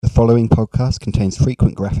The following podcast contains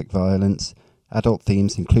frequent graphic violence, adult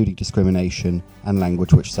themes including discrimination, and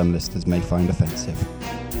language which some listeners may find offensive.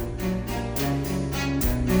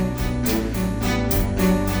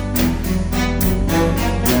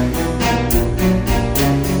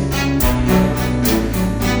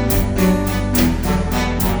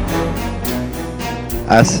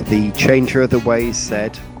 As the changer of the ways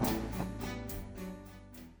said,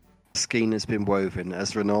 the skein has been woven.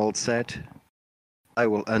 As Renaud said, I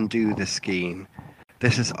will undo the skein.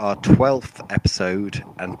 This is our 12th episode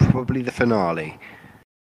and probably the finale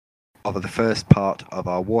of the first part of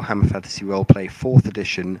our Warhammer Fantasy Roleplay 4th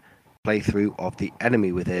edition playthrough of The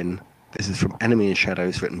Enemy Within. This is from Enemy in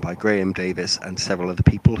Shadows, written by Graham Davis and several other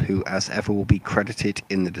people who, as ever, will be credited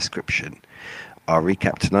in the description. Our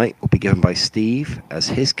recap tonight will be given by Steve as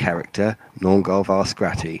his character, Norngolvar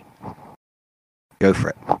Scratty. Go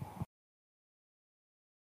for it.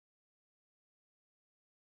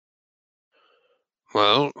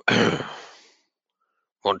 Well,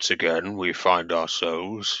 once again, we find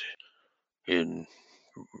ourselves in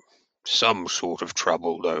some sort of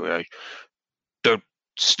trouble, though I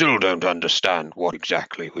still don't understand what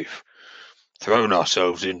exactly we've thrown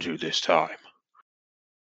ourselves into this time.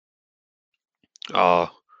 Our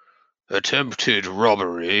attempted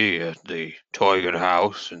robbery at the Teugen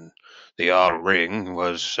house and the R Ring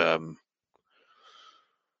was,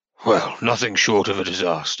 nothing short of a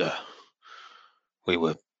disaster. We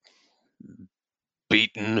were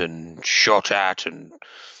beaten and shot at and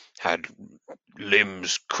had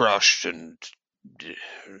limbs crushed and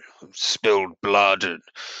spilled blood and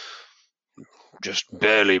just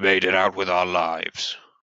barely made it out with our lives.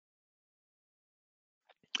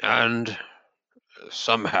 And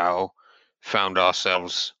somehow found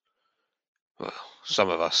ourselves, some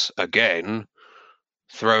of us again,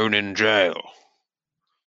 thrown in jail.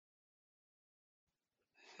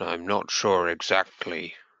 I'm not sure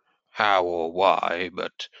exactly how or why,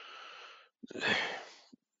 but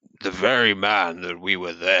the very man that we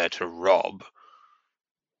were there to rob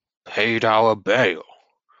paid our bail.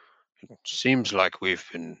 It seems like we've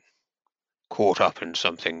been caught up in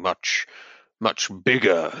something much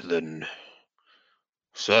bigger than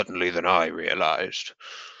I realized.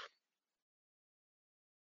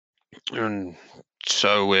 And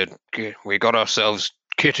so we got ourselves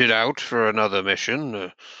kitted out for another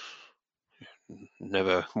mission.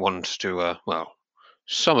 Never ones to,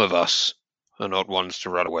 some of us are not ones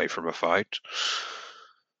to run away from a fight.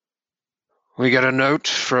 We get a note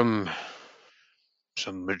from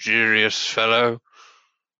some mysterious fellow.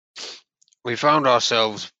 We found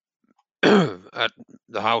ourselves at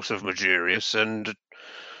the house of Magirius, and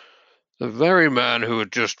the very man who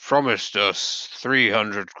had just promised us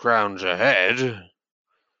 300 crowns a head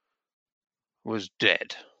was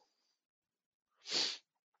dead.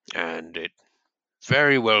 And it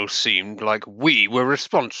very well seemed like we were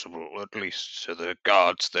responsible, at least to the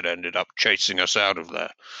guards that ended up chasing us out of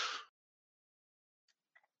there.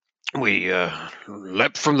 We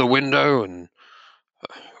leapt from the window and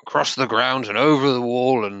across the grounds and over the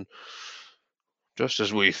wall, and just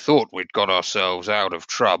as we thought we'd got ourselves out of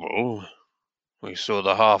trouble, we saw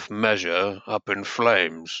the half measure up in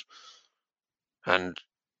flames, and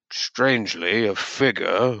strangely a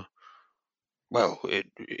figure,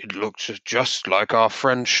 it looked just like our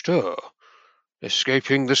friend Stur,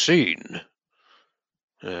 escaping the scene.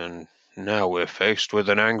 And now we're faced with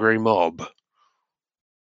an angry mob.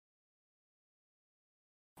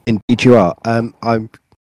 Indeed you are.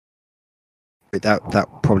 That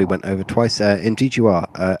probably went over twice. Indeed you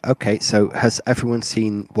are. Okay, so has everyone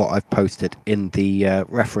seen what I've posted in the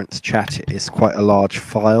reference chat? It is quite a large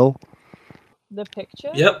file. The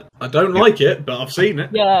picture? Yep, I don't like it, but I've seen it.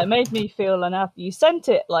 Yeah, it made me feel unhappy. You sent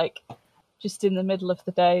it, just in the middle of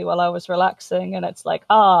the day while I was relaxing, and it's like,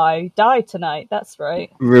 I died tonight, that's right.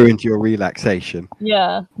 Ruined your relaxation.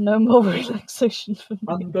 Yeah, no more relaxation for me.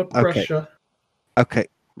 Under pressure. Okay.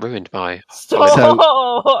 Ruined my... Stop!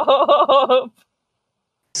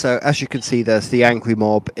 So as you can see, there's the angry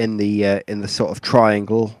mob in the sort of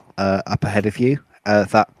triangle up ahead of you.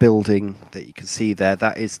 That building that you can see there,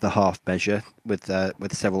 that is the half measure with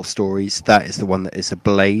several stories. That is the one that is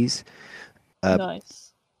ablaze.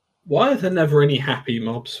 Nice. Why are there never any happy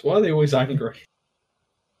mobs? Why are they always angry?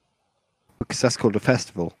 Because that's called a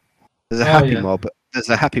festival. There's a happy mob. There's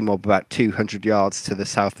a happy mob about 200 yards to the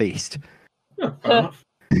southeast. Oh, fair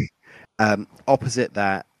enough. Opposite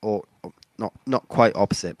that, or not quite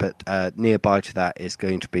opposite, but nearby to that is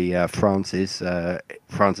going to be France's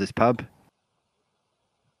pub.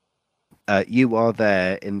 You are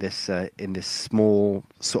there in this small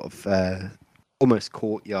sort of almost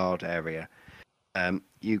courtyard area.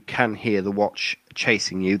 you can hear the watch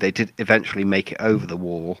chasing you. They did eventually make it over the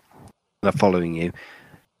wall and are following you.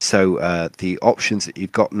 So the options that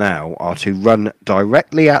you've got now are to run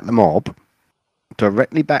directly at the mob,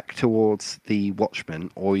 directly back towards the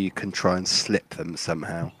watchmen, or you can try and slip them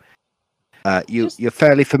somehow. You're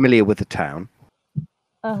fairly familiar with the town.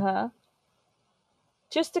 Uh-huh.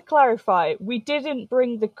 Just to clarify, we didn't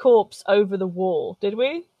bring the corpse over the wall, did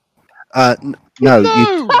we? No,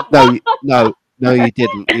 you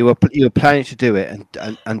didn't. You were planning to do it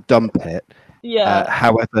and dump it. Yeah.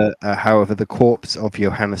 However, the corpse of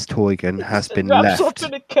Johannes Teugen has been wrapped left. up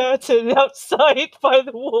in a curtain outside by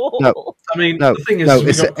the wall. No. I mean, No, the thing is, no, we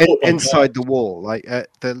it's got caught by inside that. the wall. Like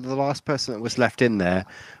the last person that was left in there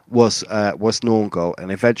was Norngol,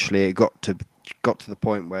 and eventually it got to the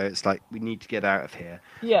point where it's like we need to get out of here.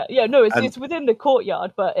 Yeah, no, it's within the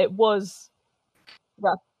courtyard, but it was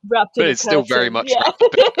wrapped in But a it's still very curtain. much Yeah. wrapped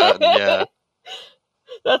up in a curtain, yeah.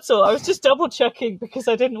 That's all. I was just double checking because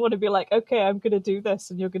I didn't want to be like, okay, I'm going to do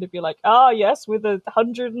this, and you're going to be like, ah, yes, with a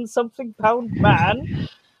 100-and-something pound man.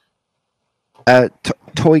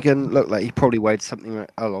 Teugen looked like he probably weighed something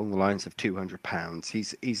along the lines of 200 pounds.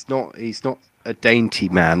 He's not a dainty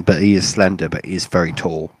man, but he is slender, but he is very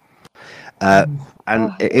tall. And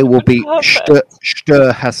it will be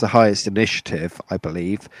Stör has the highest initiative, I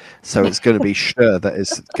believe. So it's going to be Stör that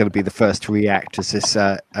is going to be the first to react as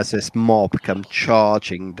this mob come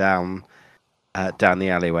charging down the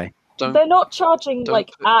alleyway. They're not charging Don't like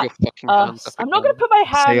put your at fucking hands us. up I'm not going to again. put my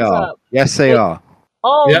Yes, they hands are. up. Yes, they are.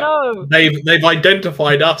 Oh Yep. no! They've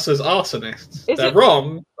identified us as arsonists. Is They're it-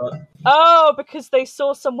 wrong, but Oh, because they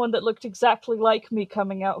saw someone that looked exactly like me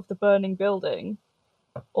coming out of the burning building.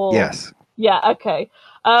 Or Yes. yeah, okay.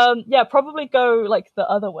 Yeah, probably go like the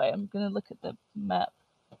other way. I'm gonna look at the map.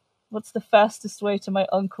 What's the fastest way to my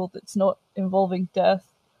uncle that's not involving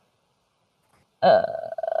death?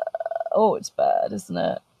 Oh, it's bad, isn't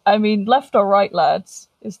it? I mean, left or right, lads,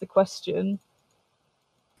 is the question.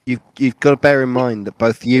 You've got to bear in mind that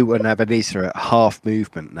both you and Ebenezer are at half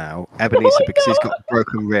movement now. Ebenezer because he's got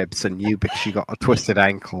broken ribs, and you because you got a twisted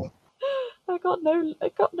ankle. I got no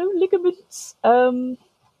ligaments. I'm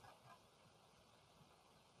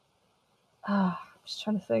just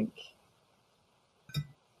trying to think.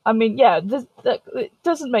 I mean, yeah, it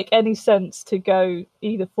doesn't make any sense to go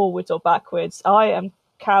either forwards or backwards. I am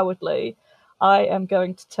cowardly. I am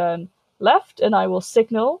going to turn left, and I will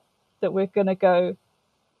signal that we're going to go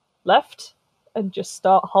left and just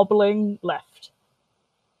start hobbling left.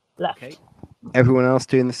 Okay. Everyone else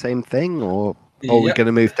doing the same thing, or are we Yep. going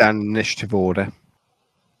to move down initiative order?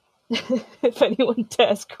 If anyone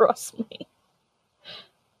dares cross me.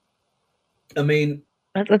 I mean,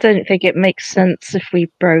 I don't think it makes sense if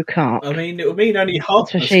we broke up. it would mean only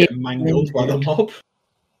half of us Especially get mangled by the mob.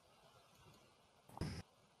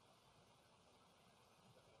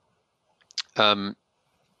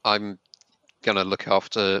 I'm gonna look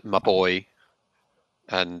after my boy,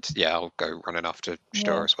 and yeah, I'll go running after Stör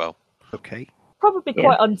Yeah. as well. Okay. Probably Yeah.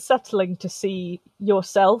 quite unsettling to see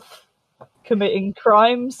yourself committing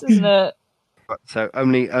crimes, isn't it? So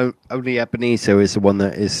only Ebenezer is the one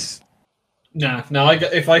that is. Nah,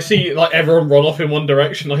 if I see like everyone run off in one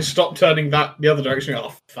direction, I stop turning the other direction.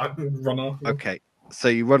 Oh, fuck, run off. Okay. So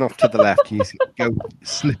you run off to the left. You go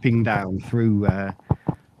slipping down through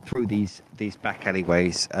these back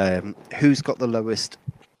alleyways. Who's got the lowest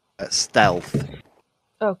stealth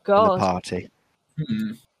Oh in the god. party?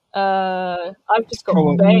 I've just got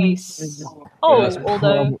Probably- base. Oh, that's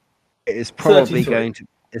although It is probably 33. going to.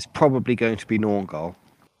 It's probably going to be Norngol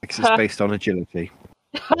because it's based on agility.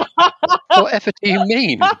 Whatever do you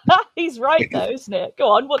mean? he's right though, isn't it? Go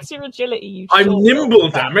on, what's your agility? You I'm short nimble, little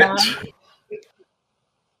damn fat it!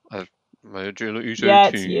 man? My agility's Yeah,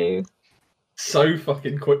 it's 18. you. So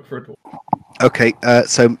fucking quick for a dwarf. Okay.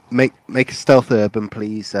 So make a stealth urban,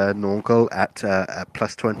 please, Norngol at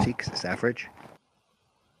 +20 because it's average.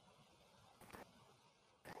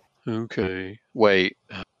 Okay. Wait.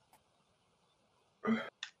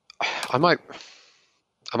 I might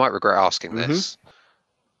regret asking this.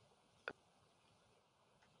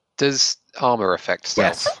 Does armor affect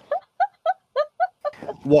stealth? Yes.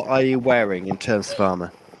 What are you wearing in terms of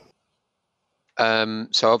armor?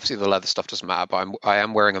 So obviously the leather stuff doesn't matter, but I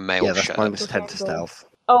am wearing a mail Yeah, that's shirt. -10 to stealth.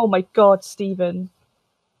 Oh my god, Stephen.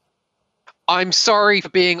 I'm sorry for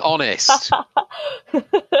being honest.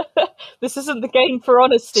 This isn't the game for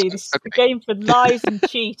honesty, this is the Okay. game for lies and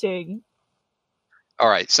cheating. All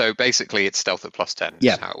right, so basically it's stealth at +10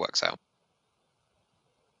 Yeah. is how it works out.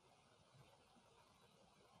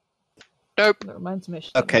 Nope. That reminds me of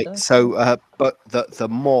shit Okay, though. so but the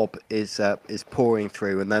mob is pouring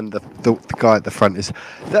through, and then the guy at the front is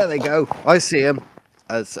there. They go. I see him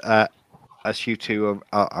as you two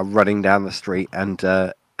are running down the street, and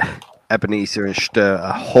Ebenezer and Stur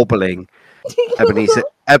are hobbling.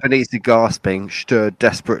 Ebenezer gasping, Stur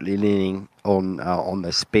desperately leaning on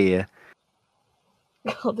the spear.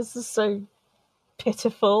 God, this is so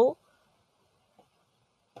pitiful.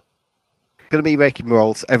 Going to be making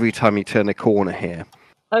rolls every time you turn a corner here.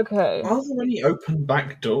 Okay. Are there any open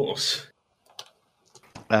back doors?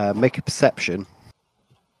 Make a perception.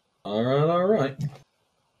 All right.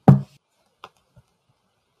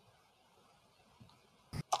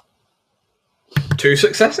 Two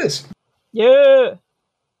successes. Yeah.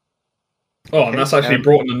 Oh, and that's actually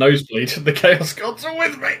brought in a nosebleed. The Chaos Gods are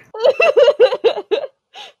with me.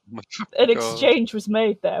 An exchange was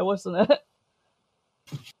made there, wasn't it?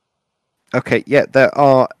 Okay, yeah, there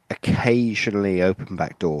are occasionally open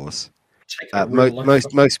back doors.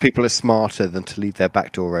 Most people are smarter than to leave their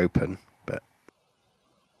back door open, but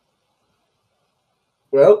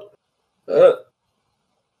well,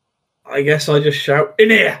 I guess I just shout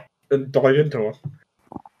in here and dive into her.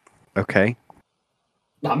 okay.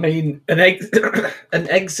 I mean, an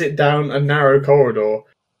exit down a narrow corridor.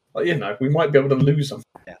 You know, we might be able to lose them.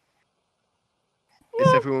 Yeah.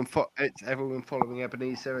 Is everyone following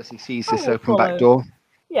Ebenezer as he sees this will open back follow. door?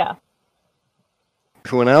 Yeah.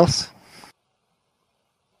 Everyone else?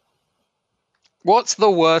 What's the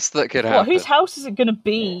worst that could What? happen? Whose house is it going to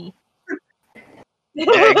be?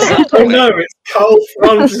 Exactly. Oh no, it's Carl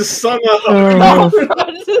Franz's summer home.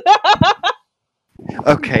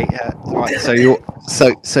 Okay, right. So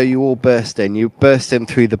you all burst in. You burst in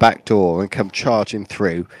through the back door and come charging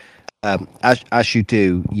through. As you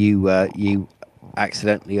do, you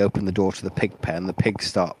accidentally open the door to the pig pen. The pigs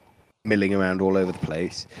start milling around all over the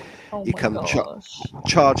place. Oh You my come gosh.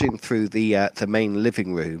 charging through the main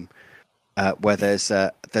living room, where there's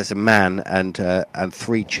a man and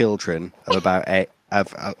three children of about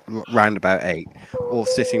round about 8, all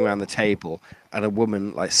sitting around the table, and a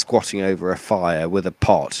woman like squatting over a fire with a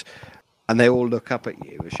pot, and they all look up at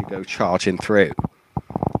you as you go charging through.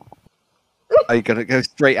 Are you going to go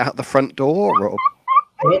straight out the front door, or?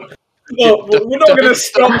 Well, we're not going to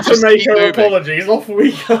stop to make our apologies. Off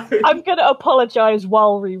we go. I'm going to apologise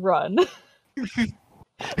while we run.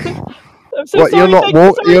 I'm so What, sorry.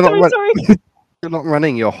 Sorry. You're not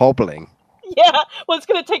running. You're hobbling. Yeah, well, it's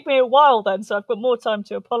going to take me a while then, so I've got more time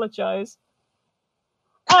to apologise.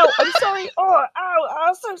 Ow, I'm sorry. Oh, ow,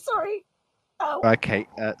 I'm so sorry. Ow. Okay,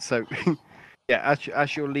 so yeah,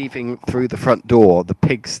 as you're leaving through the front door, the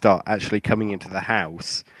pigs start actually coming into the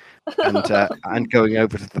house and going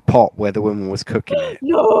over to the pot where the woman was cooking it.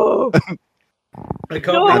 No. I can't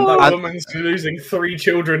believe that woman's losing 3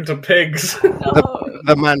 children to pigs. No.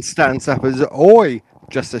 The man stands up and says, "Oi!"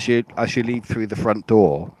 Just as you leave through the front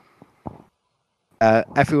door.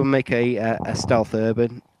 Everyone make a stealth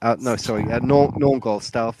urban. Norngol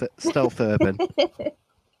stealth urban.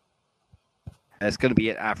 It's going to be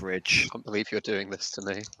at average. I can't believe you're doing this to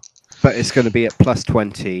me. But it's going to be at plus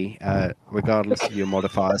 20, regardless of your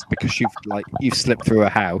modifiers, because you've slipped through a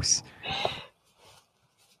house.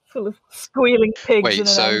 Full of squealing pigs Wait, and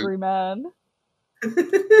an so- angry man.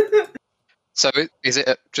 So is it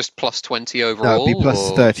at just plus 20 No, overall? it'd be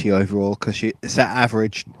plus or... 30 overall, because it's at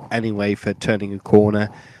average anyway for turning a corner.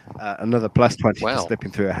 Another plus 20 Wow. for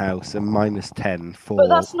slipping through a house, and minus 10 for... But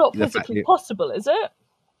that's not the fact physically you- possible, is it?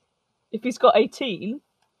 If he's got 18.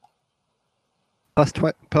 plus 30.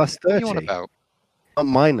 What are you on about? Not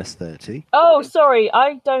minus 30. Oh, sorry,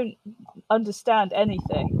 I don't understand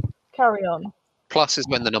anything. Carry on. Plus is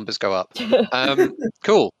when the numbers go up.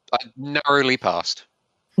 Cool. I narrowly passed.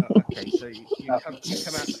 Okay, so you come out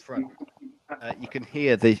the front. You can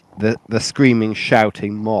hear the screaming,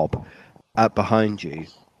 shouting mob behind you,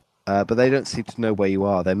 but they don't seem to know where you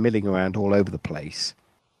are. They're milling around all over the place.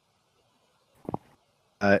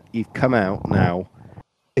 You've come out now.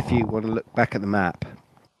 If you want to look back at the map,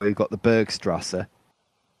 we've got the Bergstrasse.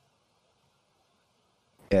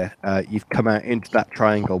 Yeah, you've come out into that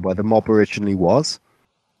triangle where the mob originally was.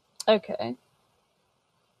 Okay.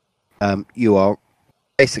 You are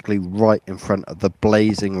basically right in front of the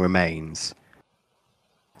blazing remains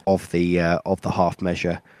of the half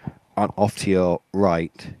measure. And off to your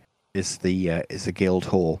right is the guild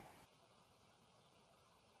hall.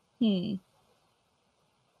 Hmm.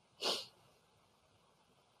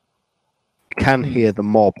 You can hear the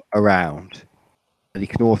mob around, and you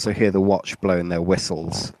can also hear the watch blowing their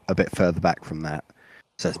whistles a bit further back from that.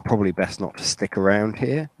 So it's probably best not to stick around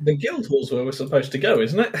here. The guild hall's where we're supposed to go,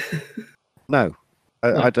 isn't it? No,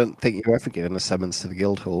 I don't think you're ever given a summons to the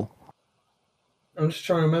Guildhall. I'm just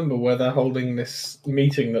trying to remember where they're holding this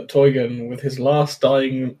meeting that Teugen, with his last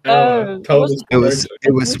dying hour, told us It was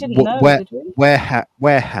We didn't know, did we?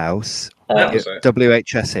 warehouse. That was it.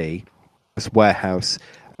 WHSE was warehouse,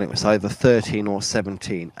 and it was either 13 or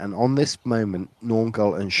 17. And on this moment,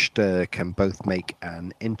 Norngol and Stur can both make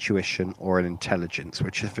an intuition or an intelligence,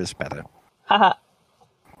 whichever is better. Haha.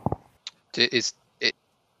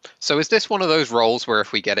 So is this one of those roles where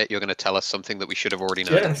if we get it, you're going to tell us something that we should have already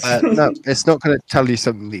known? Yes. No, it's not going to tell you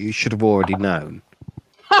something that you should have already known.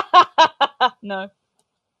 No.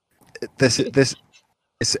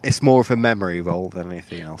 It's more of a memory roll than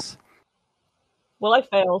anything else. Well, I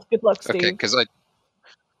failed. Good luck, Steve. Okay, because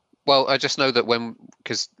I just know that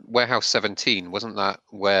because Warehouse 17 wasn't that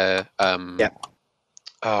where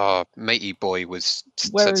Matey Boy Where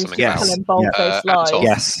said he's something Yes. about telling bold-faced lies. Anton.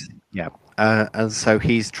 Yes, yeah. And so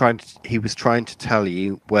he was trying to tell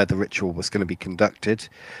you where the ritual was going to be conducted.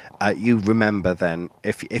 You remember then,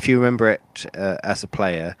 if you remember it as a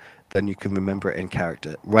player, then you can remember it in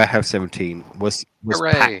character. Warehouse 17 was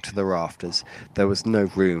Hooray. packed to the rafters. There was no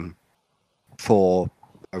room for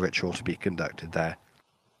a ritual to be conducted there.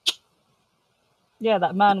 Yeah,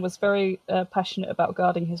 that man was very passionate about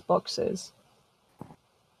guarding his boxes.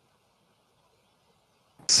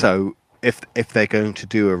 So if they're going to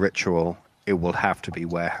do a ritual, it will have to be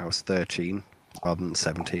Warehouse 13 rather than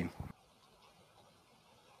 17.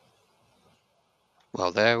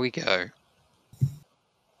 Well, there we go.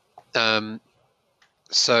 So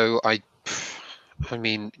so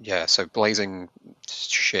blazing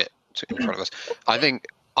shit in front of us. I think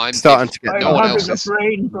I'm Starting to get no one having else is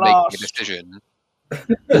brain making a decision.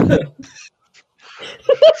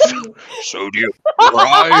 So do you,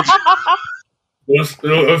 right?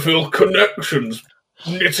 I feel connections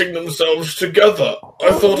knitting themselves together.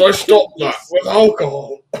 I thought I stopped that with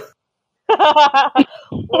alcohol.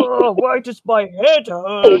 Oh, why does my head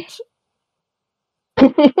hurt?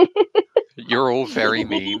 You're all very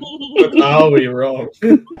mean. But are we wrong?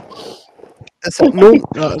 So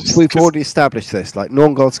we've already established this. Like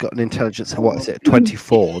Norngol's got an intelligence of what is it,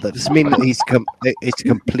 24? That doesn't mean that he's a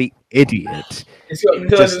complete idiot. He's got an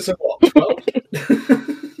intelligence of what, 12?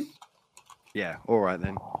 Yeah, all right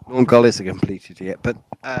then. Norngol is a complete idiot, but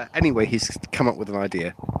anyway, he's come up with an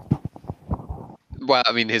idea. Well,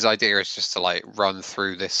 I mean, his idea is just to run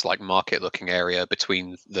through this market-looking area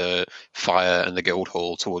between the fire and the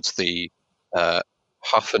Guildhall towards the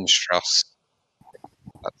Hafenstrasse.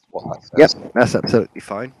 That's what that says. Yep, that's absolutely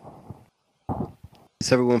fine.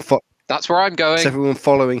 Is everyone That's where I'm going. Is everyone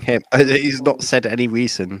following him? He's not said any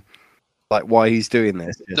reason why he's doing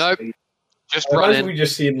this. Nope. Just I run imagine in. we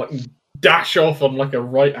just see him dash off on a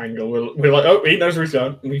right angle. We're like, oh, he knows where he's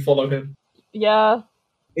going, and we follow him. Yeah.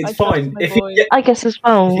 It's I trust fine. my If he, boy. get, I guess as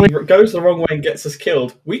well. if he goes the wrong way and gets us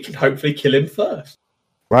killed, we can hopefully kill him first.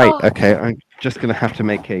 Right, Oh. okay, I'm just going to have to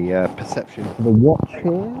make a perception for the watch here.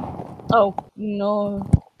 Oh, no.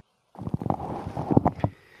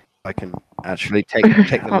 I can actually take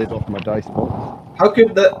the lid off my dice box. How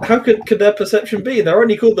could their perception be? They're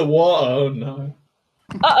only called the what? Oh no.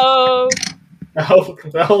 Uh-oh.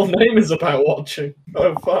 The whole name is about watching.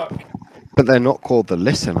 Oh fuck. But they're not called the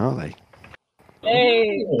listen, are they?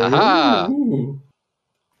 Hey. Aha! Ooh.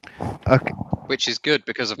 Okay. Which is good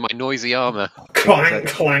because of my noisy armor. Clank,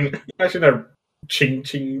 clank. Actually, no. Ching,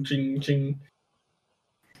 ching, ching, ching.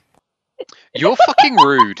 You're fucking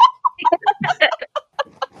rude.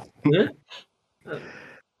 Yeah?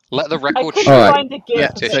 Let the I record couldn't show. Alright. find a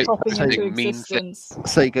gift Yeah, for so- popping so- into mean existence.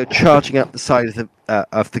 So you go charging up the side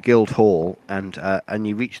of the guild hall, and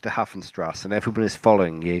you reach the Hafenstrasse, and everyone is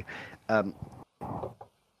following you.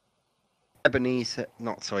 Ebenezer.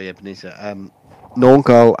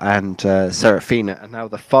 Norngol and Seraphina are now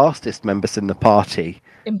the fastest members in the party.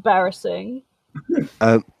 Embarrassing.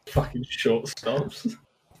 Fucking short stops.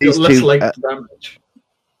 These Got less two, leg damage.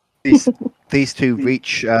 these two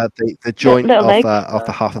reach the joint little of leg.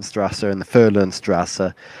 the Hafenstrasse and the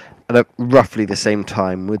Furlernstrasse at roughly the same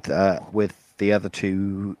time, with the other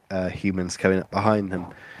two humans coming up behind them,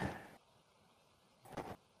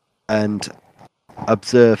 and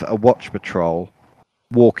observe a watch patrol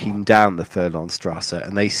walking down the Furlernstrasse,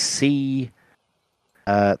 and they see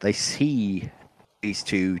these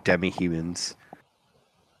two demi-humans,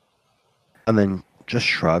 and then just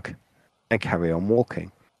shrug and carry on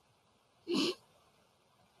walking.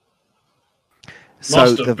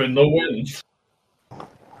 Must have been the wind.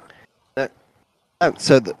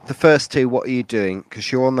 So the first two, what are you doing?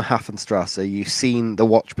 Because you're on the Hafenstrasse, you've seen the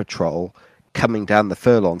watch patrol coming down the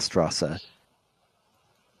Furlernstrasse.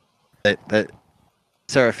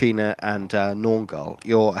 Seraphina and Norngul,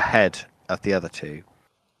 you're ahead of the other two.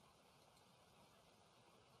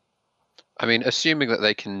 I mean, assuming that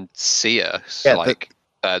they can see us, Yeah, like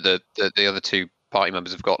the other two party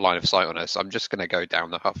members have got line of sight on us, I'm just going to go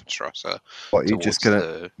down the Huffenstrasse. What, are you just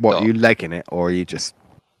gonna? What, are you legging it, or are you just?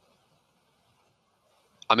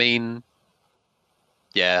 I mean,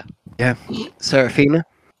 yeah. Yeah, Seraphina.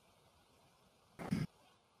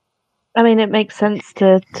 I mean, it makes sense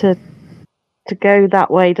to go that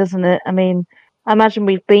way, doesn't it? I mean, I imagine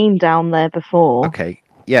we've been down there before. Okay.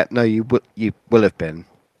 Yeah. No, you will have been,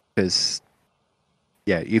 because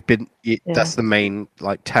you've been. That's the main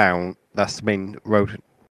town. That's the main road.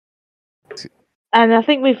 And I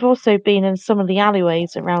think we've also been in some of the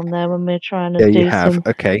alleyways around there when we're trying to Yeah, do you have. some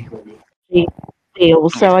Okay.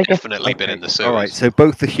 deals. So I guess Definitely been in the sewers. All right. So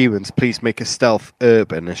both the humans, please make a stealth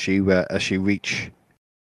urban as you reach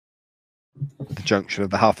the junction of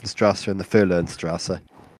the Hafenstrasse and the Furlernstrasse.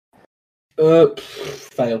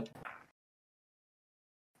 Fail.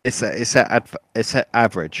 It's at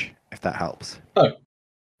average, if that helps.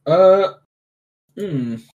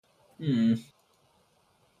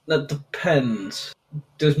 That depends.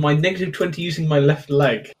 Does my -20 using my left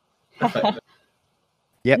leg affect it?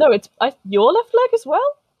 Yep. No, it's your left leg as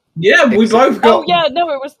well? Yeah, we both got. Oh, yeah, no,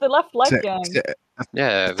 it was the left leg gang.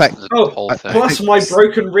 Yeah, fact- the whole thing. Plus, my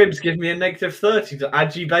broken ribs give me a -30 to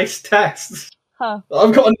AGI-based tests. Huh.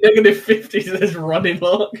 I've got a -50 to this running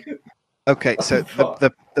mark. Okay, so Fuck.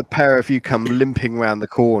 the pair of you come limping round the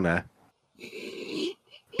corner.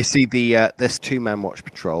 You see this two-man watch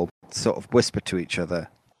patrol sort of whisper to each other.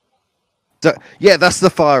 So, yeah, that's the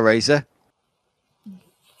fire raiser.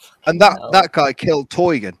 And that guy killed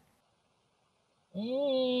Teugen.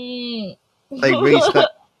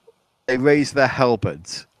 They raise their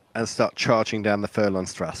halberds and start charging down the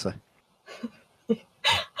Furlernstrasse.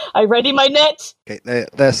 I ready my net. Okay,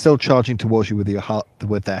 they're still charging towards you with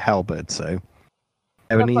their halberds. So,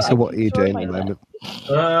 Ebenezer, what are you doing at the moment?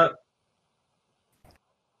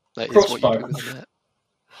 That is Crossbow. what you do with a net.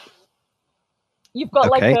 You've got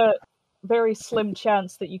Okay. a very slim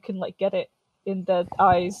chance that you can get it in the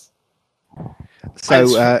eyes.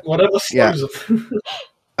 So, whatever slows them.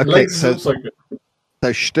 okay, Legs is so also good.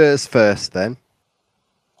 Sturs first then.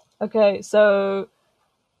 Okay, so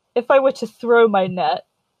if I were to throw my net,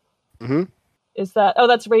 is that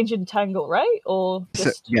that's range entangle, right? Or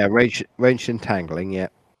just range entangling. Yeah.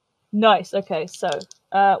 Nice. Okay, so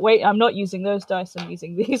wait, I'm not using those dice. I'm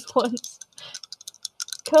using these ones.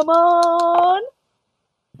 Come on.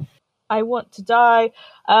 I want to die.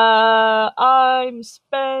 I'm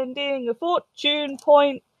spending a fortune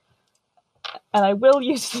point, and I will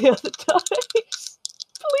use the other dice.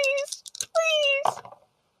 Please.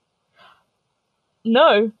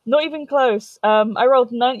 No, not even close. I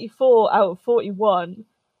rolled 94 out of 41,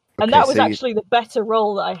 and that was actually the better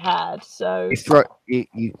roll that I had. So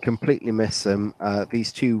you completely miss them.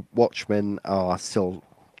 These two watchmen are still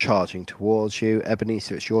charging towards you.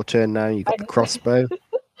 Ebenezer, it's your turn now. You got the crossbow.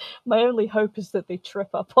 My only hope is that they trip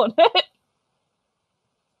up on it.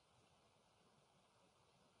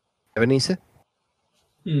 Ebenezer?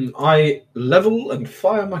 I level and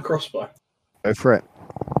fire my crossbow. Go for it.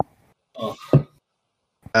 Oh.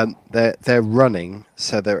 They're running,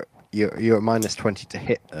 so you're at -20 to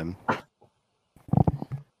hit them. Are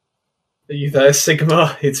you there,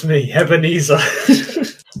 Sigma? It's me, Ebenezer.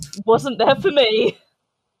 Wasn't there for me.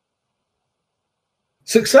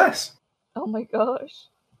 Success. Oh my gosh.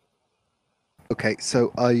 Okay,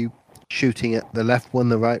 so are you shooting at the left one,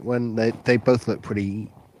 the right one? They both look pretty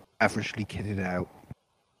averagely kitted out.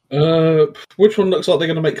 Which one looks like they're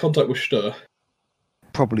going to make contact with Stur?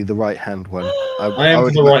 Probably the right-hand one. I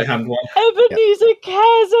am the right-hand one. Ebenezer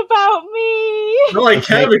cares about me. No, I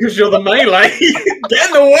care because you're the melee. Get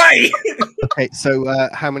in the way. Okay, so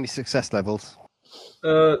how many success levels?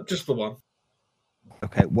 Just the one.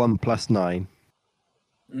 Okay, 1 + 9.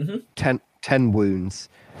 10 wounds.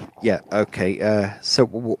 Yeah, okay. So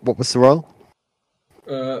what was the roll?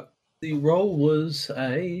 The roll was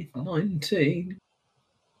a 19.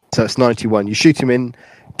 So it's 91. You shoot him in,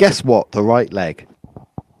 guess what? The right leg.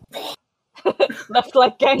 Left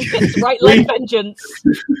leg gang gets right leg vengeance.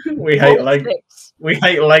 We hate legs. We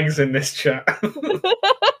hate legs in this chat.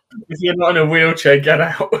 If you're not in a wheelchair, get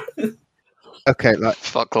out. Okay,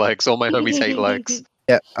 fuck legs. All my homies hate legs.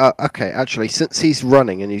 Yeah, okay, actually, since he's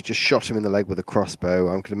running and you just shot him in the leg with a crossbow,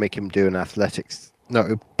 I'm going to make him do an athletics. No, it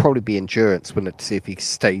would probably be endurance, wouldn't it, to see if he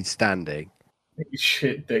stayed standing.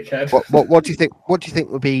 Shit, dickhead. What do you think? What do you think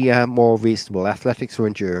would be more reasonable, athletics or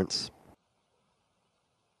endurance?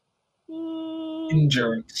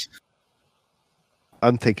 Endurance.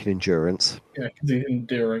 I'm thinking endurance. Yeah, because he's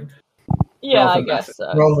enduring. Yeah, rather I than guess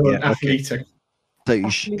so. Rather than Yeah, okay. athleting. So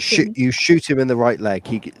you shoot him in the right leg.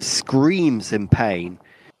 He screams in pain.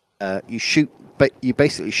 You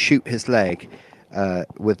basically shoot his leg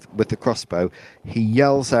with the crossbow. He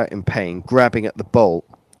yells out in pain, grabbing at the bolt,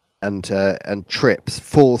 and trips,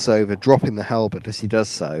 falls over, dropping the halberd as he does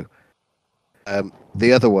so.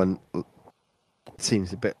 The other one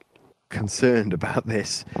seems a bit concerned about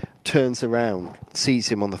this. Turns around, sees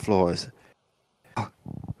him on the floor. As,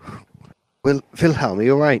 Wilhelm, are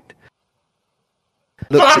you all right?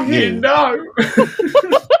 Looks at you. No!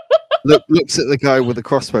 Looks at the guy with the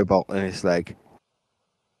crossbow bolt in his leg.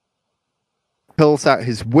 Pulls out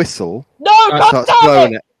his whistle. No, God Starts damn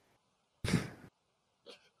blowing it! it.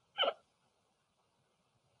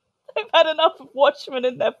 I've had enough of Watchmen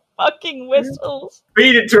and their fucking whistles.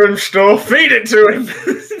 Feed it to him, Storr. Feed it to him.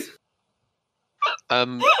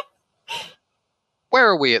 Where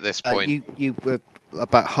are we at this point? You were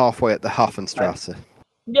about halfway at the Hafenstrasse.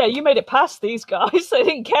 Yeah, you made it past these guys. They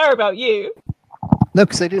didn't care about you. No,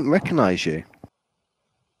 because they didn't recognise you.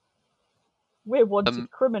 We're wanted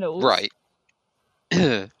criminals. Right.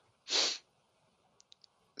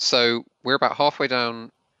 So we're about halfway down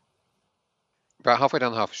the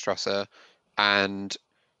Hafenstrasse, and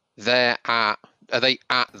are they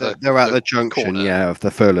at the They're at the junction, corner? yeah, of the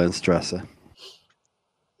Furlanstrasse.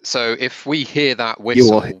 So if we hear that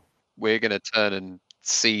whistle, we're going to turn and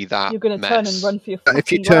see that You're going to mess. turn and run for your fucking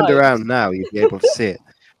If you turned lives. around now, you'd be able to see it.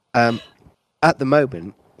 At the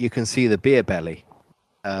moment, you can see the beer belly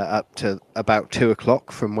up to about 2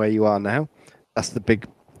 o'clock from where you are now. That's the big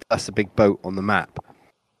boat on the map.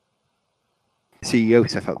 See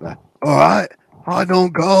Joseph up there. All right, I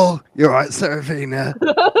don't go. You're right, Serafina.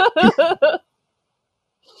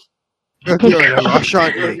 You're in a rush,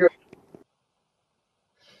 aren't you?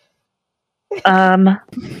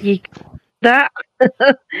 That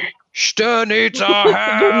Stern needs our Your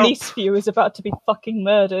help! niece view is about to be fucking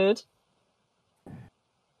murdered.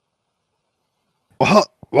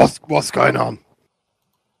 What's going on?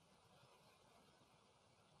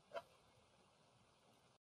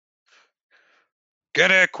 Get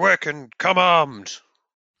here quick and come armed!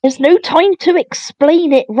 there's no time to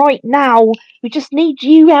explain it right now. We just need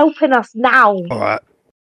you helping us now. All right.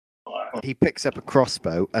 He picks up a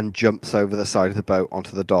crossbow and jumps over the side of the boat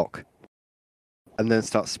onto the dock, and then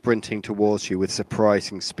starts sprinting towards you with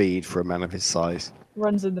surprising speed for a man of his size.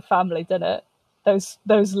 Runs in the family, doesn't it?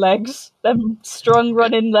 Those legs. Them strong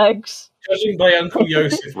running legs. Judging by Uncle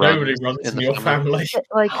Joseph, Runs nobody runs in in the your family. family. Is it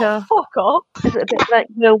like Fuck off. is it a bit like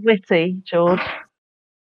Will Whitty, George?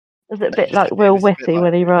 Is it a bit like Will It's a bit Whitty like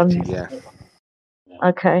when he runs? Yeah.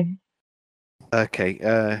 Okay.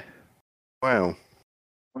 Okay. Wow.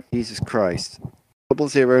 Jesus Christ.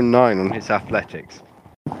 009 on his athletics.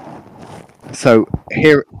 So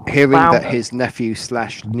hearing Wow. that his nephew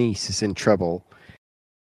 / niece is in trouble,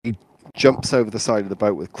 he jumps over the side of the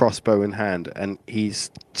boat with crossbow in hand, and he's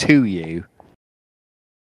to you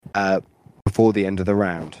before the end of the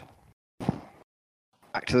round.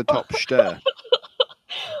 Back to the top, Stir.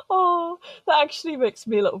 Oh, that actually makes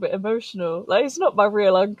me a little bit emotional. Like, he's not my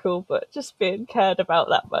real uncle, but just being cared about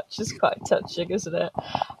that much is quite touching, isn't it?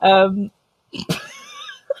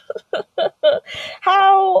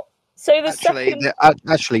 How? So the second.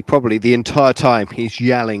 Actually, probably the entire time he's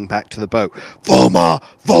yelling back to the boat,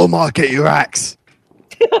 Volmar, get your axe!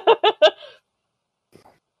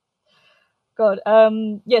 God,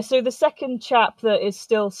 yeah. So the second chap that is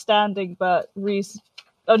still standing, but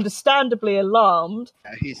understandably alarmed.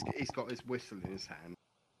 He's got his whistle in his hand.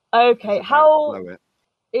 Okay, He's about to how blow it.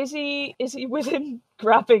 is he? Is he within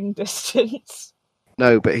grabbing distance?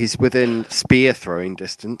 No, but he's within spear throwing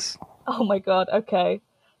distance. Oh my god. Okay.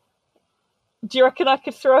 Do you reckon I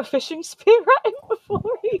could throw a fishing spear at him before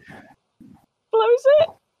he blows it?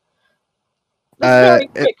 It's very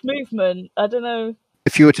quick movement. I don't know.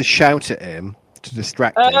 If you were to shout at him to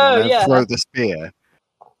distract him and then throw the spear.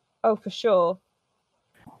 Oh, for sure.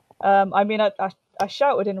 I mean, I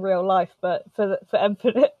shouted in real life, but for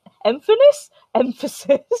emphasis.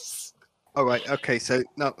 All right. Okay. So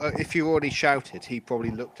now, if you already shouted, he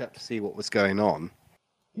probably looked up to see what was going on.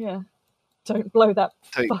 Yeah. Don't blow that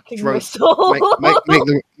So fucking whistle.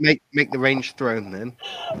 make the range thrown then.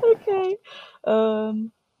 Okay. Let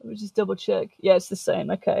me just double check. Yeah, it's the same.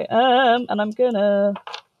 Okay. And I'm gonna.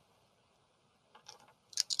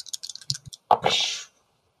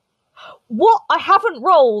 What? I haven't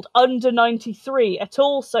rolled under 93 at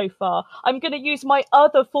all so far. I'm gonna use my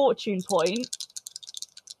other fortune point.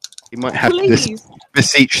 You might have Please. to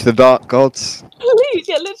beseech the dark gods. Please,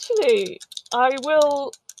 yeah, literally. I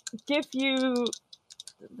will give you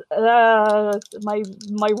my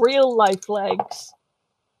real life legs.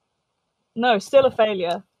 No, still a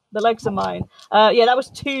failure. The legs are mine. Yeah, that was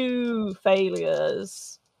 2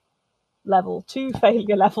 failures. 2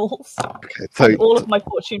 failure levels. Okay, so, And all of my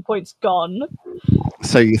fortune points gone.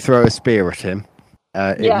 so you throw a spear at him.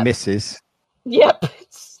 It Yeah. misses. Yep.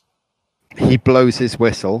 He blows his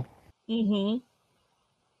whistle. Mm-hmm.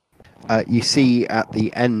 You see at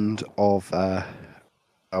the end of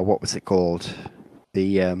what was it called?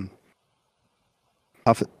 The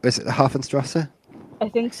is it the Hafenstrasse? I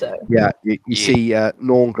think so. Yeah, you see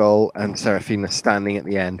Norngol and Seraphina standing at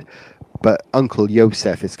the end, but Uncle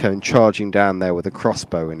Yosef is coming charging down there with a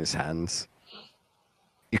crossbow in his hands.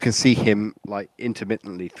 You can see him like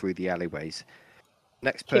intermittently through the alleyways.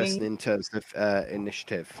 Next person Killing. in terms of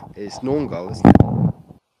initiative is Norngol, isn't it?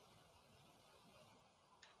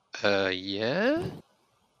 Yeah.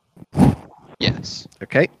 Yes.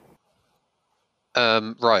 Okay.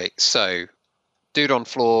 Right. So, dude on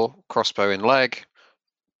floor, crossbow in leg.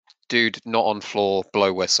 Dude not on floor,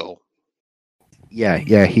 blow whistle. Yeah,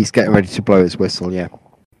 he's getting ready to blow his whistle. Yeah.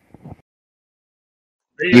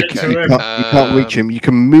 Leave You it can't, to him. you can't reach him. You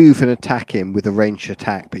can move and attack him with a ranged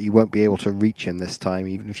attack, but you won't be able to reach him this time,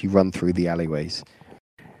 even if you run through the alleyways.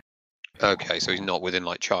 Okay, so he's not within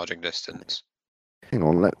like charging distance. Hang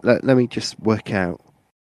on, let me just work out,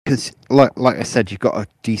 because like I said, you've got a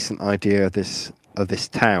decent idea of this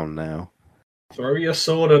town now. Throw your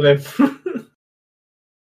sword at him.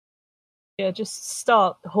 Yeah, just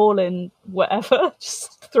start hauling whatever.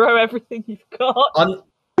 Just throw everything you've got.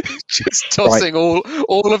 Just tossing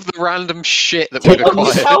all of the random shit that Take we've off your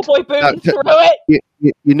acquired. cowboy boot and throw it.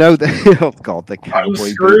 You know the oh god, the cowboy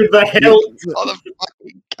Unscrew boot. the hilt. Oh, the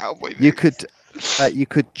fucking cowboy You boots. you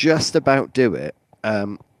could just about do it,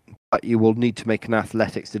 but you will need to make an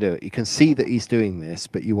athletics to do it. You can see that he's doing this,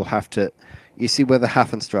 but you will have to. You see where the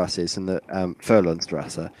Hafenstrasse is and the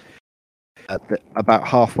Furlanstrasse, about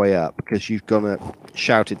halfway up, because you've gonna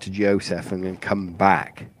shout it to Joseph and then come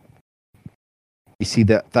back. You see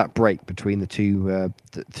that break between the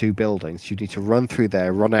two buildings. You need to run through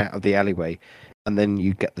there, run out of the alleyway, and then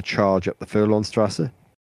you get the charge up the Furlanstrasse.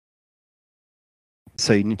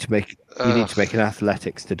 So you need to make an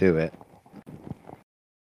athletics to do it.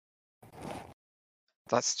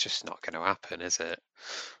 That's just not going to happen, is it?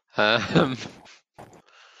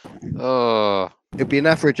 Oh, It'd be an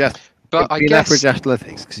average average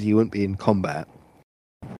athletics because you wouldn't be in combat.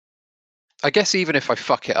 I guess even if I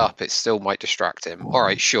fuck it up, it still might distract him. All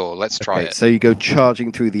right, sure, let's try it. So you go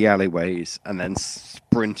charging through the alleyways and then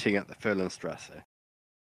sprinting at the Furlanstrasse.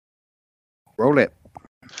 Roll it.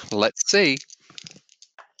 Let's see.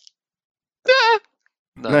 Ah!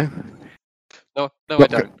 No, No, I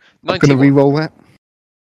don't. I'm going to 91. re-roll that.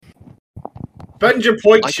 Spend your I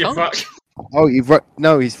points, you can't. fuck. Oh,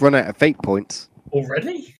 he's run out of fate points.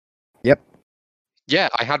 Already? Yep. Yeah,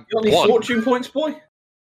 I had You got any one. fortune points, boy?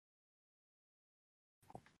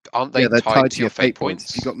 Aren't they they're tied to your fate points?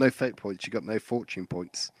 If you got no fate points, you got no fortune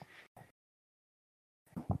points.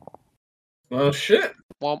 Well, shit.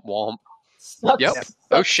 Womp womp. Sucks, Yep. sucks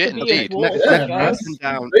Oh to shit, be a indeed. dwarf, Yeah, I man. guess. Person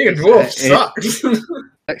down. Being a dwarf sucks.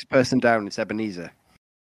 Next person down is Ebenezer.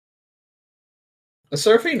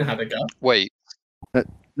 Seraphina had a go. Wait.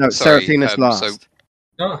 No, Sorry, Seraphina's so- last.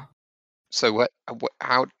 Ah. So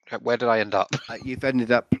where did I end up? You've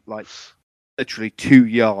ended up like literally 2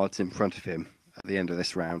 yards in front of him at the end of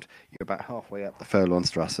this round. You're about halfway up the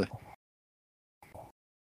Furlanstrasse.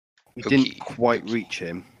 You didn't quite reach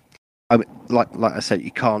him. I mean, like I said,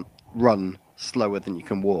 you can't run slower than you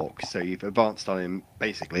can walk, so you've advanced on him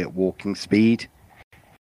basically at walking speed.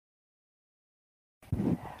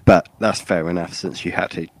 But that's fair enough since you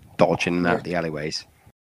had to dodge in and out the alleyways.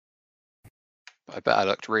 I bet I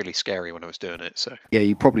looked really scary when I was doing it. So Yeah,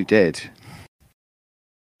 you probably did.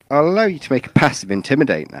 I'll allow you to make a passive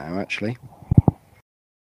intimidate now, actually.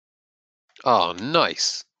 oh,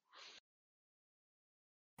 nice.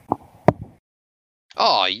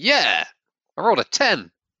 Oh yeah, I rolled a 10.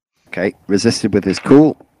 Okay, resisted with his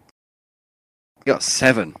cool. You got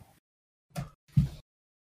 7.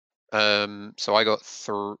 So I got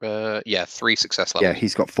 3 success levels. Yeah,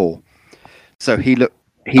 he's got 4. So he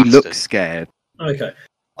Bastard. looks scared. Okay.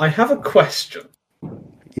 I have a question.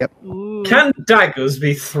 Ooh. Can daggers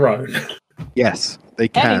be thrown? Yes, they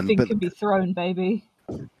can, Anything but can be thrown, baby.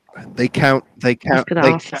 they count. They I was count. going to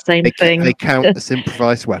ask the same thing. They count as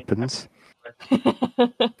improvised weapons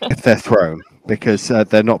if they're thrown because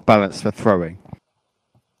they're not balanced for throwing.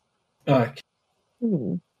 Okay.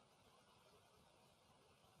 Hmm.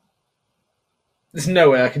 There's no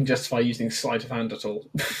way I can justify using sleight of hand at all.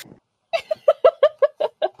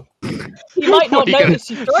 You might not What are you notice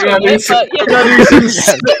you're Can I throwing do it, some- but you can I do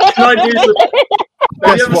some- can I do some-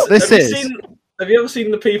 Guess what this is? Have you ever seen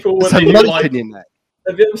the people when It's a they do knife like? in your neck.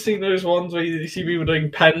 Have you ever seen those ones where you see people doing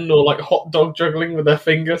pen or like hot dog juggling with their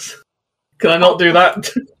fingers? Can I not do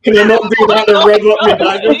that? Can I not do that and rev up my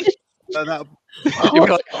dagger? So that You'll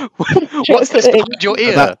be like, what's this behind your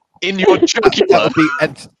ear? That- In your jugular?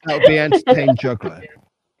 that would be entertain juggler.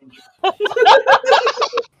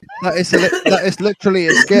 That is literally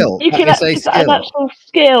a skill. You can That is a is that an skill. actual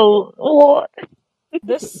skill? What?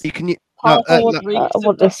 this You can. No, parkour look, reeks I of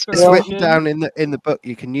want this it's skill. written desperation. down in the book.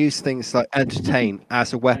 You can use things like entertain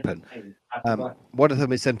as a weapon. One of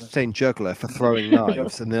them is entertain juggler for throwing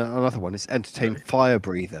knives, and then another one is entertain fire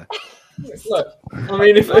breather. Look, I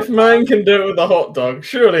mean, if man can do it with a hot dog,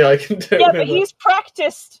 surely I can do Yeah, it but with a... he's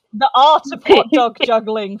practiced the art of hot dog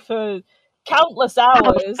juggling for countless How's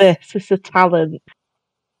hours. this? It's a talent.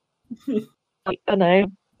 I know.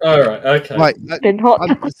 Alright, okay. Right, Been hot.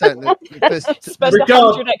 I'm saying that Spend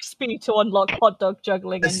Regard- 100 XP to unlock hot dog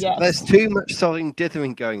juggling, and yes. there's too much sodding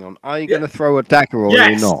dithering going on. Are you going to throw a dagger or are you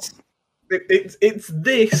Yes! not? It's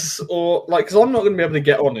this, or, like, because I'm not going to be able to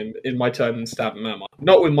get on him in my turn and stab him, am I?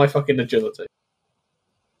 Not with my fucking agility.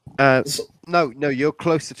 No, you're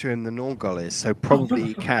closer to him than Norgol is, so probably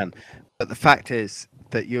you can. But the fact is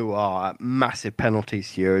that you are at massive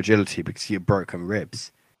penalties to your agility because you've broken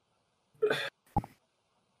ribs.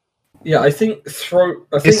 Yeah, I think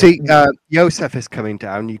You see, Yosef is coming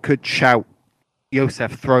down. You could shout,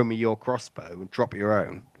 Yosef, throw me your crossbow and drop your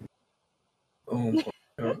own. Oh my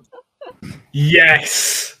god.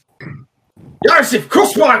 Yes! Yosef,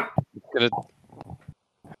 crossbow!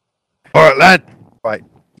 Alright, lad. Right.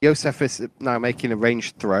 Yosef is now making a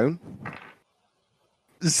ranged throw.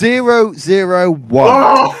 001.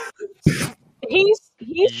 Oh! He's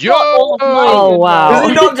Yo! got all of my Oh, good wow. Is rolls.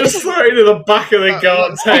 he not just throwing to the back of the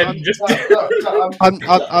guard's head? Just...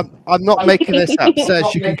 I'm not making this up.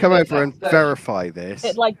 Serge, you can come over and verify this.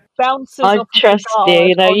 It like bounces I off trust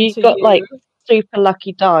the guard you. You've onto got you. like super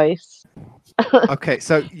lucky dice. Okay,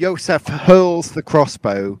 so Yosef hurls the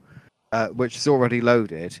crossbow, which is already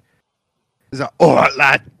loaded. He's like, alright,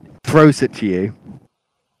 lad. Throws it to you.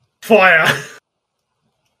 Fire!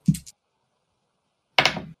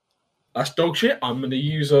 That's dog shit. I'm going to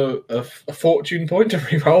use a fortune point to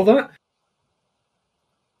reroll that.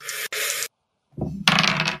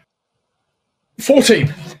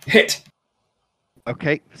 14! Hit!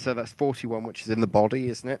 Okay, so that's 41, which is in the body,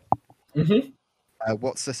 isn't it? Mm-hmm.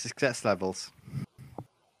 What's the success levels?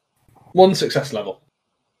 1 success level.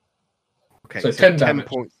 Okay, So 10 damage.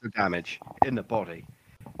 points of damage in the body.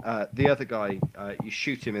 The other guy, you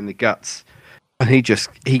shoot him in the guts, and he just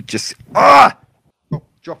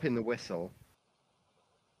dropping the whistle,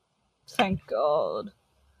 Thank God.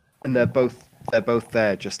 and they're both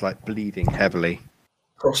there, just like bleeding heavily.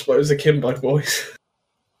 Crossbows akimbo, boys.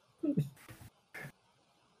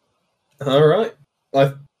 Alright.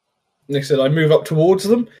 Like I said, I move up towards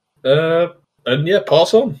them, and yeah,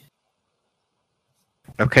 pass on.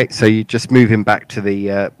 Okay, so you just move him back to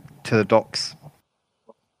the docks.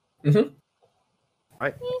 Mm-hmm.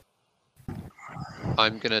 Right.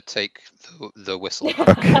 I'm gonna take the whistle.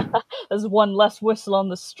 There's one less whistle on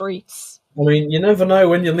the streets. I mean, you never know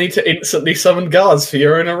when you'll need to instantly summon guards for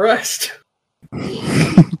your own arrest.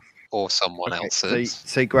 Or someone else's.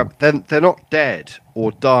 So you grab. They're not dead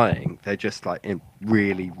or dying. They're just like in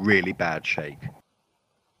really, really bad shape.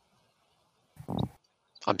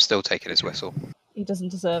 I'm still taking his whistle. He doesn't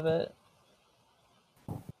deserve it.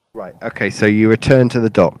 Right. Okay. So you return to the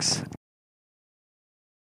docks.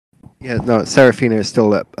 Yeah. No. Serafina is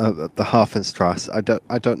still at the Hafenstrasse.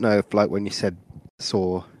 I don't know if, like, when you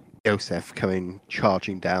saw Joseph coming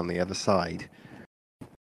charging down the other side,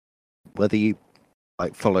 whether you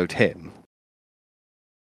like followed him.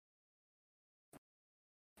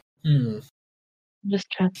 I'm just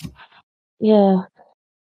trying. Yeah,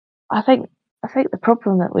 I think the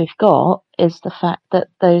problem that we've got is the fact that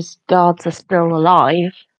those guards are still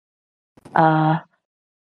alive, and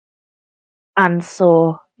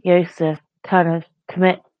saw Yosef kind of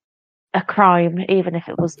commit a crime, even if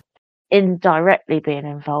it was indirectly being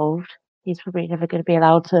involved. He's probably never going to be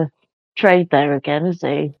allowed to trade there again, is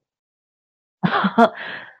he?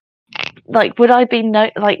 Like, would I be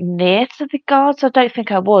near to the guards? I don't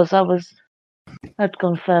think I was. I'd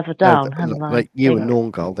gone further down, hadn't I? Like you and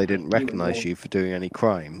Norngal, they didn't recognise you for doing any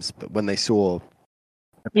crimes, but when they saw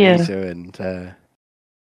Peter and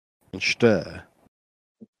Stur,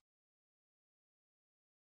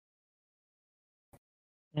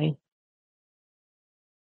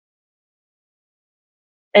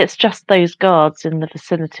 it's just those guards in the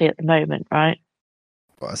vicinity at the moment, right?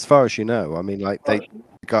 Well, as far as you know, I mean, like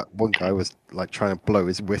one guy was like trying to blow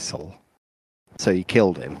his whistle, so you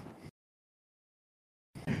killed him.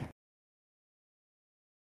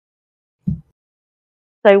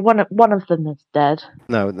 So one of them is dead.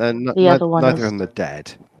 No, The other one neither is- of them are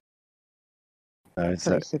dead. No,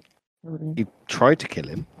 So so you tried to kill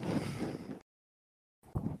him.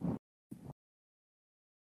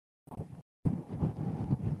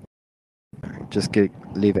 Just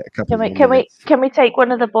leave it a couple more minutes. Can we take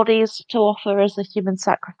one of the bodies to offer as a human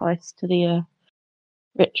sacrifice to the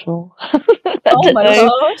ritual? Oh my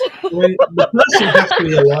god! I mean, the person has to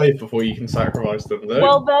be alive before you can sacrifice them, though.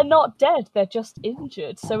 Well, they're not dead; they're just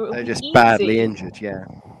injured. So it They're would just be easy. badly injured, yeah.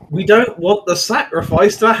 We don't want the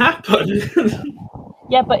sacrifice to happen.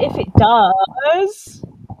 Yeah, but if it does,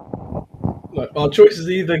 Look, our choice is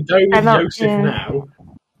either go with Yosef yeah. now,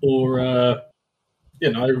 or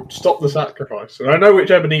stop the sacrifice. And I know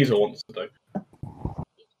which Ebenezer wants to do.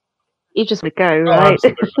 You just would go, Oh, right?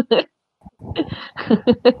 absolutely.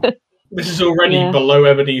 This is already below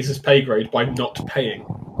Ebenezer's pay grade by not paying.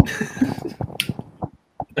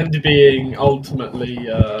 And being ultimately...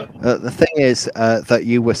 the thing is that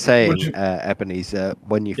you were saying, Ebenezer,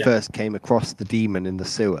 when you first came across the demon in the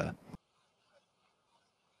sewer,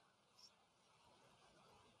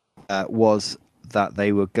 was that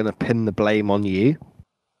they were going to pin the blame on you.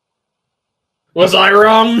 Was I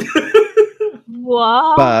wrong?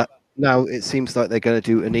 wow. But now it seems like they're going to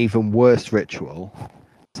do an even worse ritual.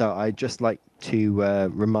 So I'd just like to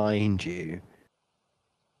remind you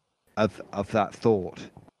of that thought.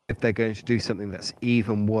 If they're going to do something that's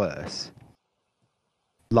even worse,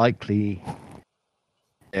 likely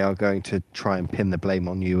they are going to try and pin the blame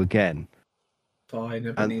on you again. Fine,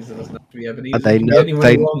 Ebenezer doesn't have to be Ebenezer. They He can be know anyone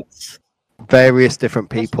he wants. various different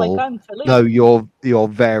That's my people plan for Luke. know your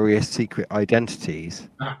various secret identities.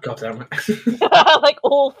 Ah, God damn it. Like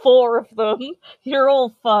all four of them. You're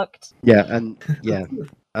all fucked. Yeah, and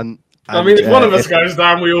I mean, if one of us goes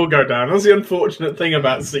down, we all go down. That's the unfortunate thing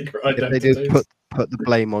about secret if identities. they do put the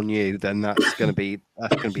blame on you, then that's going to be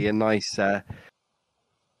a nice,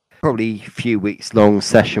 probably few weeks long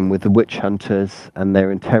session with the witch hunters and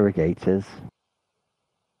their interrogators.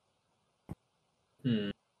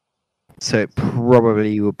 So it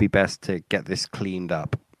probably would be best to get this cleaned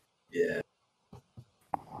up. Yeah.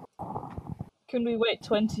 Can we wait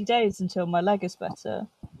 20 days until my leg is better?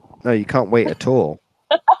 No, you can't wait at all.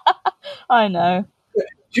 I know.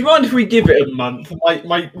 Do you mind if we give it a month?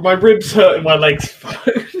 My ribs hurt and my legs fucked.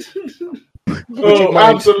 Oh,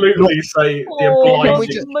 absolutely say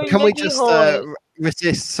the Can we just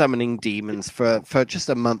resist summoning demons for just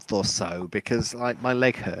a month or so? Because like my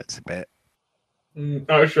leg hurts a bit.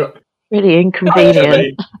 Oh, sure. Really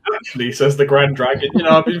inconvenient. Actually, says the Grand Dragon,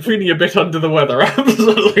 I've been feeling a bit under the weather.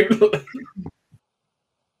 Absolutely.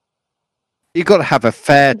 You've got to have a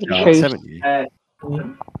fair chance, haven't you?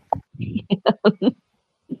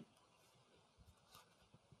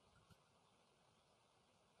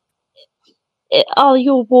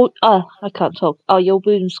 I can't talk. Are your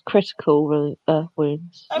wounds critical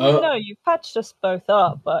wounds? I mean, no, you patched us both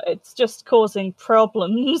up, but it's just causing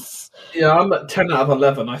problems. Yeah, I'm at 10 out of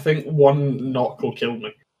 11. I think one knock will kill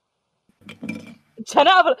me. 10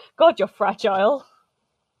 out of... God, you're fragile.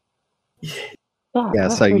 Oh, Yeah,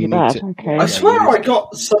 that's so really you need bad. to... Okay. I swear I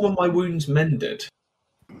got some of my wounds mended.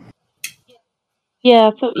 Yeah,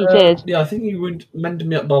 I thought you did. Yeah, I think you mended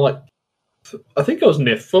me up by I think I was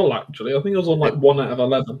near full, actually. I think I was on 1 out of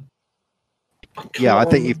 11. Yeah, I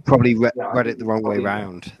think you've probably read it the wrong way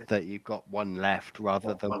round, that you've got one left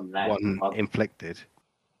rather than one inflicted.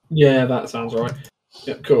 Yeah, that sounds right.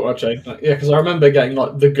 Yeah, cool, I'll change that. Yeah, because I remember getting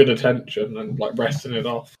the good attention and resting it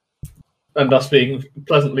off. And thus being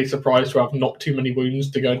pleasantly surprised to have not too many wounds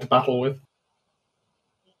to go into battle with.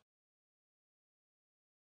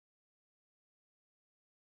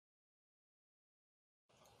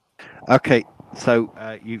 Okay, so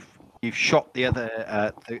you've shot the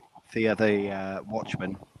other the other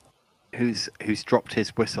watchman, who's dropped his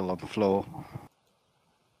whistle on the floor.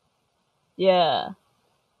 Yeah.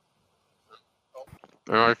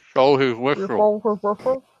 And I stole his whistle.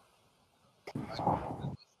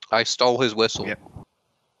 I stole his whistle. Yep.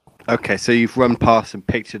 Okay, so you've run past and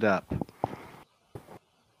picked it up.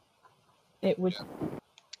 It was...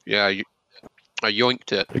 Yeah, I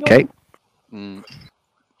yoinked it. Okay.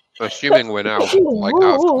 Assuming we're now out of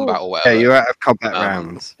combat or whatever. Yeah, you're out of combat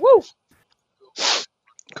rounds. Woo!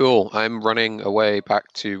 Cool. I'm running away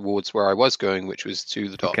back towards where I was going, which was to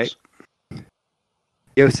the docks. Okay.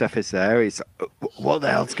 Yosef is there. He's what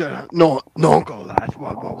the hell's going on? No, go, lad.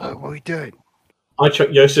 What are we doing? I chuck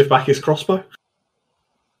Yosef back his crossbow.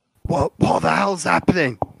 What the hell's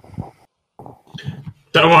happening?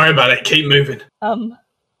 Don't worry about it. Keep moving.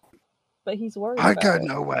 But he's worried. I about go it.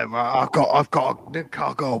 nowhere. Right? I've got a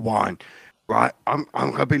cargo of wine. Right, I'm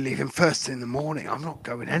gonna be leaving first in the morning. I'm not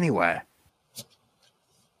going anywhere.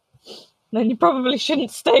 Then you probably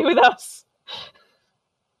shouldn't stay with us.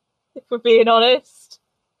 If we're being honest.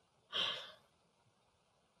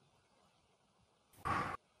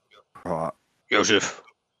 Right, Joseph,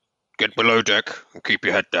 get below deck and keep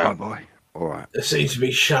your head right, down. boy. All right. There seems to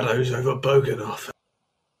be shadows over Boganoff.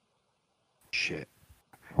 Shit.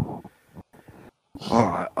 All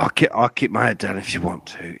right, I'll keep my head down if you want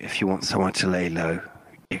to. If you want someone to lay low,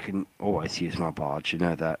 you can always use my barge. You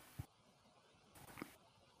know that.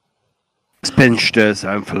 It's been Stur's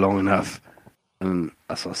home for long enough, and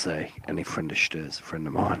as I say, any friend of Stur's a friend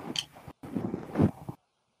of mine.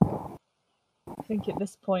 I think at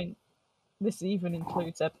this point, this even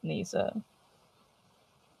includes Ebenezer.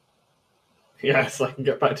 Yes, I can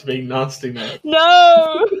get back to being nasty now.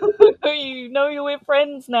 No! You know you're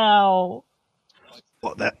friends now.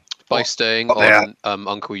 What that? By staying on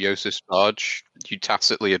Uncle Yosef's barge, you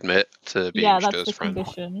tacitly admit to being Yeah, that's Stur's the friend.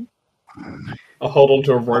 condition. I'll hold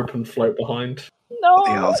onto a rope and float behind. No! What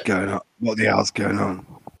the hell's going on? What the hell's going on?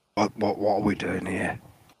 What are we doing here?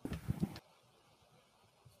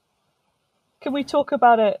 Can we talk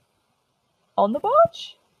about it on the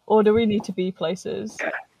barge? Or do we need to be places? Yeah.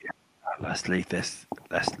 Let's leave this.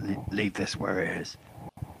 Let's leave this where it is.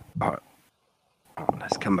 All right.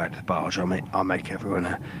 Let's come back to the barge. I'll make everyone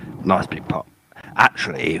a nice big pot.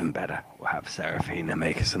 Actually, even better, we'll have Seraphina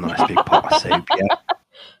make us a nice big pot of soup. Yeah.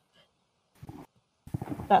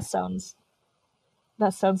 That sounds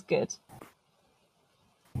good.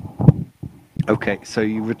 Okay, so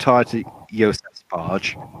you retire to Yosef's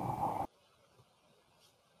barge.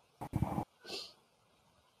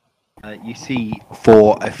 You see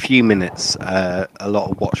for a few minutes a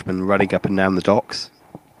lot of watchmen running up and down the docks.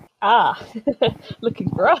 Ah, looking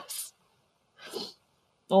for us.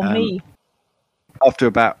 Or me. After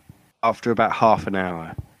about half an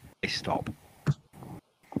hour, they stop.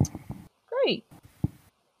 Great.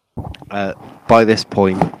 By this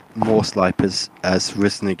point, Morse Lipers has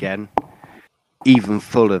risen again, even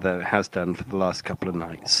fuller than it has done for the last couple of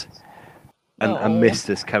nights. And a mist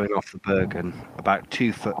is coming off the Bergen, about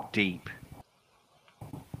 2 foot deep.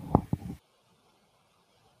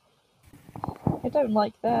 I don't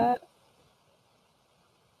like that.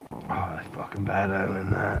 Oh, that's fucking bad omen,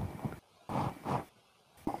 that.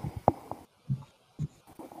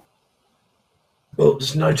 Well,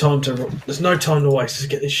 there's no time to waste. Let's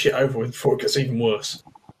get this shit over with before it gets even worse.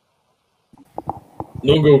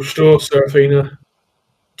 No go store, Seraphina.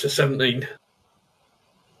 To 17.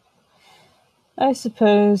 I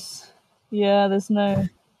suppose. Yeah, there's no...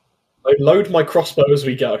 I load my crossbow as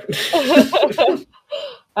we go.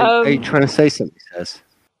 Are you trying to say something, Says?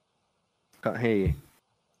 Can't hear you.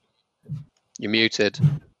 You're muted.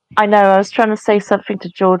 I know. I was trying to say something to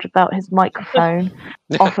George about his microphone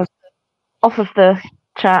off of the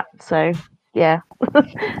chat. So yeah,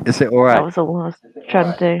 Is it all right? that was all I was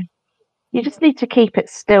trying to do. You just need to keep it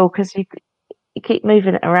still because you keep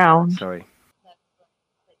moving it around. Sorry.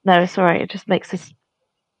 No, it's alright. It just makes this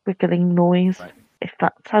wiggling noise. Right. If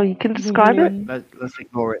that's how you can describe it. Let's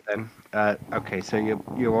ignore it then. Okay, so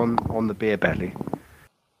you're on the beer belly.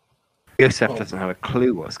 Yosef doesn't have a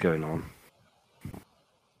clue what's going on.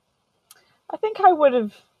 I think I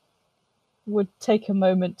would take a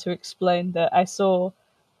moment to explain that I saw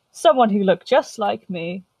someone who looked just like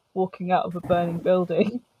me walking out of a burning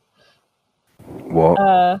building.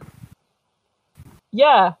 What?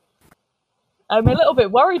 Yeah. I'm a little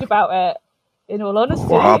bit worried about it, in all honesty.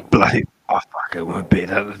 Well, I fucking would be.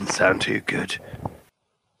 That doesn't sound too good.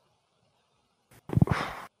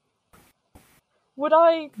 Would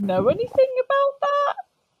I know anything about that?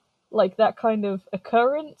 Like that kind of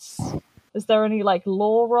occurrence? Is there any like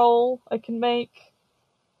law roll I can make?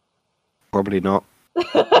 Probably not.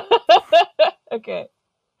 Okay.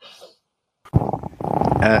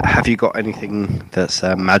 Have you got anything that's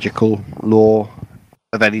magical law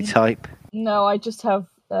of any type? No, I just have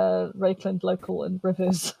Rakeland Local and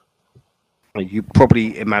Rivers. You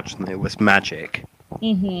probably imagine it was magic,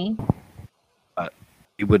 Mm-hmm. but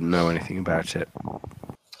you wouldn't know anything about it.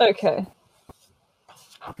 Okay.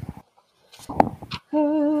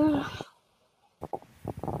 Oh,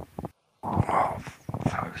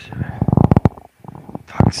 fuck's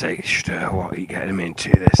sake, Stur, what are you getting me into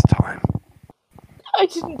this time? I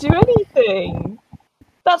didn't do anything.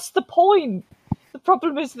 That's the point. The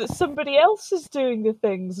problem is that somebody else is doing the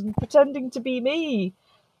things and pretending to be me.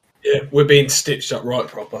 Yeah, we're being stitched up right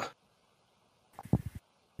proper.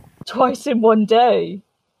 twice in one day.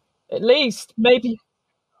 At least, maybe.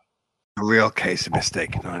 A real case of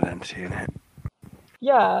mistaken identity, isn't it?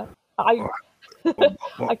 Yeah, What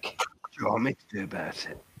I do you want me to do about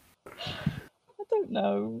it? don't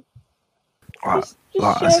know. Right, Just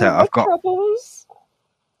like I sharing said, my troubles.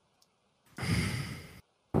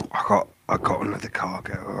 I got another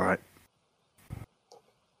cargo. All right.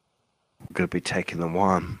 I'm gonna be taking the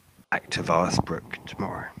one back to Varsbrook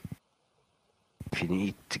tomorrow. If you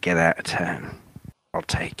need to get out of town, I'll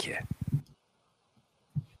take you.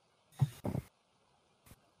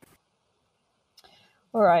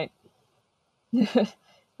 All right.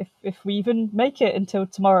 if we even make it until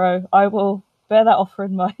tomorrow, I will bear that offer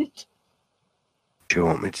in mind. Do you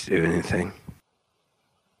want me to do anything?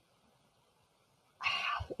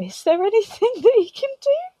 Is there anything that he can do?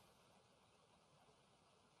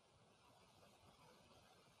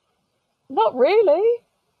 Not really.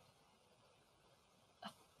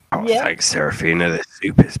 Oh, Yeah. thanks, Serafina. The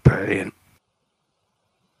soup is brilliant.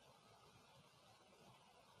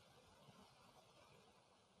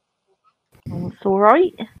 Oh, it's all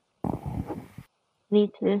right.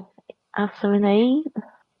 Need to have something to eat.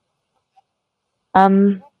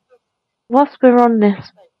 Whilst we're on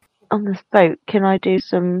this boat, can I do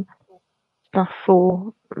some stuff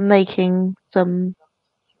for making some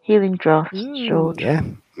healing drafts, Ooh. George? Yeah,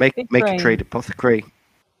 make Big a brain. trade apothecary.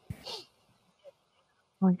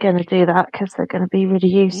 I'm going to do that because they're going to be really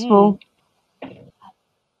useful.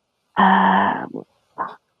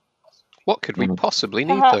 What could we possibly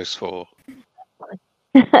need Perhaps- those for?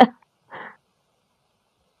 Do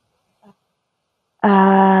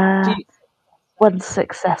you, One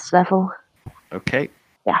success level. Okay.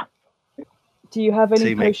 do you have So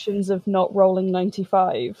any you make- potions of not rolling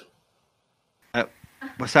 95?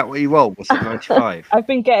 Was that what you rolled? Was it 95? I've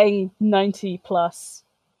been getting 90 plus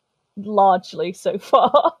largely so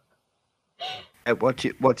far. What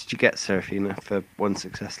did you get, Serafina, for one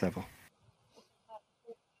success level?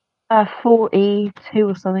 42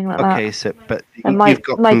 or something like that. Okay, so but And you've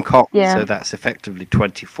got concoct, yeah. so that's effectively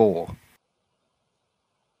 24.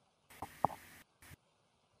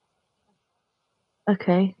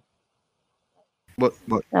 Okay. What's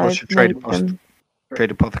your I've trade made them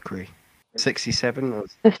apothecary? 67? Or...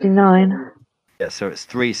 59. Yeah, so it's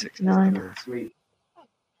 3 success 9. levels.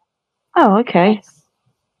 Oh, okay.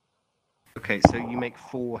 Okay, so you make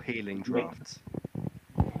 4 healing drafts.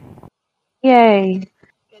 Yay.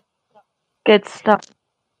 Good stuff.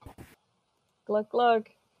 Glug glug.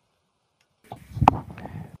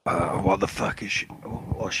 What the fuck is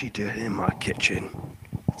what's she doing in my kitchen?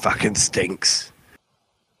 Fucking stinks.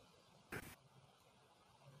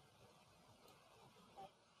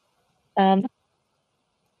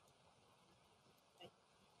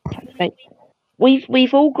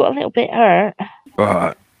 We've all got a little bit hurt,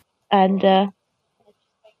 Right. and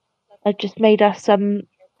I've just made us some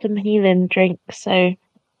healing drinks. So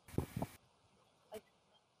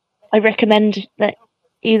I recommend that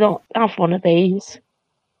you not have one of these.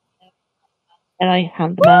 And I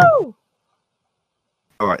hand them out. Woo!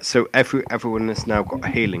 Alright, so everyone has now got a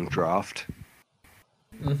healing draft.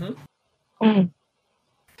 Mm-hmm.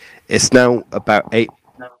 It's now about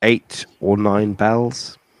 8 or 9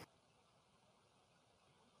 bells.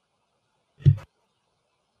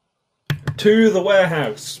 To the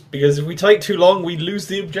warehouse, because if we take too long, we lose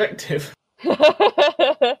the objective.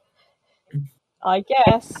 I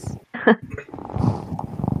guess.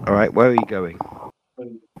 Alright, where are you going?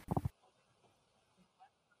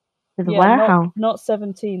 To the Yeah, warehouse. not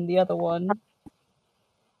 17, the other one.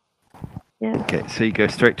 Yeah. Okay, so you go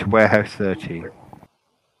straight to warehouse 13.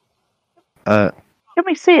 Can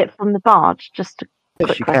we see it from the barge? Just a Yes,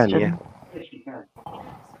 quick you question. can,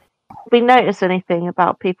 Did we notice anything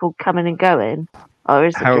about people coming and going? Or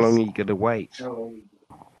is it How just... long are you going to wait? Well,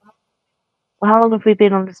 how long have we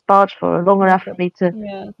been on this barge for? Long enough for me to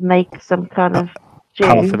Yeah. make some kind of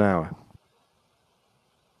Half stew? an hour.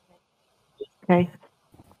 Okay.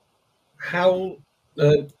 How?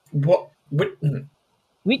 What?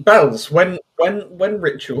 We Bells. When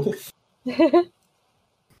ritual?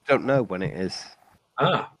 Don't know when it is.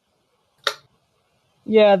 Ah.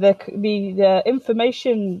 Yeah, the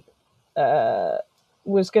information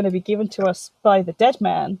was going to be given to us by the dead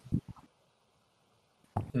man.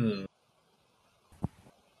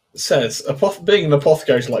 Says being an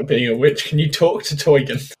apothecary is like being a witch. Can you talk to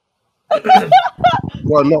Teugen?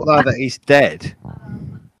 Well, not now that he's dead.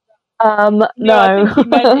 No. I think he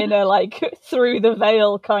meant in a like through the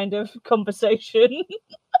veil kind of conversation.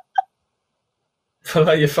 For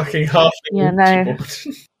like you're fucking half. Yeah, no.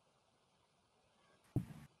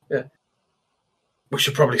 Yeah. We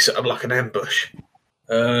should probably set up like an ambush.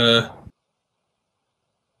 How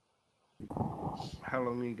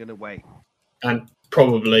long are you going to wait? And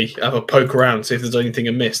probably have a poke around, see if there's anything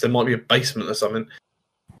amiss. There might be a basement or something.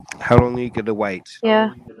 How long are you going to wait?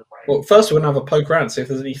 Yeah. Well, first we're going to have a poke around, see if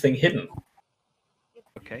there's anything hidden.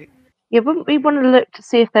 Okay. Yeah, wouldn't we want to look to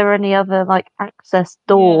see if there are any other like access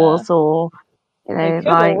doors or They could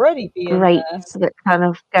like already be in there. grates that kind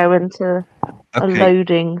of go into a Okay.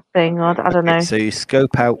 loading thing, or I don't know. So you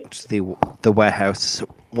scope out the warehouse.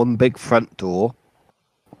 One big front door.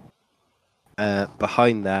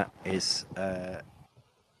 Behind that is sort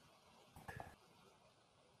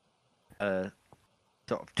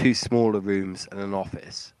of two smaller rooms and an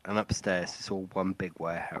office, and upstairs is all one big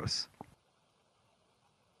warehouse.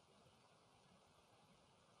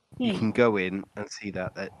 You can go in and see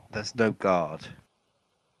that there's no guard.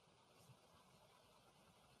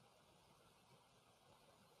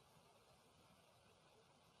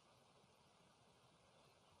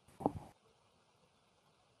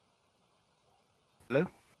 Hello?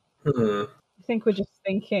 Hmm. I think we're just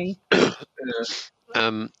thinking.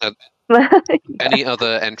 Any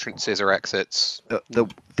other entrances or exits? The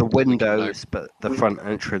windows, but the front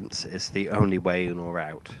entrance is the only way in or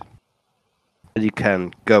out. And you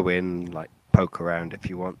can go in, like, poke around if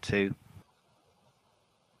you want to.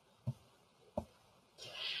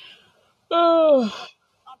 Oh,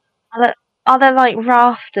 Are there like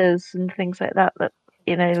rafters and things like that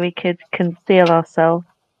we could conceal ourselves?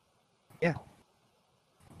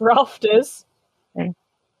 rafters.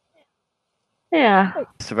 Yeah.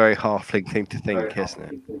 It's a very halfling thing to think, isn't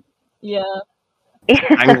it? Yeah.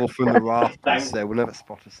 Angle from the rafters, they will never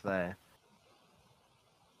spot us there.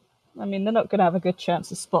 I mean, they're not going to have a good chance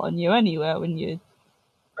of spotting you anywhere when you.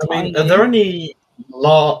 I mean, Tiny. are there any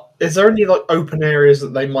is there any like open areas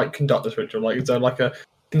that they might conduct this ritual? Like, is there like a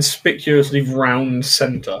conspicuously round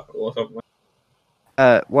center or something?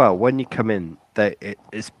 Well, when you come in,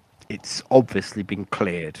 it's obviously been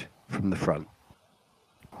cleared from the front.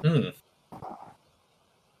 That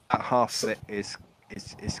half of it is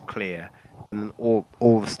clear, and then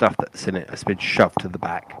all the stuff that's in it has been shoved to the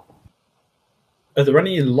back. Are there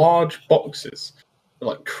any large boxes,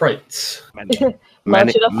 like crates? Large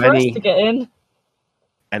enough for us to get in.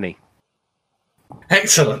 Any.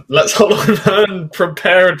 Excellent. Let's hold on and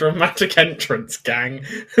prepare a dramatic entrance, gang.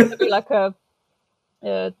 It'd be like a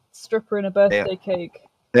stripper in a birthday cake.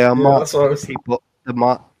 They are marked that's what I was- people.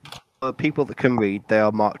 The people that can read, they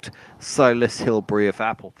are marked Silas Hilbury of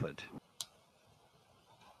Appleford.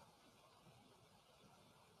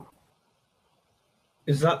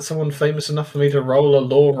 Is that someone famous enough for me to roll a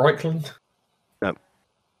law Reichland? No,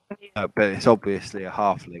 but it's obviously a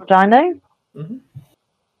halfling. Would I know? Mm-hmm.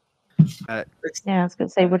 Yeah, I was going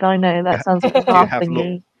to say, would I know? That sounds like a You have halfling law,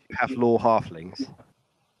 move. you have law halflings.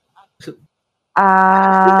 If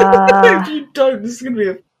you don't, this is going to be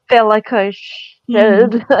a... Feel like I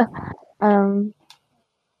should. I don't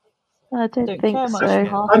Don't think care much so. for I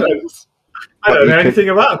don't- halflings. I don't you know could- anything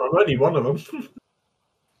about them. I'm only one of them.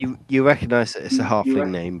 You recognise that it's a halfling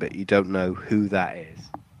name, but you don't know who that is.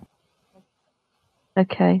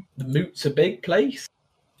 Okay. The Moot's a big place.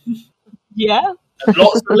 Yeah.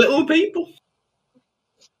 Lots of little people.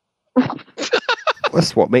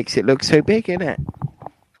 That's what makes it look so big, isn't it?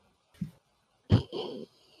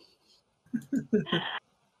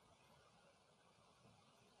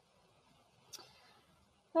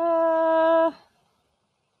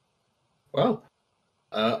 Well,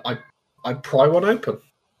 I pry one open.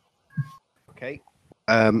 Okay.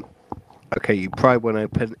 Okay, you pry one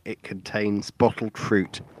open. It contains bottled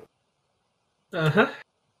fruit. Uh-huh.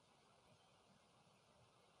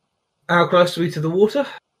 How close are we to the water?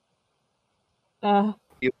 On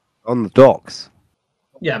the docks.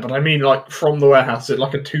 Yeah, but I mean, like, from the warehouse, is it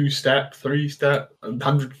like a 2-step, 3-step,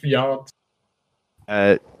 100 yards?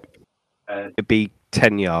 It'd be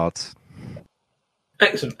 10 yards.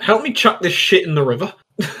 Excellent. Help me chuck this shit in the river.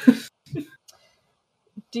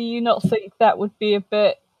 Do you not think that would be a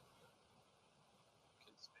bit?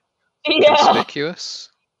 Yeah. Conspicuous?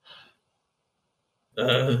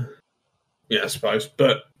 Yeah, I suppose.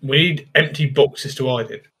 But we need empty boxes to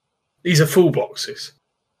hide in. These are full boxes.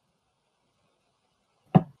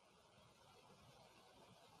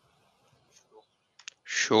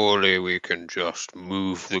 Surely we can just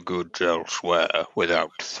move the goods elsewhere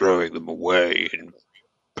without throwing them away in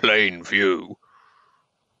plain view.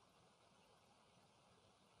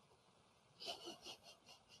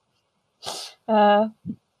 If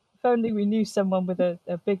only we knew someone with a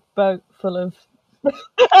big boat full of.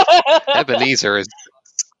 Ebenezer is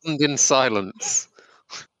stunned in silence.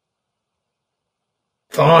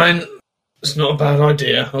 Fine. It's not a bad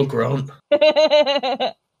idea, I'll grant.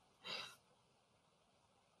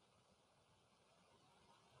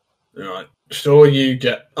 Alright, sure, you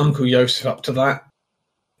get Uncle Yosef up to that.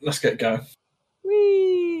 Let's get going.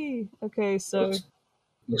 Whee! Okay, so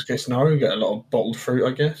Worst case scenario, we get a lot of bottled fruit,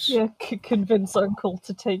 I guess. yeah, convince Uncle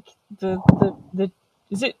to take the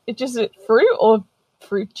is it just fruit or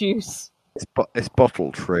fruit juice? It's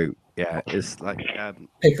bottled fruit. Yeah, it's like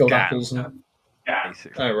Pickled jam, apples and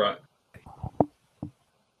basically. oh right.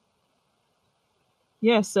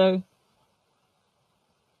 Yeah, so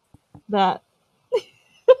that.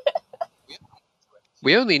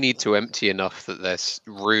 We only need to empty enough that there's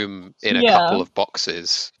room in a Yeah. couple of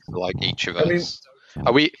boxes for like each of I mean- us.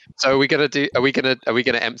 Are we gonna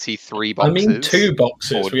empty 3 boxes? I mean 2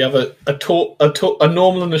 boxes. Or- We have a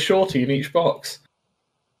normal and a shorty in each box.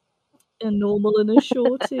 A normal and a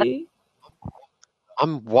shorty.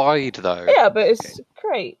 I'm wide though. Yeah, but it's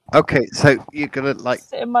great. Okay, so you're gonna like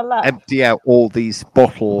Sit in my lap. empty out all these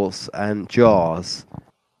bottles and jars.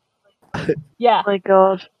 Yeah, Oh my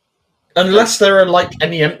god. Unless there are like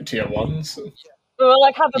any emptier ones. we'll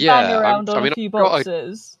like have a Yeah, bang around I on mean, a few I've got a-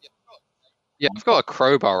 boxes. Yeah, I've got a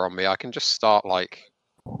crowbar on me. I can just start like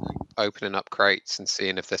opening up crates and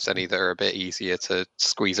seeing if there's any that are a bit easier to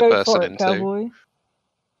squeeze a Go person for it, into. cowboy.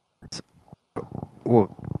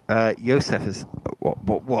 Well, Yosef is what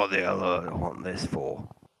the hell do I want this for?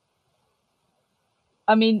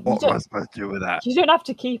 I mean, What am I supposed to do with that? you don't have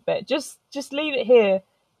to keep it. Just leave it here.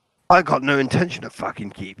 I got no intention of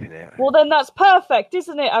fucking keeping it. Well, then that's perfect,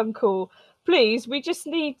 isn't it, Uncle? Please, we just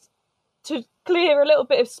need to clear a little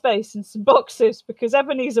bit of space in some boxes because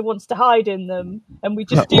Ebenezer wants to hide in them, and we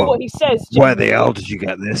just do Well, what he says. Where the generally. hell did you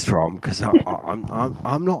get this from? Because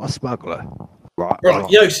I'm not a smuggler. Right, Right,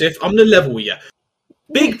 Yosef, I'm gonna level with you.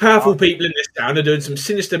 Big, powerful people in this town are doing some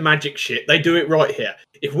sinister magic shit. They do it right here.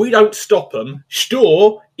 If we don't stop them,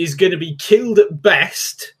 Stor is going to be killed at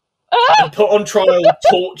best and put on trial,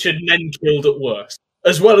 tortured, and then killed at worst.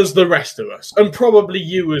 As well as the rest of us. And probably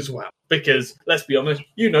you as well. Because, let's be honest,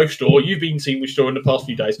 you know Stor, you've been seen with Stor in the past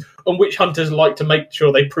few days, and witch hunters like to make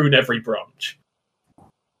sure they prune every branch.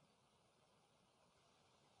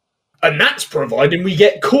 And that's providing we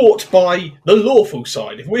get caught by the lawful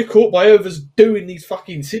side. If we're caught by others doing these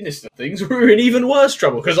fucking sinister things, we're in even worse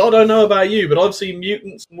trouble. Because I don't know about you, but I've seen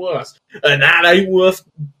mutants and worse. And that ain't worth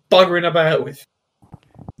buggering about with.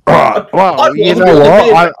 Right, well, I'd you rather know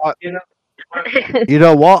be on the what? You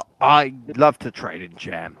know what? I love to trade in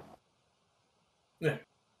jam.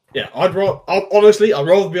 Yeah, I'd rather be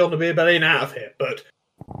on the beer belly and out of here. But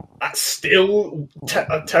that's still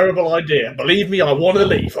a terrible idea. Believe me, I want to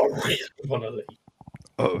leave. I really want to leave.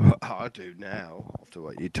 Oh, I do now, after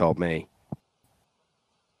what you told me.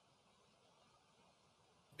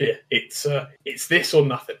 Yeah, it's this or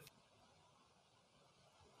nothing.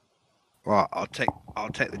 Right, I'll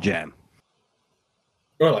take the jam.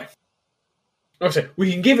 Right. Like I said,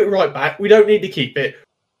 we can give it right back. We don't need to keep it.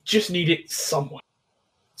 Just need it somewhere.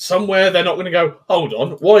 Somewhere they're not going to go, hold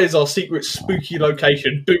on, why is our secret spooky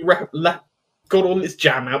location got all this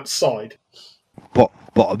jam outside?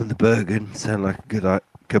 Bottom of the Bergen sound like a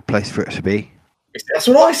good place for it to be. That's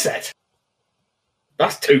what I said.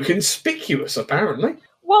 That's too conspicuous, apparently.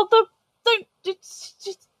 Well, it's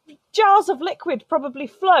just jars of liquid probably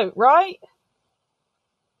float, right?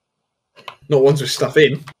 Not ones with stuff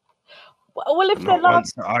in. Well, if they're Not large,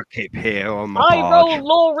 ones that I keep here on my I barge. roll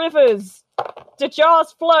law rivers. Do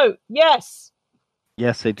jars float? Yes.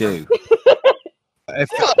 Yes, they do.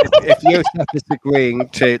 if Yosef is agreeing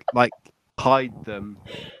to like hide them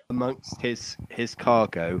amongst his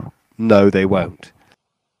cargo, no, they won't.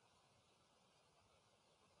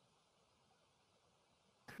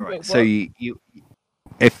 Right. Wait,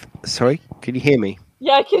 So sorry, can you hear me?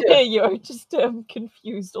 Yeah, I can hear you. I'm just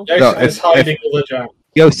confused. All the Joseph time. is hiding all the jam.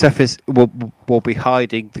 Yosef will be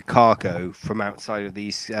hiding the cargo from outside of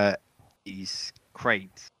these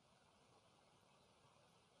crates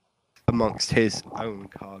amongst his own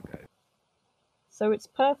cargo. So it's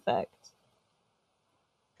perfect.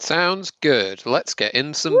 Sounds good. Let's get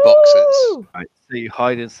in some boxes. Woo! Right. So you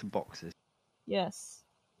hide in some boxes. Yes.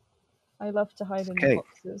 I love to hide in Okay. the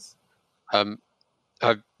boxes.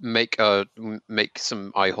 I make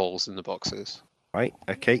some eye holes in the boxes. Right.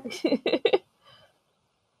 Okay.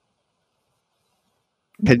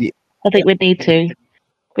 Can you? I think we'd need to.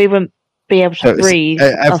 We wouldn't be able So to it's- breathe.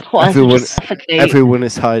 ev- Otherwise we'd everyone- just suffocate. Everyone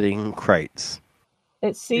is hiding in crates.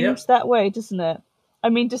 It seems that way, doesn't it? I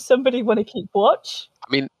mean, does somebody want to keep watch?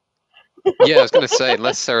 I mean, yeah, I was going to say,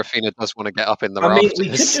 unless Serafina does want to get up in the I mean, rafters. we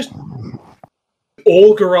could just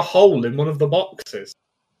auger a hole in one of the boxes.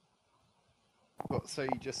 So you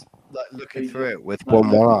just like looking through it with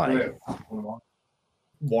one eye?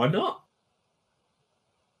 Why not?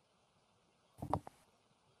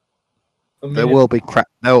 I mean, There will be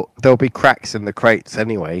there'll be cracks in the crates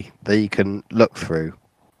anyway that you can look through.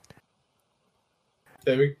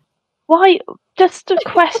 there we Why? Just a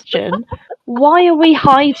question. Why are we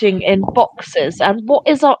hiding in boxes? And what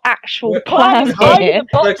is our actual Plan plan is hide in here? the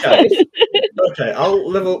boxes. Okay, I'll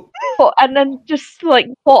level. And then just like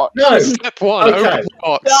watch. No. Step 1, Okay. open the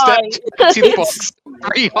box. Step Guys. 2, empty the box.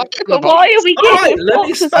 3, hide in the But box. why are we Alright, getting let me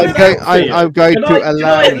boxes? spell it out for you. I'm going Can to I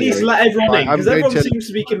allow at least you. let everyone Right, in? I'm Because going everyone to- seems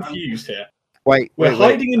to be confused here. Wait, We're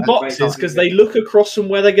hiding in boxes because they look across from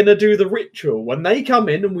where they're going to do the ritual. When they come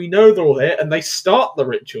in and we know they're all here and they start the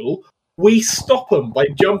ritual, we stop them by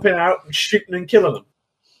jumping out and shooting and killing them.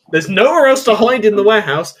 There's nowhere else to hide in the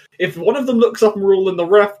warehouse. If one of them looks up and we're all in the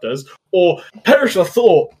rafters, or perish the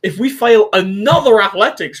thought, if we fail another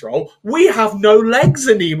athletics roll, we have no legs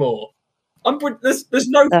anymore. There's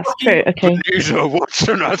no That's fucking... true. Okay. Laser, what's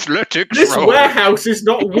an athletics This roll? warehouse is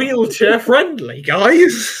not wheelchair friendly,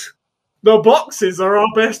 guys. The boxes are our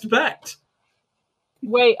best bet.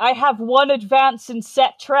 Wait, I have one advance in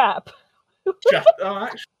set trap.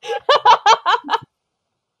 Actually,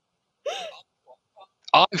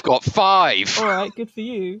 I've got 5. Alright, good for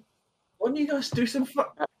you. why don't you guys do some Yeah,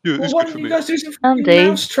 it's why good don't for you me. guys do some Andy. fucking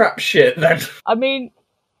mousetrap shit then? I mean,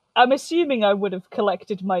 I'm assuming I would have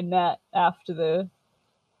collected my net after the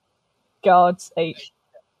guards ate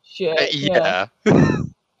shit. Yeah.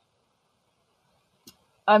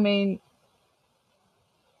 I mean,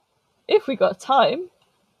 if we got time.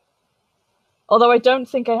 Although I don't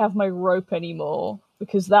think I have my rope anymore,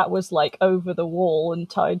 because that was like over the wall and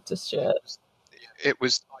tied to shit. It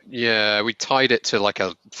was, yeah, we tied it to like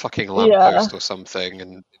a fucking Yeah. lamppost or something,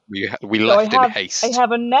 and we So left in haste. I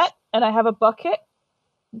have a net and I have a bucket.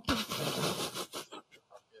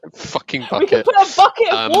 Fucking We can bucket. put a bucket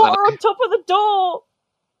of Um, water and on top of the door!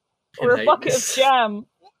 Or I a hate bucket this. of jam.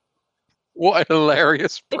 What a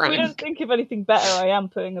hilarious If we don't prank. think of anything better, I am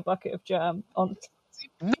putting a bucket of jam on.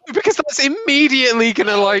 No, because that's immediately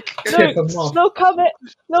gonna like. Tip 'em off. They'll come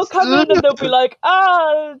in and they'll be like,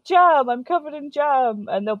 jam, I'm covered in jam.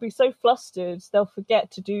 And they'll be so flustered, they'll forget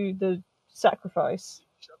to do the sacrifice.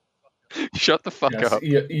 Shut the fuck Yes, up.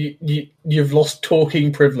 you've lost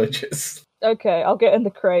talking privileges. Okay, I'll get in the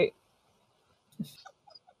crate.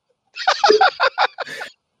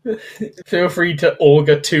 Feel free to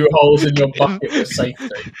auger 2 holes in your bucket for safety.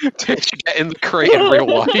 Did you get in the crate in real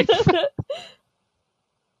life?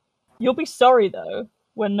 You'll be sorry, though,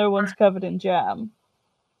 when no one's covered in jam.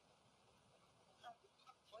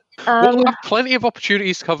 We'll have plenty of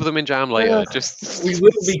opportunities to cover them in jam later. Just We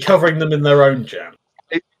will be covering them in their own jam.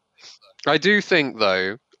 I do think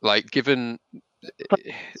though, like given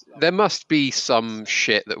there must be some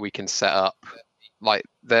shit that we can set up. Like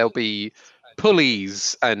there'll be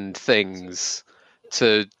pulleys and things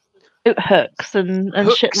to Hooks and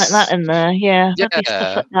shit like that in there. Yeah, there'd be stuff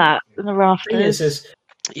Yeah. like that in the rafters. Thing is,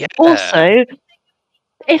 yeah. Also,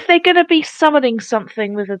 if they're going to be summoning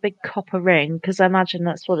something with a big copper ring, because I imagine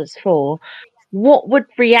that's what it's for, what would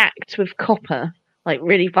react with copper, like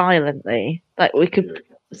really violently? Like we could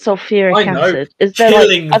sulfuric I know, acid. Is there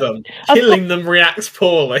killing like them. Killing them reacts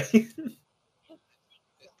poorly.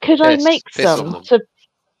 could I make Piss on some? them.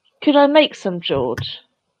 Could I make some, George?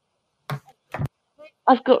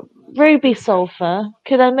 I've got ruby sulfur.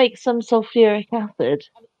 Could I make some sulfuric acid?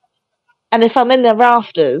 And if I'm in the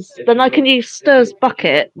rafters, then I can use Stir's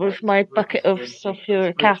bucket with my bucket of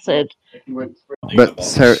sulfuric acid. But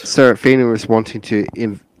Seraphina was wanting to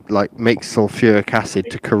make sulfuric acid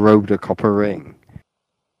to corrode a copper ring.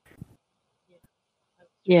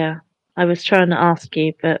 Yeah, I was trying to ask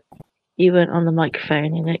you, but you weren't on the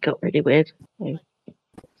microphone, and it got really weird. So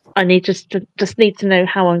I need just need to know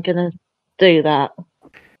how I'm gonna do that.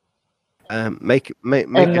 Make In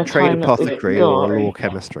a the trade time that we've apothecary or got. a law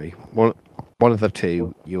chemistry. One of the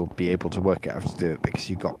two, you'll be able to work out how to do it because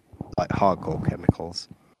you've got like hardcore chemicals.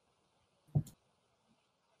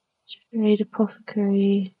 Trade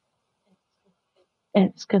apothecary.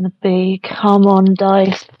 It's gonna be come on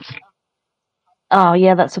dice. Oh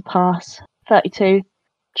yeah, that's a pass. 32.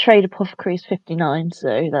 Trade apothecary is 59,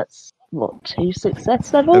 so that's what 2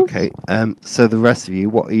 success levels. Okay. So the rest of you,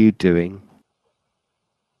 what are you doing?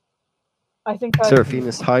 I think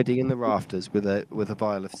Seraphina's hiding in the rafters with a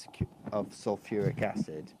vial of sulfuric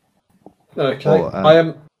acid. Okay, Or, I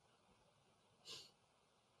am.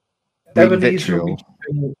 Green Ebenezer will vitriol. be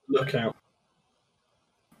keeping a lookout.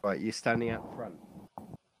 Right, you're standing out front.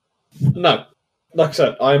 No, like I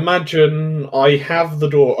said, I imagine I have the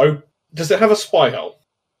door open. Does it have a spy hole?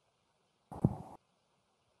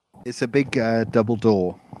 It's a big double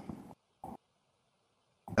door.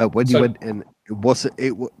 When you So- went in,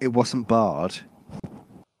 it wasn't barred,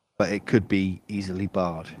 but it could be easily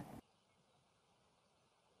barred.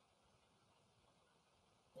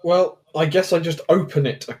 Well, I guess I just open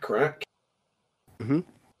it a crack Mhm.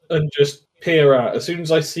 and just peer out. As soon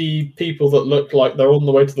as I see people that look like they're on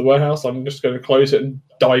the way to the warehouse, I'm just going to close it and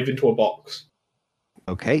dive into a box.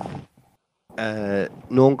 Okay.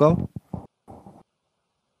 Norngo?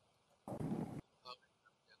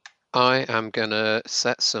 I am gonna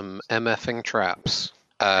set some MFing traps.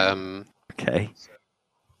 Okay.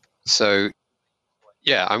 So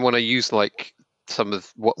yeah, I want to use like some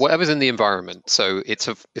of whatever's in the environment. So it's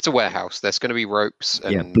a warehouse. There's going to be ropes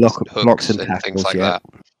and Yeah, hooks blocks and things tackles, like yeah. that.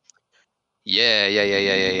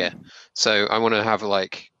 Yeah. So I want to have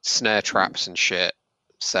like snare traps and shit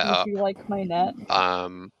set Would up. you like my net?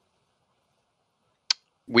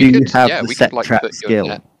 We Do you could, have yeah, the we set could like trap put skill? your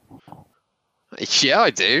net. Yeah,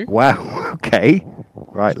 I do. Wow. Okay.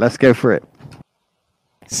 Right. Let's go for it.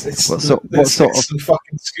 What sort of- some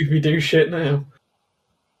fucking Scooby Doo shit now?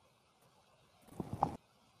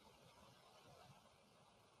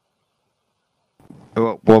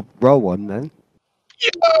 Well, roll one then.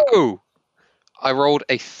 Yo! I rolled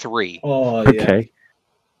a 3. Oh, yeah. Okay.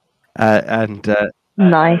 And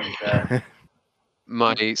Nice.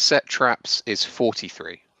 My set traps is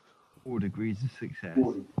 43. 4 degrees of success.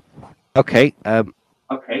 Okay.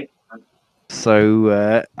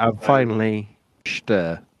 So I'm finally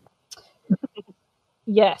stir.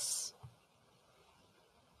 Yes.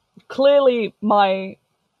 Clearly, my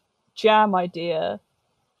jam idea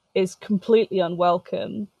is completely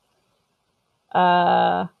unwelcome.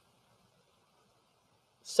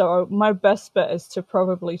 So my best bet is to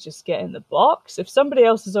probably just get in the box. If somebody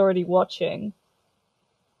else is already watching,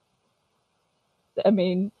 I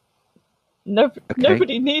mean,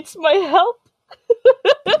 nobody needs my help.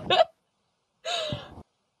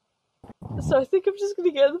 So I think I'm just going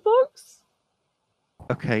to get in the box.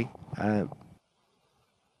 Okay.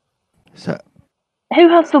 So Who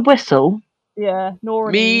has the whistle? Yeah,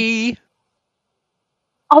 Nora. Me!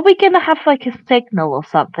 Are we going to have like a signal or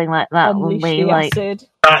something like that when Unleash we the like? acid.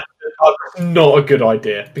 That's not a good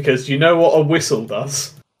idea, because you know what a whistle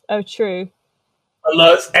does? Oh, true.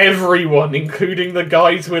 Alerts everyone, including the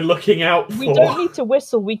guys we're looking out for. We don't need to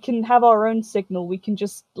whistle. We can have our own signal. We can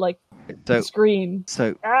just like scream.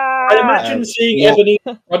 So I imagine seeing Nor- Ebony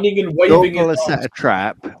running and waving Norgal his has set arms. a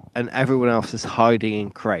trap, and everyone else is hiding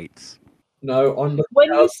in crates. No, I'm looking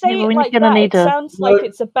When you out. say Yeah, it we're like gonna that, need it a- sounds No. like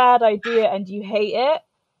it's a bad idea and you hate it.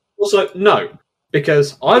 Also, no,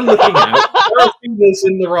 because I'm looking out. Seraphina's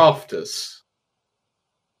in the rafters.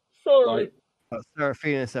 Sorry. Like,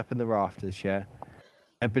 Seraphina's up in the rafters, yeah.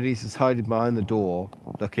 Ebenezer hiding behind the door,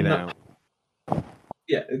 looking No. out.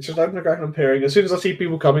 yeah, it's just open the crack and I'm peering. As soon as I see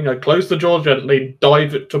people coming, I close the door gently,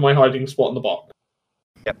 dive to my hiding spot in the box.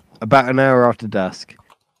 Yep. About an hour after dusk,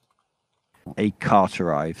 a cart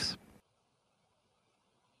arrives.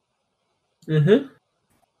 Mm-hmm.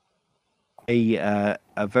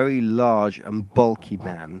 A very large and bulky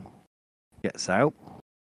man gets out,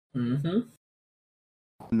 Mm-hmm.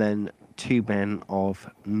 and then 2 men of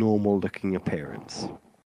normal-looking appearance.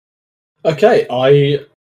 Okay, I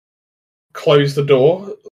close the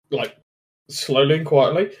door, like, slowly and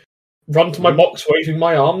quietly, run to my box waving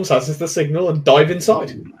my arms, as is the signal, and dive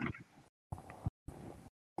inside.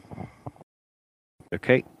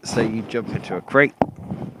 Okay, so you jump into a crate.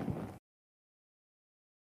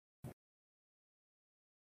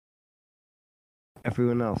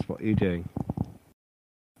 Everyone else, what are you doing?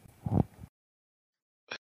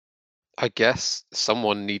 I guess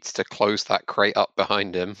someone needs to close that crate up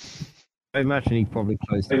behind him. I imagine he probably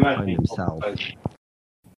closed it behind himself.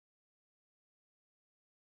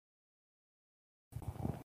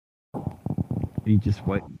 You just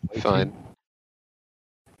wait. Fine.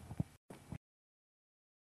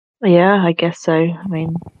 Yeah, I guess so. I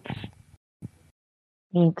mean,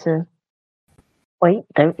 need to wait,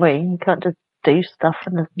 don't we? You can't just do stuff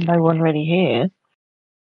and there's no one really here.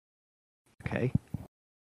 Okay.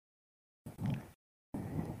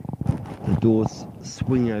 The doors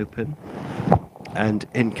swing open, and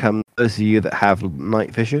in come those of you that have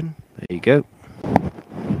night vision. There you go.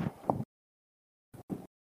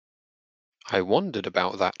 I wondered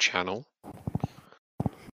about that channel.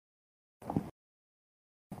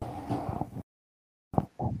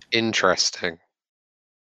 Interesting.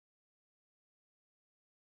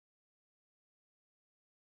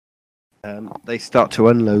 They start to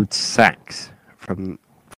unload sacks from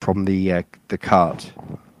the cart.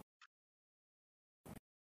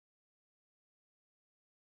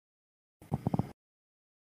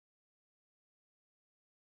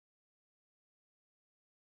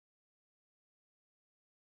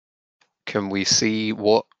 Can we see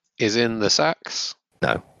what is in the sacks?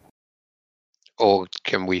 No. Or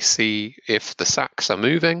can we see if the sacks are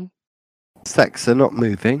moving? Sacks are not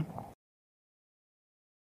moving.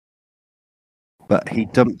 But he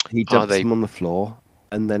dumps they- them on the floor,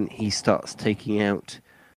 and then he starts taking out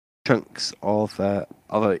chunks of a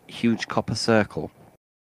huge copper circle.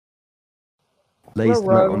 Lays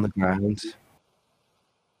them out on the ground.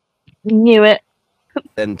 Knew it.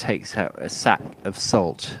 Then takes out a sack of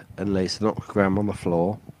salt and lays an octagram on the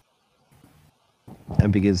floor.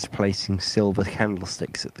 And begins placing silver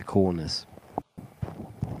candlesticks at the corners.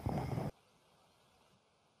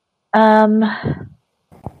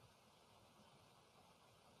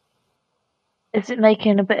 Is it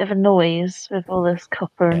making a bit of a noise with all this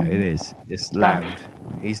copper? Yeah, And it is. It's loud.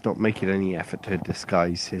 He's not making any effort to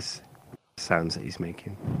disguise his sounds that he's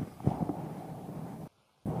making.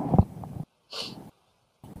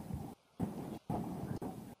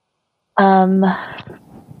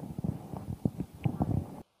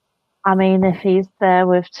 I mean, if he's there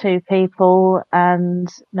with two people and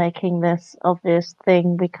making this obvious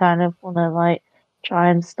thing, we kind of want to like try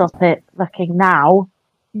and stop it looking now.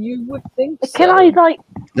 You would think so. Can I like?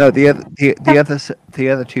 No, the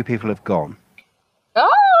other two people have gone.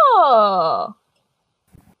 Oh!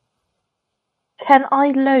 Can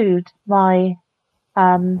I load my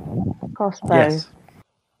crossbow? Yes.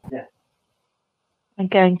 I'm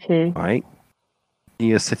going to. Right.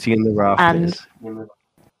 You're sitting in the rafters.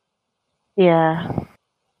 Yeah.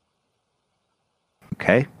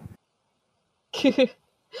 Okay.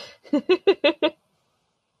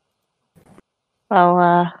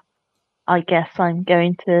 Well, I guess I'm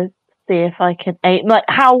going to see if I can aim. Like,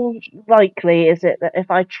 how likely is it that if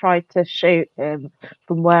I tried to shoot him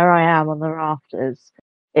from where I am on the rafters,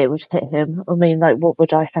 it would hit him? I mean, like, what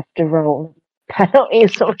would I have to roll?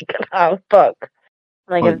 Penalties or fuck.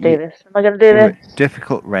 Am I Well, going to do this? Am I going to do You're this? at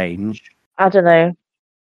difficult range. I don't know.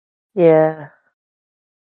 Yeah.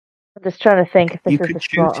 I'm just trying to think if You this is could a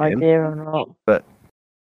smart shoot him, idea or not. but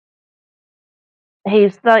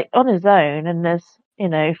He's like on his own, and there's,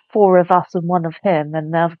 4 of us and 1 of him,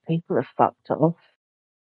 and the other people are fucked off.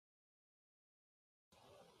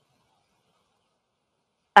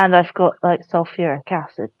 And I've got like sulfuric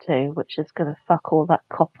acid too, which is going to fuck all that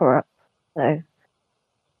copper up. So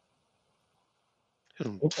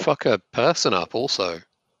Fuck a person up also.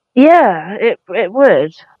 yeah, it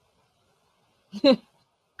would. Give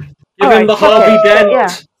Alright, him the fuck Harvey it. Dent. Yeah.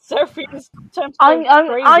 Sophie's tempted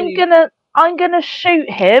I'm gonna shoot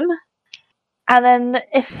him, and then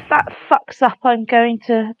if that fucks up, I'm going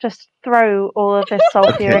to just throw all of this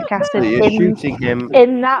sulfuric okay. acid So you're shooting him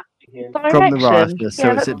in that direction. from the rafters, so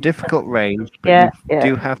Yeah, it's at difficult range, but Yeah, you yeah.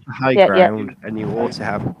 do have the high Yeah, yeah. ground, and you also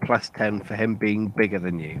have +10 for him being bigger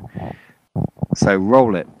than you. So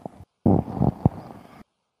roll it.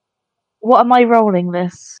 What am I rolling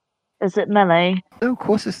this? Is it melee? No, of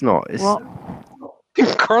course it's not. It's What?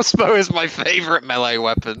 Crossbow is my favourite melee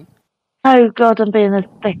weapon. Oh god, I'm being a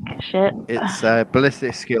big shit. It's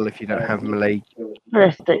ballistic skill if you don't have melee.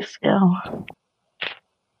 Ballistic skill.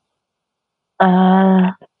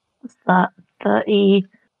 What's that?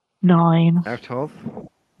 39. Out of?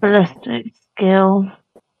 Ballistic skill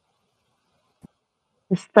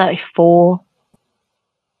is 34.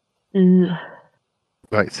 Ooh.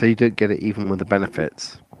 Right, so you don't get it even with the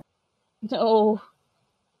benefits. No.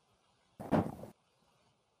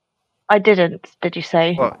 I didn't, did you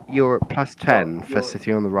say? Well, you're at +10 for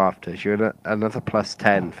sitting on the rafters. You're at another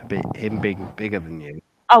 +10 for him being bigger than you.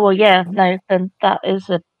 Oh, well, yeah, no, then that is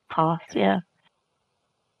a pass, yeah.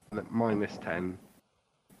 And at -10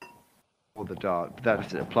 for the dart. That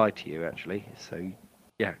doesn't apply to you, actually. So,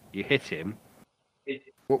 yeah, you hit him.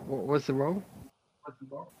 What was the roll?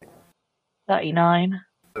 39.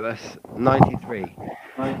 So that's 93.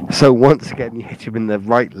 So once again, you hit him in the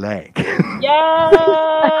right leg.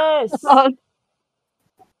 Yes!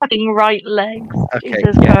 Fucking right legs. Okay,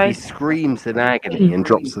 Jesus yeah, he Christ. screams in agony and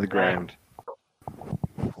drops to the ground.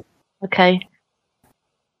 Okay.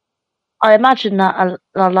 I imagine that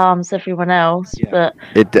alarms everyone else, Yeah. but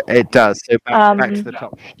It does. So back to the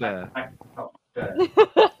top stir.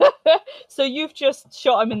 So you've just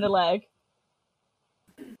shot him in the leg.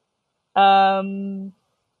 I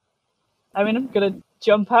mean, I'm gonna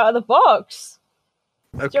jump out of the box.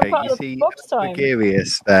 Okay, Jump out you of the see box time.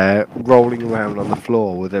 Gregarious there rolling around on the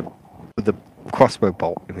floor with a crossbow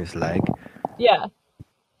bolt in his leg. Yeah.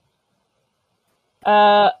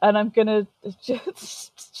 And I'm gonna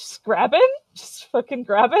just grab him. Just fucking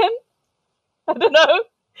grab him. I don't know.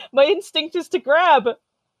 My instinct is to grab.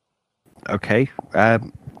 Okay.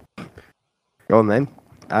 Go on then.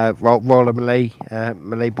 Roll a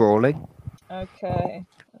melee brawling. Okay.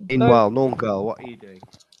 Meanwhile, Norgal, what are you doing?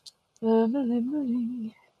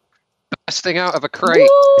 Busting out of a crate.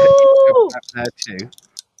 Woo! Out there too.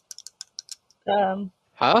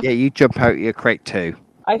 Huh? Yeah, you jump out of your crate too.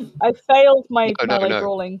 I failed my No, melee no.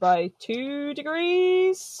 brawling by 2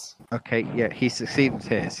 degrees. Okay, yeah, he succeeded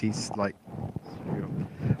here. So he's like,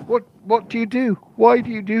 what do you do? Why do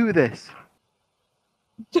you do this?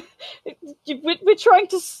 We're trying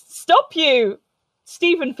to stop you,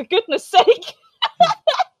 Stephen. For goodness' sake.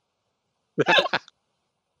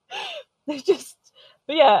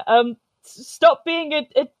 But yeah, stop being a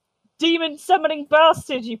demon summoning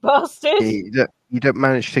bastard, you bastard. You don't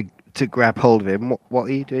manage to grab hold of him. What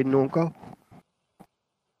are you doing, Norgal?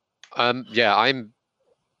 Yeah, I'm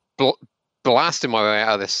blasting my way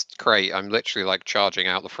out of this crate. I'm literally like charging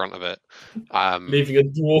out the front of it. Leaving a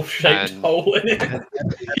dwarf-shaped and- hole in it.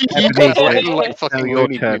 Ebenezer, like now fucking your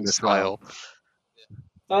Looney turn Tunes as well.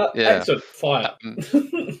 style. Yeah. Excellent. Fire.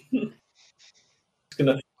 It's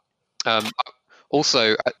gonna.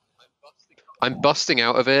 Also, I'm busting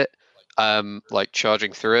out of it, like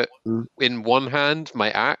charging through it. Mm. In one hand, my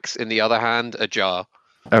axe. In the other hand, a jar.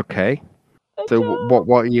 Okay. So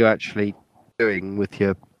what are you actually doing with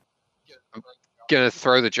your? Gonna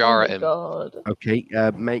throw the jar Oh at my him. god. Okay,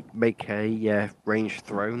 make a ranged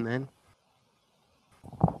thrown then.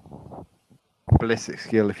 Ballistic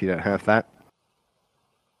skill if you don't have that.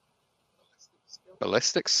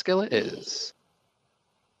 Ballistic skill it is.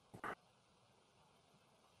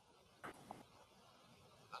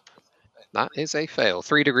 That is a fail.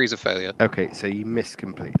 3 degrees of failure. Okay, so you miss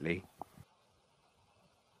completely.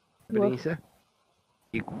 Woof. Ebenezer,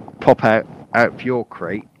 you pop out of your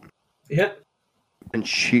crate Yeah. and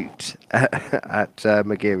shoot at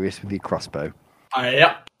Megarius with your crossbow.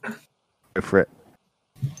 Yeah. Go for it.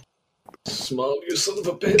 Smart, you son of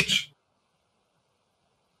a bitch.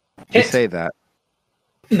 Did you Hit. say that?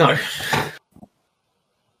 No.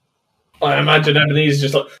 I imagine Ebenezer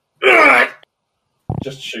just like. "Ugh!"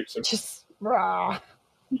 Just shoots him. Just rah.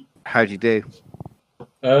 How'd you do?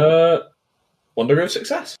 1 degree of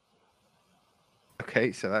success.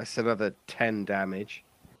 Okay, so that's another 10 damage.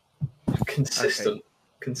 Consistent.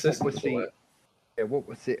 Consistent. What was the? Yeah, what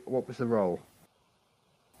was it? What was the roll?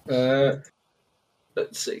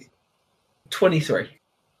 Let's see. 23.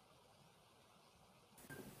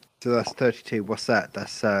 So that's 32. What's that?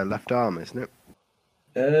 That's left arm, isn't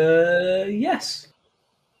it? Yes.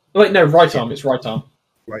 Wait, no, right arm. It's right arm.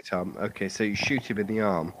 Right arm. Okay, so you shoot him in the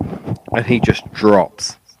arm, and he just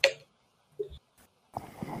drops.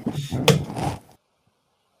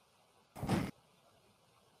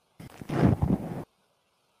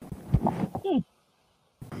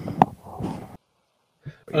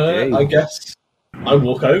 I guess I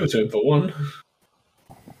walk over to him for one.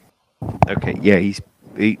 Okay, yeah, he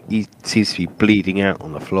seems to be bleeding out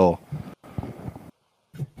on the floor.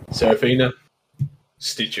 Seraphina,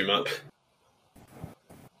 stitch him up.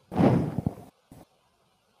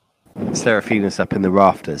 Seraphina's up in the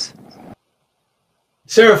rafters.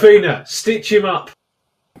 Seraphina, stitch him up.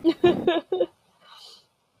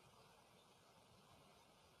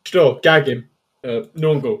 Sure, gag him.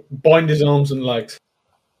 Norgal, bind his arms and legs.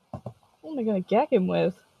 What am I going to gag him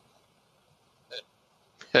with?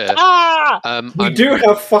 Yeah. Ah! We I'm- do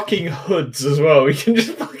have fucking hoods as well. We can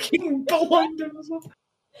just fucking blind him as well.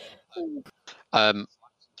 I'm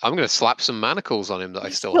gonna slap some manacles on him that I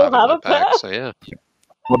still Still have in have my a bag. pair? So yeah.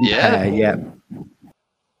 One Yeah. pair, yeah.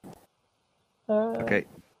 Uh, Okay.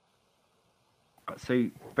 So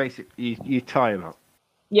basically, you tie him up.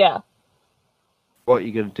 Yeah. What are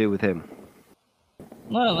you going to do with him?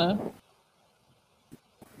 I don't know.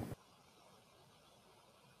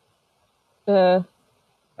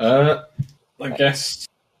 I guess.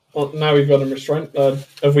 Well, now we've got him restrained.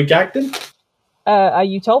 Have we gagged him?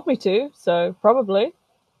 You told me to, so probably.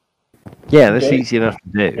 Yeah, that's Okay. easy enough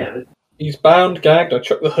to do. He's bound, gagged. I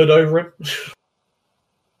chuck the hood over him.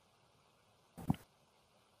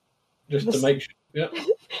 Just to This- make sure. Yeah.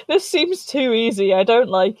 This seems too easy. I don't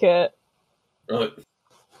like it. Right.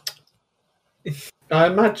 I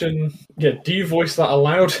imagine. Yeah. Do you voice that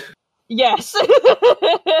aloud? Yes.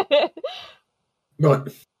 Right.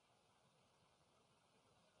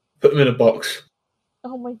 Put them in a box.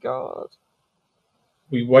 Oh my god.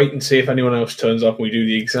 We wait and see if anyone else turns up. And we do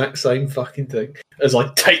the exact same fucking thing as I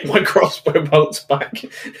take my crossbow bolts back.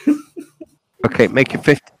 Okay, make a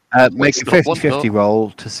 50. Make a stop, one 50-50 stop.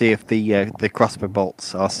 roll to see if the crossbow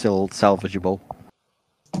bolts are still salvageable.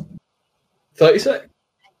 30 sec.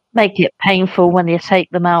 Make it painful when you take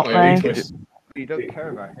them out, Oh, yeah, though. twist. You don't care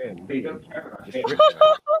about him.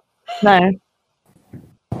 No.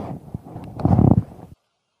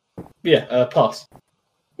 Pass.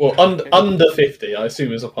 Well, under 50, I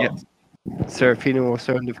assume is a pass. Serafina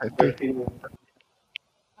also under 50.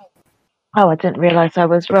 Oh, I didn't realise I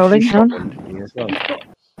was rolling. She Hang shot on. one, didn't you, as well?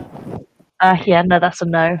 Yeah, no, that's a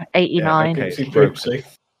no. 89. okay. Oopsie broke. poopsie.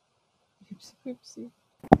 Oopsie.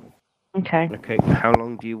 Okay. Okay, how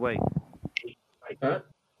long do you wait? Give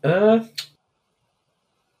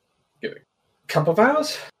it a couple of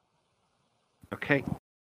hours. Okay.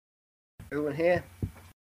 Everyone here?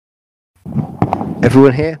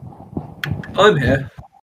 Everyone here? I'm here.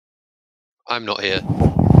 I'm not here.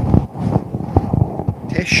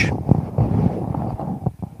 Tish?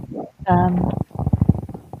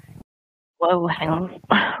 Whoa, hang on.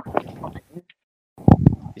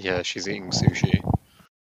 Yeah, she's eating sushi.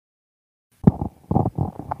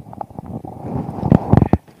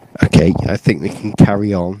 Okay, I think we can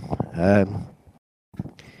carry on.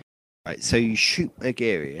 Right, so you shoot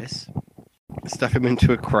Megarius, stuff him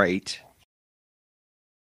into a crate.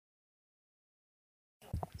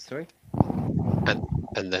 Sorry?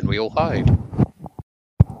 And then we all hide.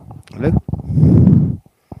 Hello?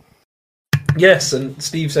 Yes, and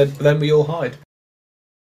Steve said, then we all hide.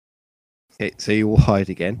 Okay, so you all hide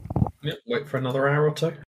again. Yep, wait for another hour or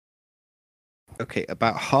two. Okay,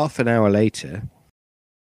 about half an hour later,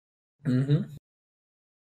 Mm-hmm.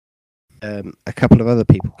 A couple of other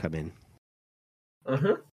people come in.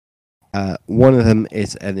 Uh-huh. One of them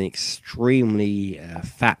is an extremely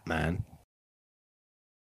fat man.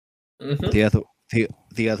 Mm-hmm.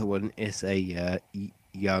 The other one is a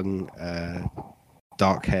young,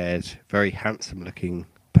 dark-haired, very handsome-looking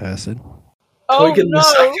person. Oh Teugen the no!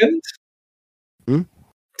 second? Hmm?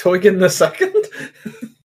 Teugen the second?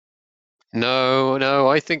 No,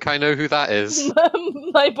 I think I know who that is.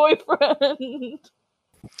 My boyfriend.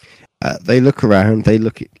 They look around. They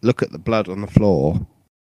look at the blood on the floor,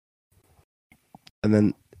 and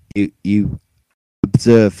then you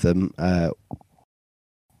observe them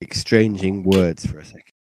exchanging words for a second.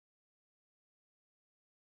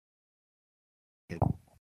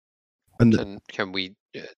 And can we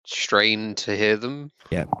strain to hear them?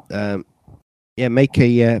 Yeah, make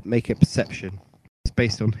a perception. It's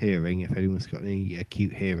based on hearing. If anyone's got any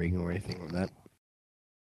acute hearing or anything like that.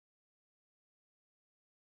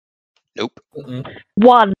 Nope. Mm-mm.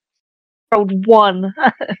 1. Rolled 1.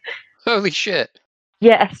 Holy shit.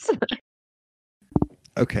 Yes.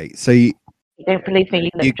 Okay, so you Don't believe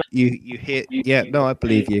me. you hear. Yeah, no, I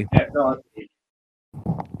believe you.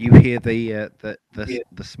 You hear the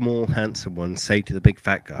small handsome one say to the big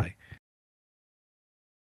fat guy,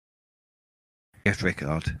 "Yes,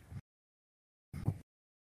 Rickard."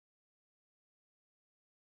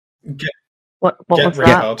 What Get was that?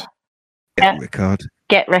 Rickard. Get Rickard.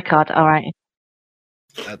 Get record. All right.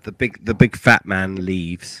 The big fat man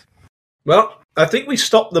leaves. Well, I think we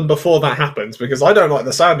stop them before that happens because I don't like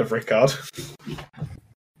the sound of Rickard.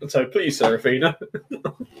 So please, Serafina.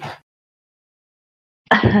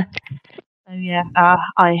 So yeah,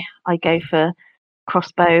 I go for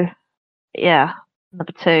crossbow. Yeah,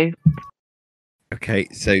 number 2. Okay,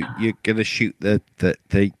 so you're gonna shoot the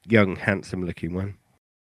young handsome looking one.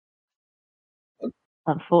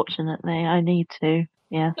 Unfortunately, I need to.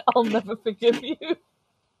 Yeah, I'll never forgive you.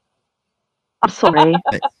 I'm sorry.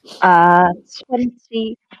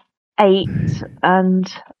 28,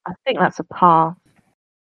 and I think that's a pass.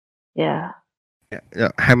 Yeah. Yeah.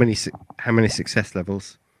 How many success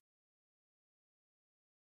levels?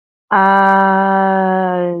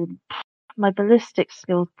 My ballistic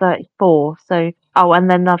skill's 34. So, and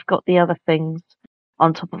then I've got the other things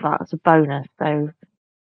on top of that as a bonus. So,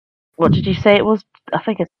 what did you say it was? I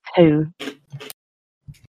think it's 2.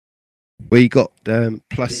 Well, you got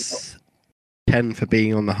plus 10 for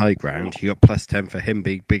being on the high ground. You got plus 10 for him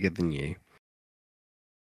being bigger than you.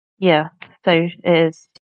 Yeah. So it is.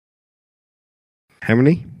 How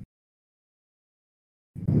many?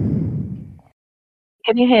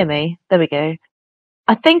 Can you hear me? There we go.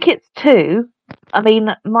 I think it's 2. I mean,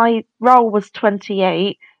 my roll was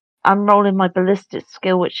 28. I'm rolling my ballistic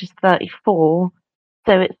skill, which is 34.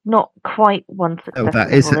 So it's not quite one success Oh, that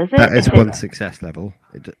level, is it? that is If one it's- success level.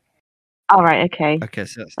 All right. Okay. Okay,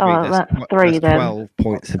 so that's 3. Oh, that's 3 that's then. 12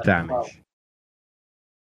 points of damage.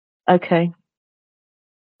 Okay.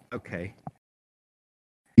 Okay.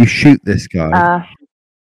 You shoot this guy.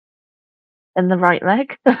 In the right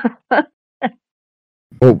leg.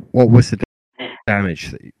 What was the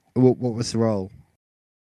damage? What was the roll?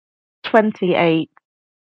 28.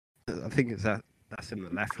 I think it's that's in the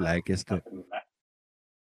left leg, isn't it?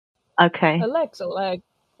 Okay. A leg's a leg.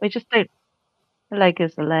 We just don't. The leg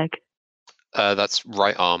is the leg. That's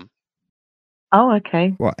right arm. Oh, okay.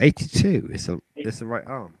 What, 82 is the right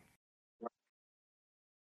arm?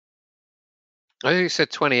 I think you said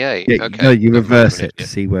 28. Yeah, Okay. no, you I'm reverse an it to idiot.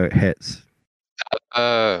 see where it hits.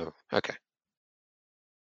 Oh, okay.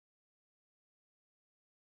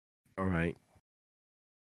 All right.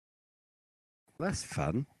 That's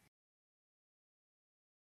fun.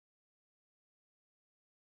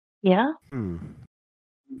 Yeah? Hmm.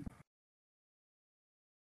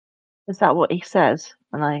 Is that what he says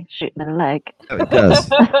when I shoot him in the leg? Oh, it does.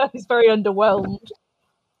 He's very underwhelmed.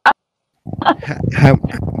 How?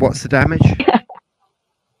 What's the damage?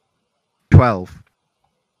 12.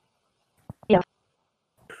 Yeah.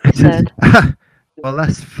 It is- Third. Well,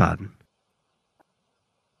 that's fun.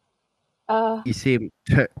 You see him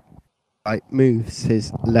moves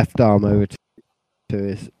his left arm over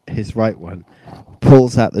to his right one,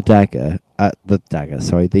 pulls out the dagger,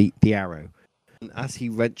 the arrow, and as he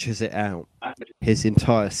wrenches it out, his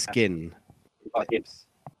entire skin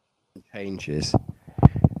changes.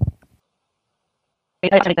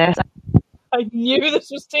 I knew this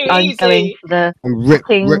was too I'm going easy. for the And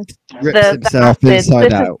fucking rips the himself acid. inside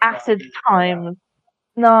This out. is acid time.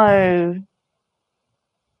 No.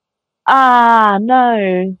 Ah,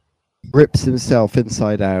 no. Rips himself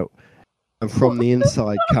inside out, and from the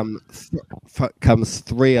inside comes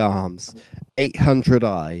 3 arms, 800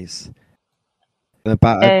 eyes, and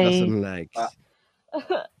about a Hey. dozen legs.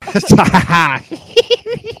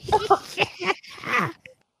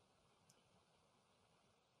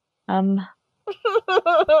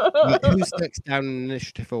 Right, who's next down in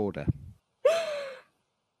initiative order?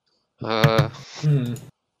 Let's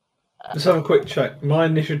have a quick check. My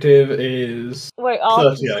initiative is Wait,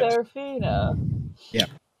 after 38. Seraphina?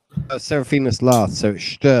 Seraphina's last, so it's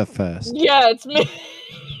Stir first. Yeah, it's me.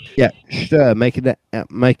 Yeah, Stir,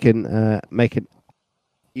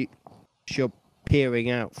 you're peering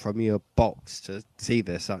out from your box to see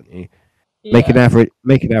this, aren't you? Yeah. Make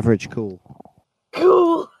an average call.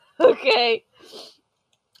 Cool. Okay.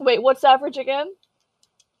 Wait, what's average again?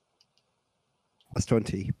 That's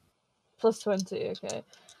 20. Plus 20, okay.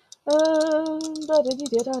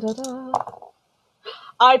 Da-da-dee-da-da-da-da.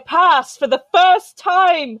 I passed for the first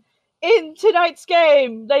time in tonight's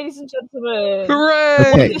game, ladies and gentlemen. Hooray!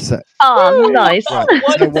 Okay, so Nice. Right,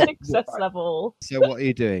 One so what- success level. so what are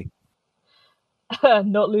you doing?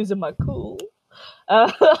 Not losing my cool.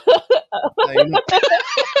 No, you're not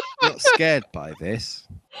scared by this.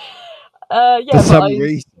 Yeah, For some but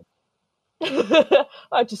reason.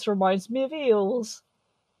 it just reminds me of eels.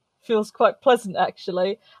 Feels quite pleasant,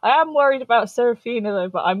 actually. I am worried about Seraphina, though,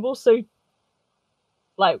 but I'm also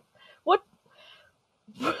like, what?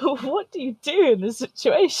 What do you do in a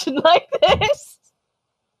situation like this?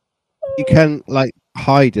 You can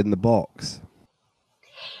hide in the box.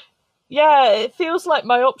 Yeah, it feels like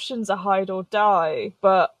my options are hide or die,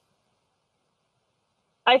 but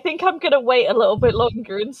I think I'm gonna wait a little bit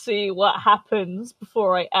longer and see what happens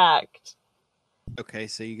before I act. Okay,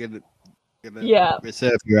 so you're gonna Yeah.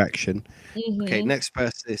 reserve your action. Mhm. Okay, next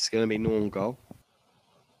person is gonna be Norngol.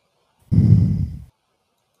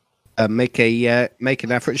 Make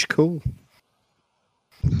an average call.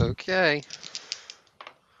 Okay.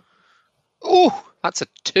 Oh, that's a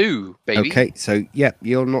 2, baby. Okay, so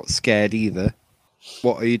you're not scared either.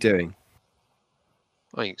 What are you doing?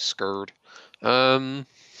 I ain't scared.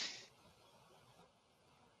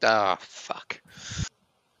 Fuck.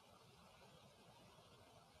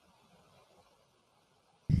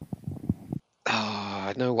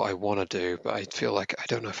 I know what I want to do, but I feel like I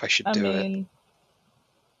don't know if I should do it.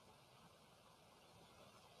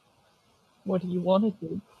 What do you want to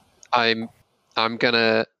do? I'm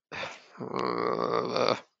gonna.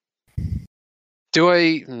 Do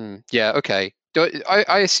I? Yeah. Okay.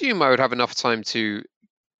 I assume I would have enough time to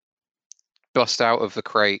bust out of the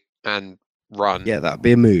crate and run. Yeah, that'd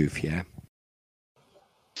be a move. Yeah.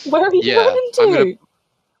 Where are you running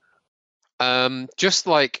to? Just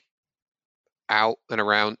like out and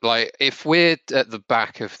around. Like if we're at the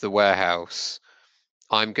back of the warehouse,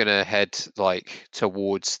 I'm gonna head like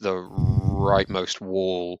towards the rightmost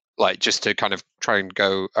wall, like just to kind of try and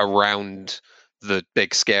go around the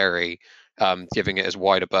big scary, giving it as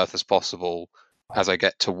wide a berth as possible as I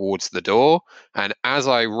get towards the door. And as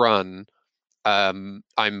I run, I'm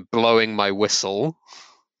blowing my whistle.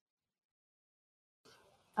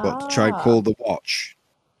 What, to try and call the watch?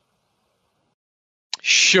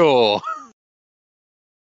 Sure.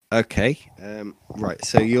 Okay. Right.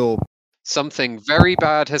 So you're. Something very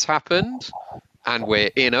bad has happened, and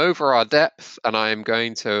we're in over our depth. And I'm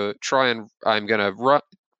going to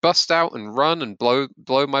bust out and run and blow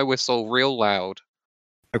my whistle real loud.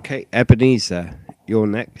 Okay, Ebenezer, you're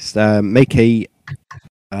next. Make a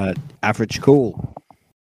average call.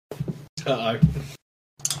 Uh-oh.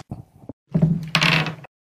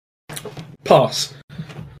 Pass.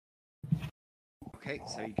 Okay,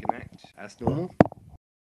 so you can act as normal.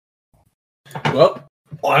 Well,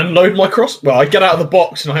 I unload my crossbow. Well, I get out of the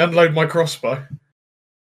box and I unload my crossbow.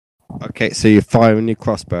 Okay, so you're firing your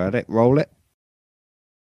crossbow at it. Roll it.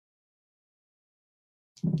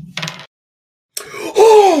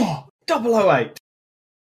 Oh! 008.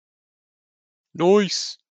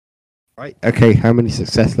 Nice. Right. Okay, how many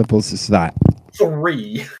success levels is that?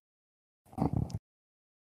 3.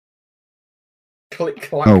 Click,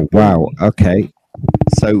 clack, Oh, wow. boom. Okay.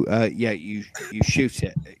 So, yeah, you shoot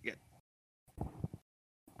it.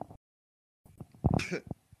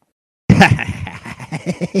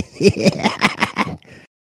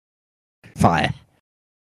 Fire.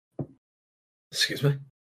 Excuse me.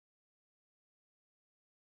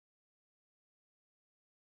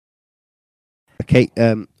 Okay,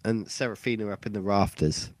 and Seraphina up in the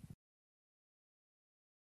rafters.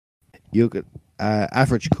 You're good.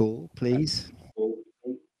 Average call, please.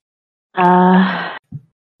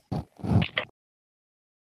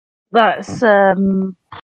 That's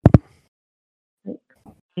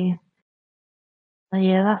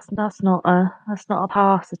yeah, that's not a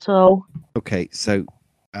pass at all. Okay, so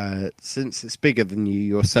since it's bigger than you,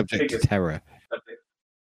 you're subject to terror.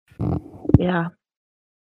 Yeah.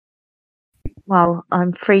 Well,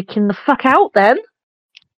 I'm freaking the fuck out then.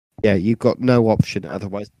 Yeah, you've got no option other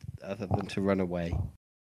than to run away.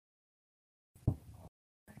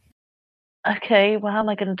 Okay, well, how am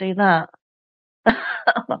I going to do that? I'm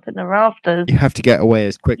up in the rafters. You have to get away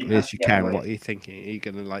as quickly as you can. What are you thinking? Are you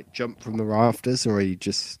going to like jump from the rafters, or are you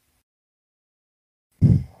just?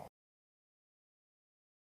 Fuck.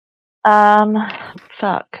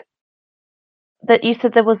 That you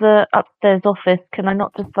said there was a upstairs office. Can I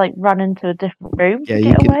not just like run into a different room Yeah, to you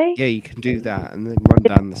get can. away? Yeah, you can do that and then run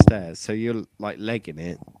down the stairs. So you're like legging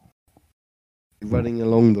it, running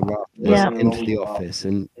along the rafters into the office,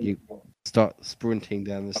 and you start sprinting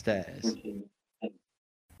down the stairs.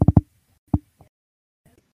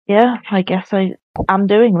 Yeah, I guess I'm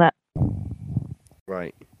doing that.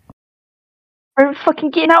 Right. I'm fucking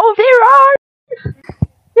getting out of here!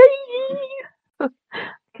 Yay!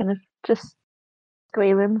 Kind of just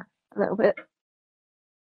squealing a little bit.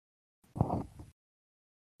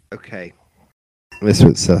 Okay. This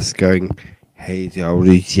was us going. Hey, yeah.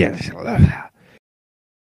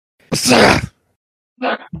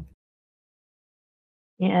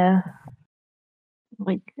 Yeah.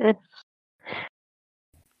 Like this.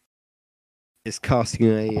 It's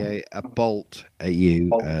casting a bolt at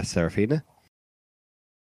you, Seraphina.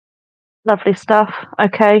 Lovely stuff.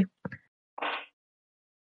 Okay.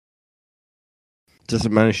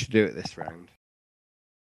 Doesn't manage to do it this round.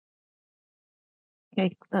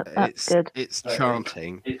 Okay, that's good. It's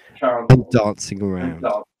chanting and dancing around.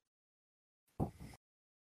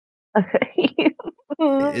 Okay.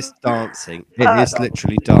 It is dancing. It is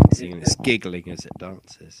literally dancing, and it's giggling as it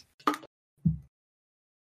dances.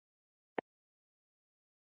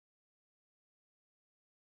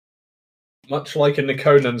 Much like in the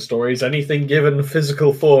Conan stories, anything given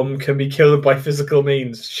physical form can be killed by physical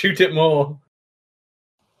means. Shoot it more.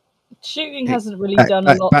 Shooting hasn't really done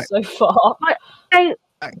a lot so far. I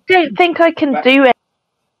don't think I can do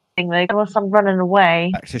anything though, unless I'm running away.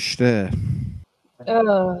 Back to Stir.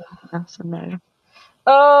 That's a no.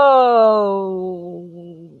 Oh,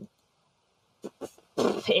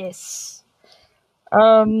 piss.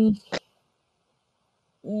 I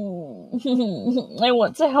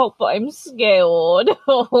want to help, but I'm scared.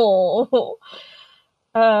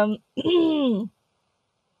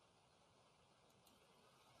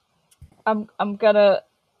 I'm gonna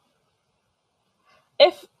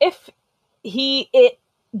if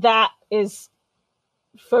that is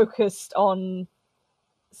focused on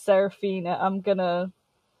Seraphina, I'm gonna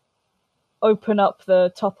open up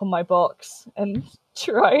the top of my box and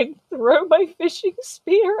try and throw my fishing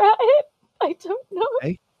spear at it. I don't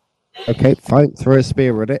know. Okay, fine. Throw a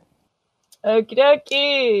spear at it.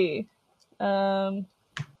 Okie dokie.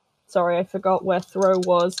 Sorry, I forgot where throw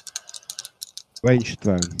was. Ranged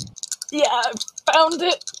throw. Yeah, I found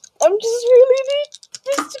it. I'm just really need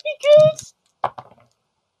this to be good.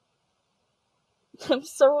 I'm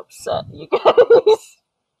so upset, you guys.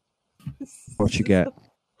 What you get?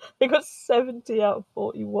 I got 70 out of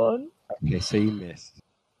 41. Okay, so you missed.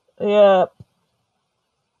 Yeah.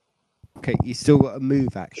 Okay, you still got a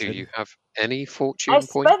move action. Do you have any fortune I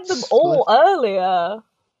points? spent them all earlier.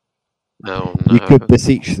 No. You could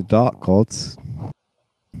beseech the dark gods.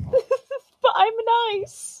 But I'm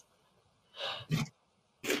nice.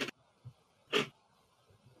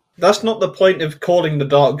 That's not the point of calling the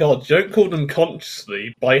dark gods. You don't call them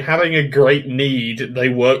consciously. By having a great need, they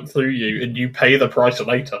work through you, and you pay the price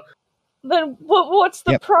later. Then what's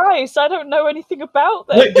the Yep. price? I don't know anything about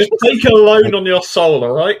this. Look, just take a loan on your soul,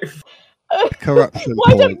 alright? Corruption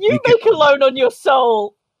Why don't point. you get- make a loan on your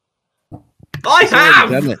soul? I It's already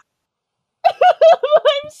have! done it.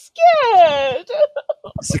 I'm scared.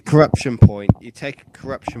 It's a corruption point. You take a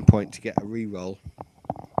corruption point to get a reroll.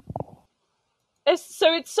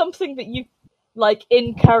 So it's something that you like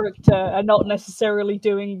in character and not necessarily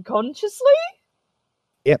doing consciously?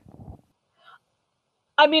 Yep.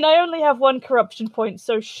 I mean, I only have one corruption point,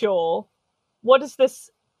 so sure. What does this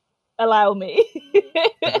allow me?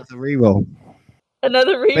 Another reroll.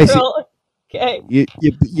 Another Basic- reroll. Okay.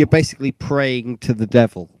 You're basically praying to the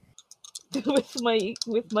devil. with my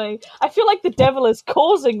I feel like the devil is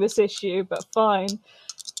causing this issue, but fine.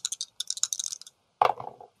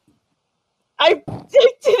 I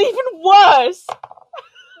did even worse.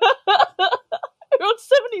 I rolled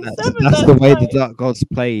 77. That's the way the fine. dark gods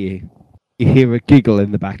play you. You hear a giggle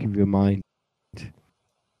in the back of your mind.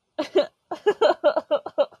 I'm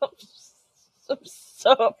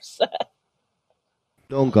so upset.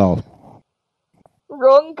 Norngol.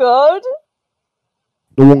 Wrong god.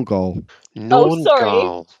 Norngol. Oh, sorry.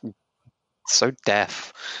 Norngol. So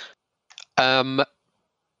deaf. So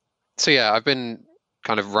yeah, I've been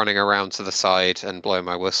kind of running around to the side and blowing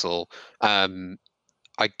my whistle. I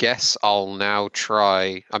guess I'll now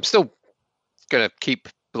try. I'm still gonna keep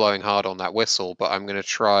blowing hard on that whistle, but I'm gonna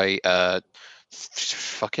try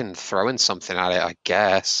fucking throwing something at it. I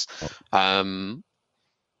guess. I'll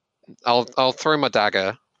throw my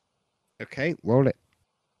dagger. Okay, roll it.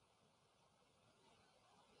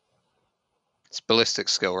 It's ballistic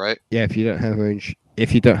skill, right? Yeah, if you don't have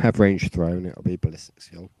range thrown, it'll be ballistic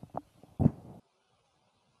skill.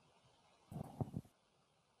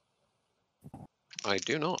 I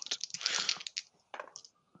do not.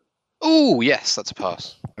 Oh, yes, that's a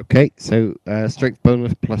pass. Okay, so strength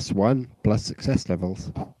bonus +1 plus success levels.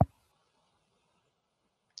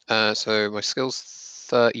 So my skill's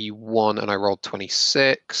 31 and I rolled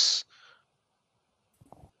 26.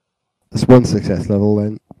 That's one success level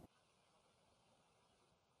then.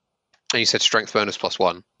 And you said strength bonus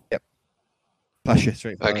 +1. Plus your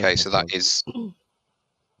strength bonus. Okay, so that +1. is...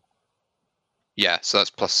 Yeah, so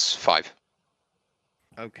that's +5.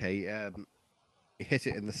 Okay, you hit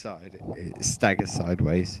it in the side. It staggers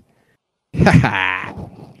sideways. Ha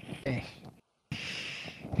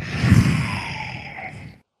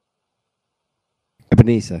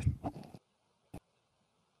Ebenezer.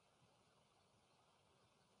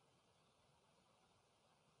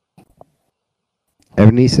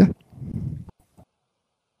 Ebenezer?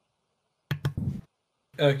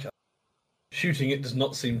 Okay. Shooting it does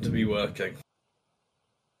not seem to be working.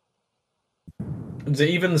 Does it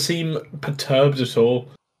even seem perturbed at all?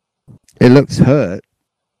 It looks hurt.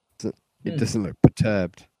 It doesn't look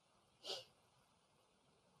perturbed.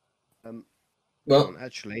 Well,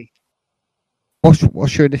 Actually, what's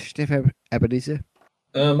your initiative, Ebenezer?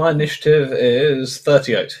 my initiative is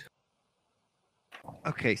 38.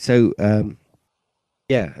 Okay, so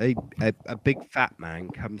yeah, a big fat man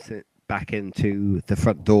comes back into the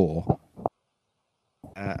front door,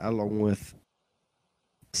 along with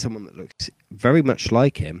someone that looks very much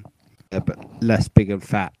like him, but less big and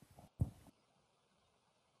fat.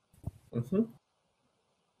 Mm-hmm.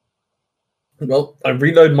 Well, I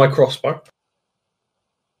reload my crossbow.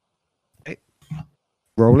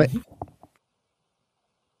 Roll it.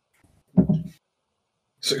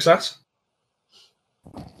 Success.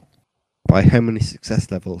 By how many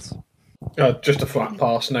success levels? Just a flat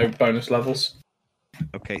pass, no bonus levels.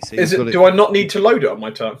 Okay, so Is you've it? got Do I not need to load it on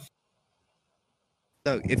my turn?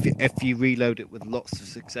 No, if you reload it with lots of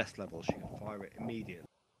success levels, you can fire it immediately.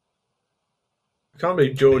 I can't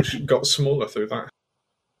believe George got smaller through that.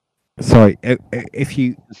 Sorry, if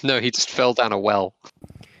you No, he just fell down a well.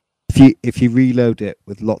 if you reload it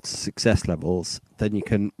with lots of success levels, then you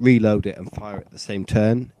can reload it and fire it at the same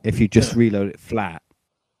turn. If you just reload it flat,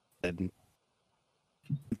 then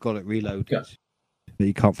you've got it reloaded, but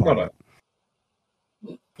you can't fire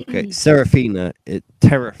it. Okay, Seraphina,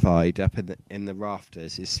 terrified up in the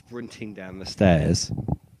rafters, is sprinting down the stairs.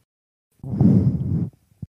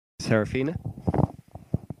 Seraphina?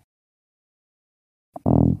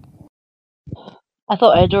 I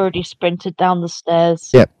thought I'd already sprinted down the stairs.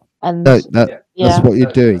 Yep. And No, that's yeah, what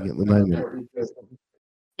you're doing at the moment.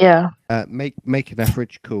 yeah. Make an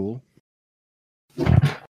average call. Come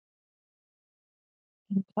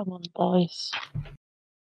on, dice.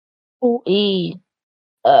 46.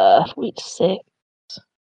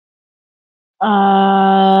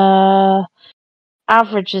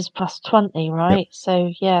 Average is plus 20, right?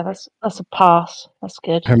 So yeah, that's a pass. That's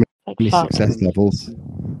good. How Like many fuck. success levels?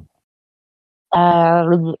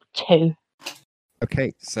 2.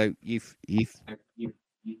 Okay, so you've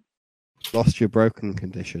lost your broken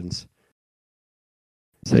conditions.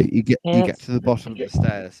 So you get Yes. to the bottom of the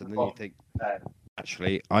stairs, and then you think,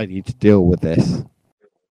 actually, I need to deal with this.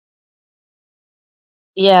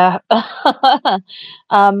 Yeah.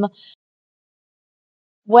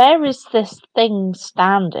 Where is this thing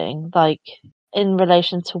standing? Like in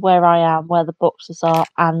relation to where I am, where the boxes are,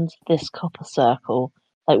 and this copper circle.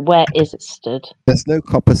 Like where is it stood? There's no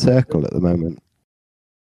copper circle at the moment.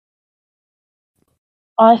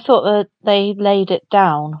 I thought that they laid it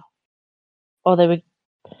down, or they were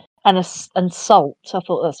and salt. I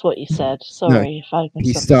thought that's what you said. Sorry if I He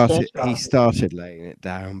misunderstood. started laying it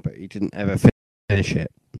down, but he didn't ever finish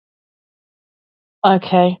it.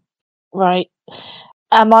 Okay, right.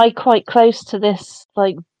 Am I quite close to this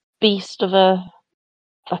like beast of a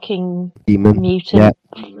fucking Demon. mutant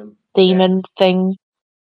demon thing?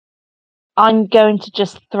 I'm going to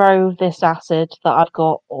just throw this acid that I've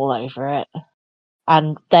got all over it,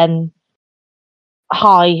 and then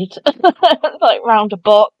hide like round a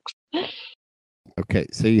box. Okay,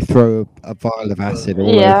 so you throw a vial of acid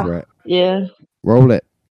all Yeah. over it. Yeah, Roll it.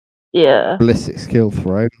 yeah. Ballistic skill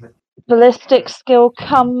throw. Ballistic skill,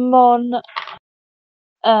 come on.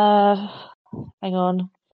 Hang on.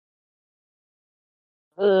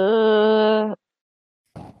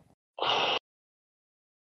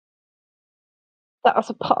 That was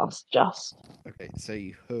a pass, just. Okay, so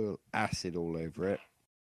you hurl acid all over it.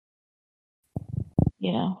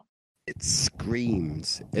 Yeah. It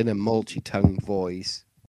screams in a multi-tongue voice.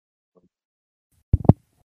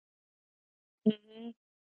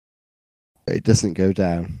 It doesn't go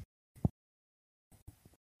down.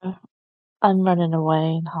 I'm running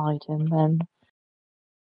away and hiding then.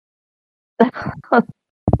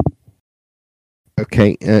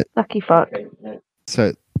 Okay, Lucky fuck.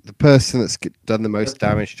 so the person that's done the most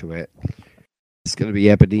damage to it is going to be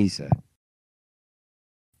Ebenezer.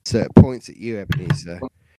 So it points at you, Ebenezer.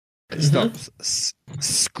 It stops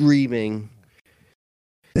screaming.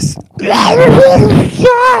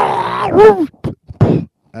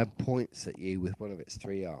 And points at you with one of its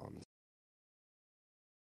 3 arms.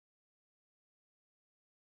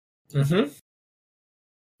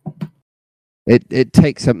 It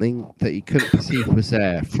takes something that you couldn't perceive was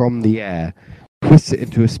there from the air, twists it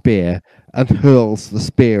into a spear, and hurls the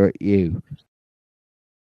spear at you.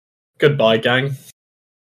 Goodbye, gang.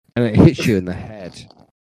 And it hits you in the head.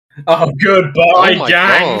 Oh, goodbye, Oh my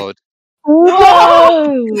gang. god.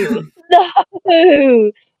 No!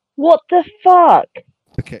 No! What the fuck?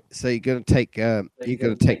 Okay, so you're gonna take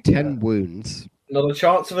 10 wounds. Not a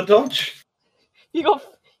chance of a dodge. You got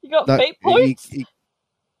No, fate points?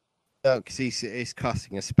 No, because he's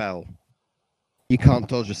casting a spell. You can't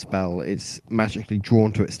dodge a spell. It's magically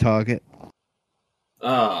drawn to its target.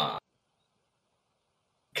 Ah.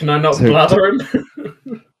 Can I not So- blather him?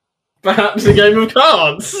 Perhaps a game of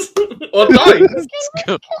cards? Or dice?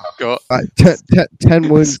 God. Right, 10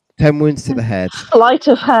 wounds. 10 wounds to the head. Sleight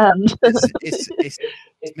of hand. It's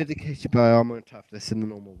mitigated by armor and toughness in the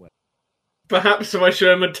normal way. Perhaps if I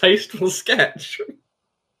show him a tasteful sketch.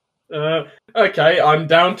 Okay, I'm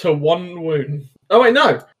down to 1 wound. Oh wait,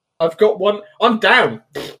 no. I've got 1. I'm down.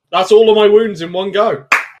 That's all of my wounds in one go.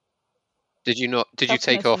 Did you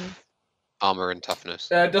take Toughness off armor and toughness?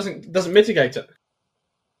 Doesn't mitigate it.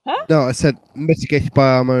 No, I said mitigated by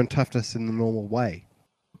armor and toughness in the normal way.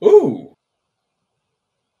 Ooh.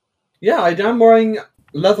 Yeah, I am wearing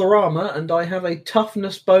leather armor and I have a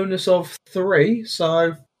toughness bonus of 3,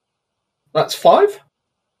 so that's 5.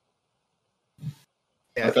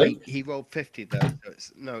 Yeah, Okay. he rolled 50 though.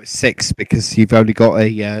 So it's 6 because you've only got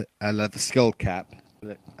a leather skull cap.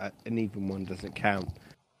 An even one doesn't count.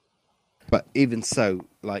 But even so,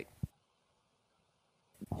 like,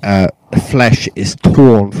 the flesh is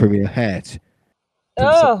torn from your head.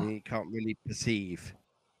 From something you can't really perceive.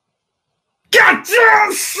 God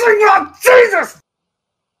damn, Sigma Jesus!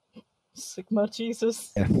 Sigma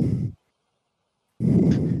Jesus. Yeah.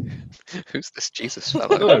 Who's this Jesus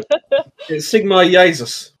fellow? No, it's Sigma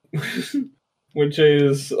Jesus. Which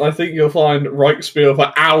is, I think you'll find Reichspiel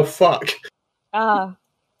for ow fuck. I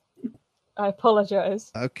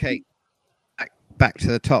apologize. Okay. Back to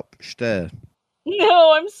the top, Stir.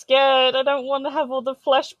 No, I'm scared. I don't want to have all the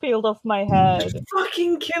flesh peeled off my head.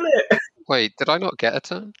 Fucking kill it! Wait, did I not get a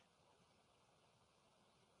turn?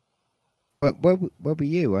 Where were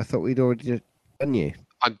you? I thought we'd already done you.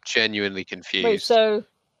 I'm genuinely confused. Wait, so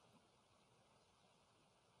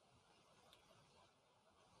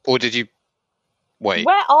Or did you wait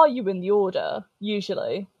Where are you in the order,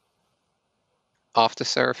 usually? after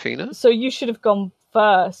Serafina? So you should have gone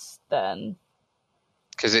first, then.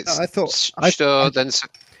 Because it's I thought- Stur, then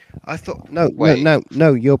I thought no, Wait.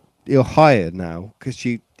 no. You're higher now because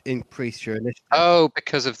you increased your initiative. oh,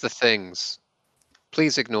 because of the things.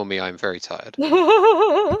 Please ignore me. I'm very tired.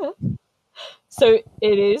 So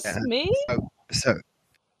it is Yeah. me? So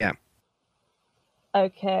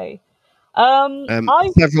Okay.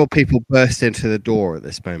 I several people burst into the door at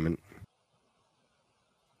this moment.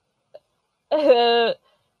 I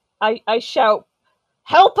shout,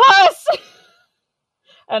 "Help us!"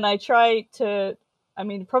 And I try to. I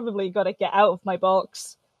mean, probably got to get out of my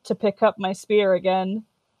box to pick up my spear again.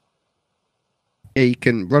 Yeah, you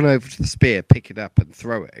can run over to the spear, pick it up, and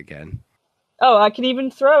throw it again. Oh, I can even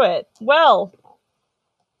throw it. Well,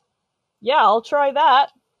 yeah, I'll try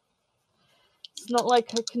that. It's not like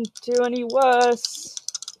I can do any worse.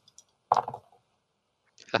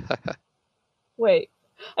 Wait,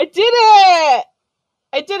 I did it!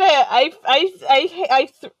 I did it!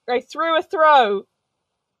 I threw a throw.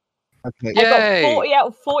 Okay. I got Yay! 40 out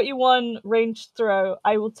of 41 ranged throw.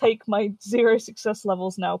 I will take my 0 success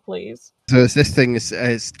levels now, please. So as this thing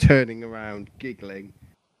is turning around, giggling,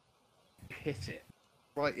 hit it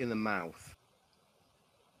right in the mouth.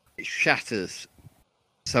 It shatters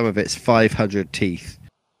some of its 500 teeth.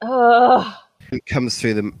 It comes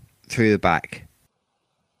through the back.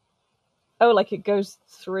 Oh, like it goes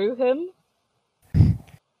through him?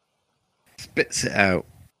 Spits it out.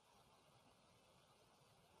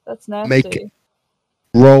 That's nasty. Make it.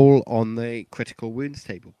 Roll on the critical wounds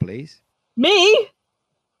table, please. Me?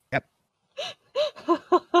 Yep.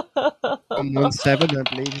 117, I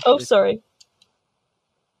believe. Oh, sorry.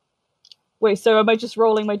 Wait, so am I just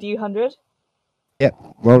rolling my D100? Yep.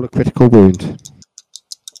 Roll a critical wound.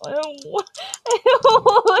 I don't want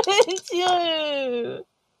to.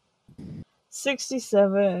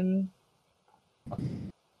 67.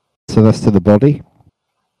 So that's to the body.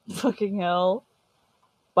 Fucking hell.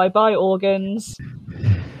 Bye-bye, organs.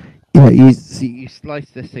 Yeah, you slice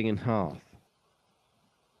this thing in half.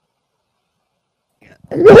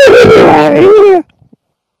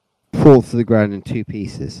 Falls to the ground in 2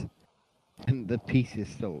 pieces. And the piece is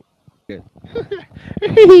still good.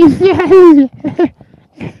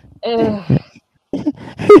 Ugh.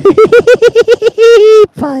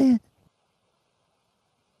 Fire.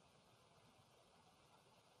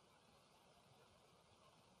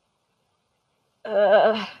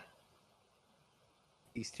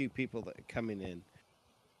 These 2 people that are coming in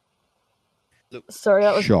look Sorry,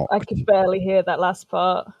 that was. shocked. I could barely hear that last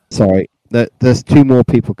part. Sorry, there's 2 more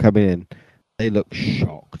people coming in. They look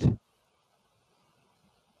shocked.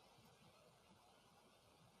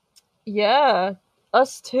 Yeah,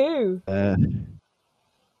 us too. One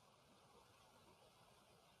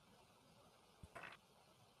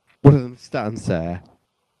of them stands there.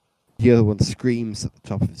 The other one screams at the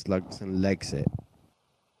top of his lungs and legs it.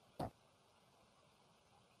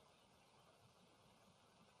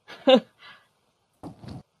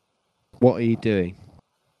 What are you doing?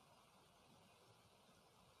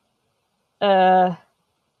 Just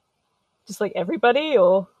like everybody,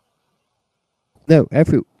 or No,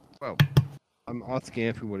 well, I'm asking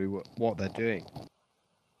everybody what they're doing.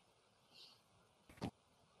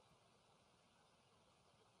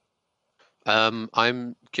 I'm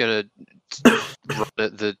gonna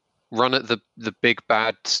run at the big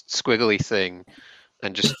bad squiggly thing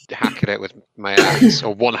and just hack at it with my axe,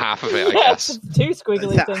 or one half of it, I yeah, guess. it's 2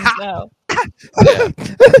 squiggly things now.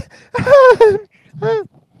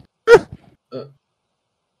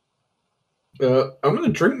 I'm gonna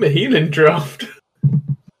drink the healing draft.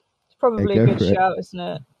 It's probably Yeah, a go good for it. shout, isn't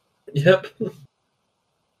it? Yep.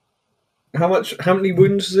 How many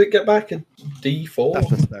wounds does it get back? A D4?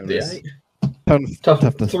 Toughness bonus. D8?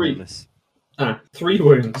 Toughness 3. bonus. 3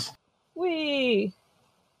 wounds. Whee!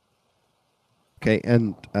 Okay,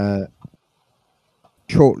 and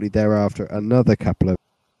shortly thereafter, another couple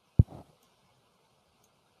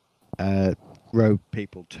of rogue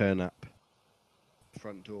people turn up the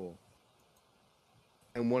front door.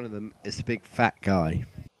 And one of them is a big fat guy.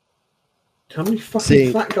 How many fucking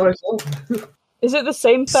See- fat guys are there? Is it the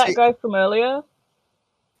same fat See- guy from earlier?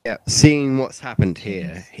 Yeah, seeing what's happened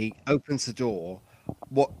here, he opens the door,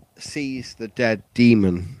 sees the dead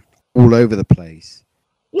demon all over the place.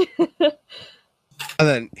 And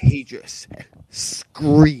then he just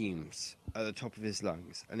screams at the top of his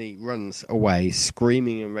lungs, and he runs away,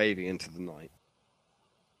 screaming and raving into the night.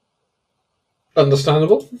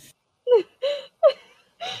 Understandable.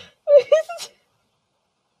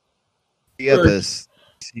 The others,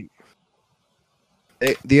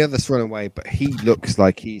 The others run away, but he looks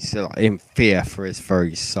like he's in fear for his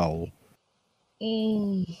very soul.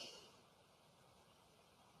 Mm.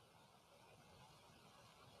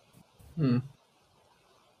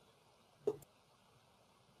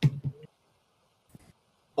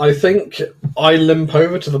 I think I limp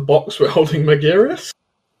over to the box we're holding Magirius.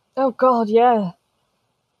 Oh God, yeah.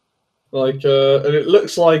 And it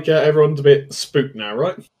looks like everyone's a bit spooked now,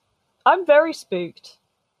 right? I'm very spooked.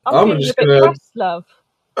 I'm I'm feeling just a bit gonna- pressed, love.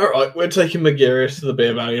 Alright, we're taking Magirius to the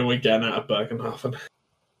beer valley and we're getting out of Bergenhafen.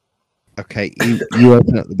 Okay, you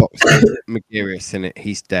open up the box with Magirius in it.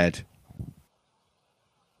 He's dead.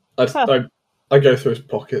 I go through his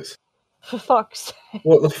pockets. For fuck's sake.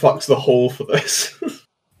 What the fuck's the haul for this?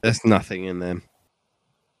 There's nothing in them.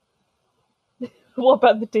 What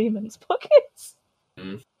about the demon's pockets?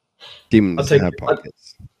 Demons take- have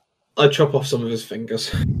pockets. I chop off some of his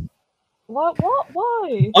fingers. What?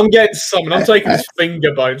 Why? I'm getting summoned. I'm taking his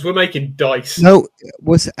finger bones. We're making dice. No,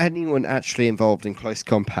 was anyone actually involved in close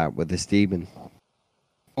combat with this demon?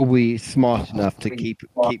 Or were you smart enough to keep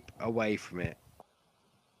away from it?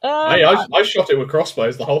 Hey, I shot it with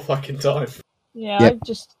crossbows the whole fucking time. Yeah, Yep. I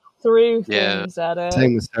just threw Yeah. things at it.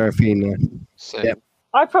 Same with Seraphina. So, Yep.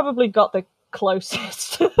 I probably got the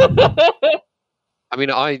closest. I mean,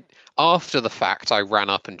 after the fact, I ran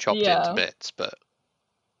up and chopped it Yeah. into bits, but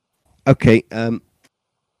Okay,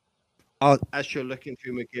 as you're looking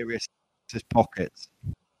through Magirius' pockets,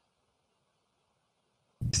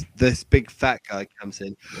 this big fat guy comes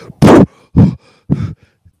in,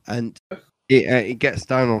 and he gets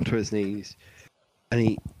down onto his knees,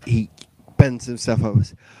 and he bends himself over.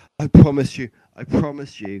 I promise you, I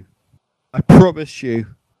promise you, I promise you.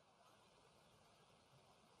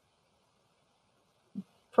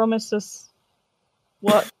 Promise us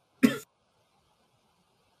what?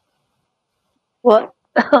 What?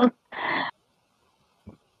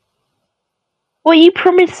 What are you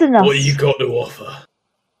promising us? What you got to offer?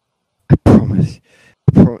 I promise.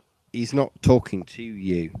 He's not talking to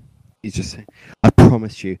you. He's just saying, I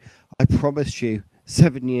promise you. I promise you.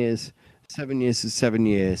 7 years. 7 years is 7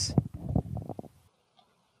 years.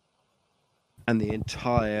 And the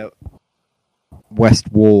entire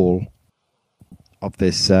west wall of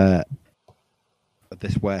this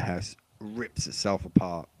warehouse rips itself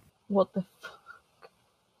apart. What the?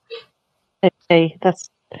 Okay, that's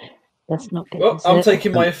not good. Well, is I'm it?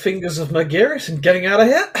 taking my fingers of Magirius and getting out of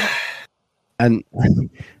here. And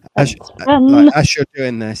as you're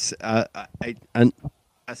doing this, and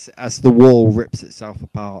as the wall rips itself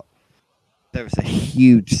apart, there is a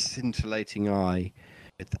huge scintillating eye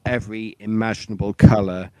with every imaginable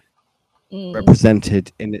colour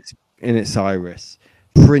represented in its iris,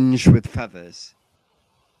 fringed with feathers.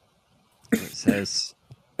 And it says,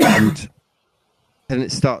 and then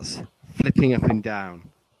it starts flipping up and down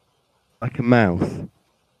like a mouth,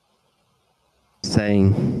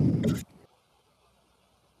 saying,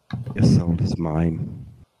 "Your soul is mine,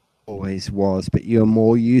 always was, but you are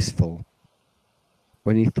more useful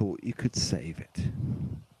when you thought you could save it.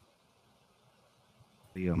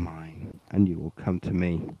 You are mine, and you will come to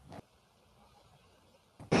me."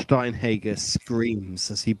 Steinhager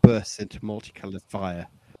screams as he bursts into multicolored fire.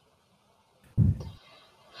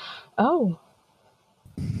 Oh,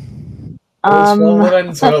 All's well that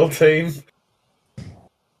ends well, team.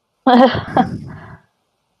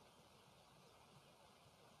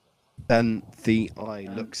 Then the eye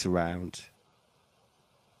looks around.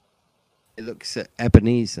 It looks at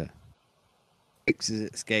Ebenezer, fixes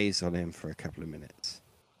its gaze on him for a couple of minutes,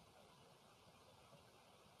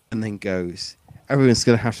 and then goes. Everyone's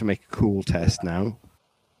going to have to make a cool test now.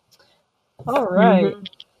 all right.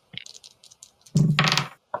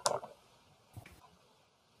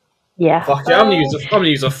 Yeah. Fuck yeah, I'm gonna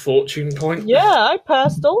use a fortune point. Yeah, I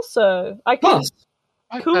passed also. I can. Pass.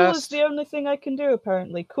 Cool is passed. the only thing I can do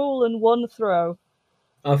apparently. Cool and one throw.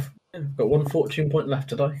 I've got one fortune point left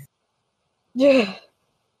today. Yeah.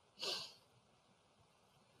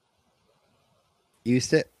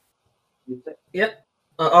 Used it? Yep.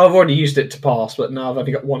 I've already used it to pass, but now I've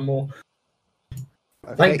only got one more.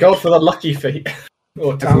 Okay. Thank God for the lucky feat.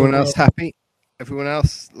 Or Everyone talent. else happy? Everyone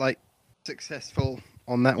else successful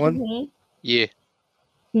on that one? Mhm. yeah.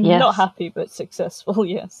 Yes. Not happy, but successful.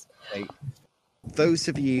 Yes. Those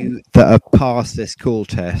of you that have passed this cool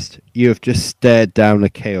test, you have just stared down a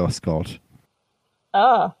chaos god.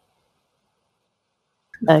 Ah.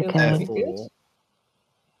 Okay. Feels pretty Therefore,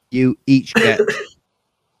 you each get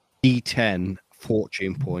D10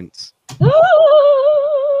 fortune points. good.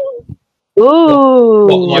 Ooh.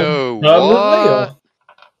 What, Yo, permanently, or- what?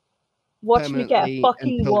 Watch me get a Permanently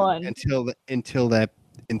fucking one. until they're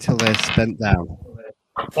spent down.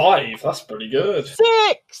 5. That's pretty good.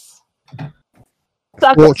 6! So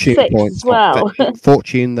I've got Fortune 6 points, as well.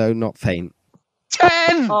 Fortune, though, not faint.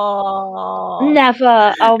 10! Oh.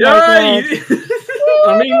 Never. Oh my god. Yay!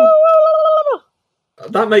 I mean,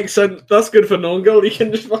 that makes sense. That's good for Norgal. You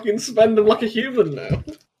can just fucking spend them like a human now.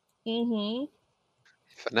 Mm-hmm.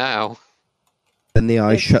 For now. Then the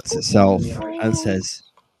eye It's shuts itself Fortune. and says,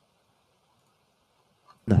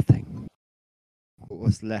 nothing. What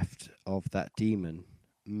was left of that demon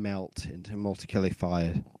melt into multicolored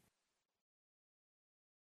fire.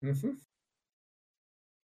 Mm-hmm.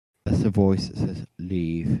 There's a voice that says,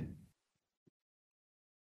 leave.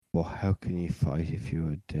 Well, how can you fight if you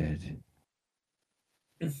are dead?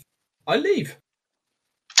 I leave.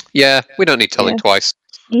 Yeah, we don't need telling Yeah. twice.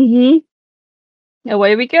 Mm-hmm.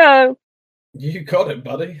 Away we go. You got it,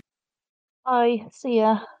 buddy. I see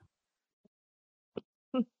ya.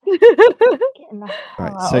 Getting the hell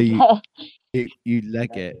Right, out so of there. you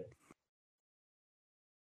leg it.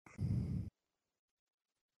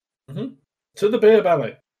 Mm-hmm. To the beer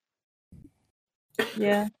belly.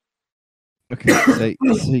 Yeah. Okay, so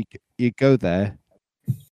you go there,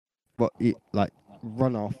 but you like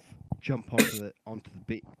run off, jump onto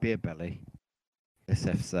the beer belly.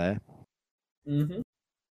 SF's there. Mm-hmm.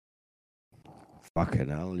 Fucking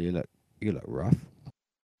hell, you look rough.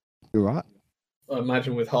 You right? I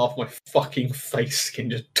imagine with half my fucking face skin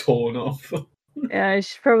just torn off. Yeah, I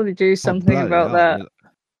should probably do something bloody about hell, that. you look-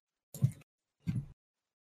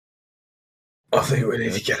 I think we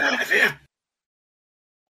need to get out of here.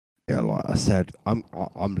 Yeah, like I said, I'm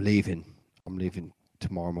leaving. I'm leaving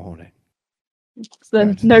tomorrow morning. So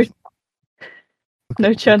Going to no, the- no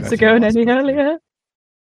I'll chance go of to the going any hospital. earlier.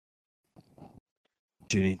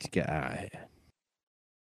 Do you need to get out of here?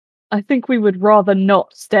 I think we would rather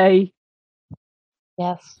not stay.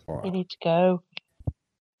 Yes, Alright. you need to go.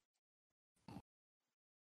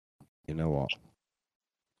 You know what?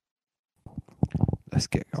 Let's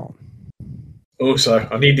get on. Also,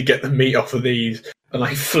 I need to get the meat off of these, and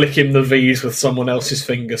I flick him the V's with someone else's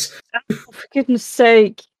fingers. For goodness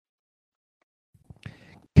sake.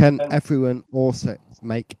 Can everyone also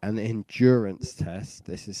make an endurance test?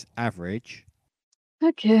 This is average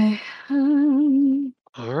Okay.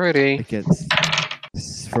 Alrighty. against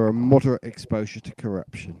for a moderate exposure to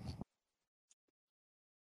corruption.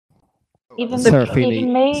 Even Serafina,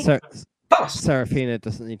 me? Pass! Serafina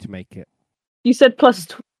doesn't need to make it. You said plus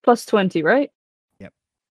 20, right?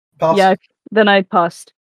 Pass. Yeah, then I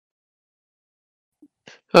passed.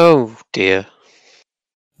 Oh dear.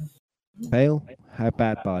 Fail? How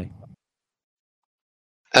bad by?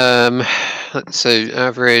 So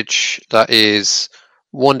average, that is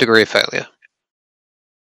 1 degree of failure.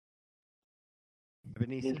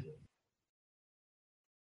 Ebenezer?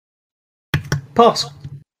 Pass.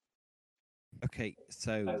 Okay,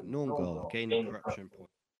 so Norgal gain a corruption point.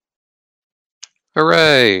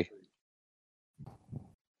 Hooray!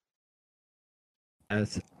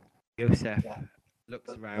 As Yosef looks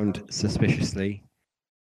around suspiciously.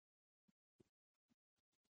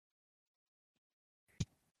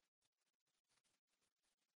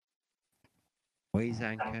 Weighs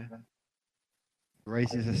anchor,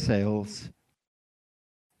 raises her sails,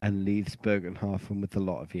 and leaves Bergenhafen with the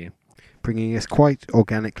lot of you, bringing us quite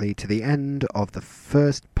organically to the end of the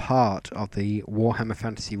first part of the Warhammer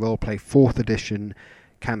Fantasy Roleplay 4th Edition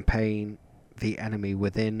campaign, The Enemy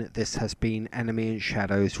Within. This has been Enemy in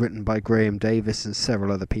Shadows, written by Graham Davis and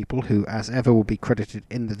several other people, who as ever will be credited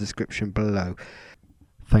in the description below.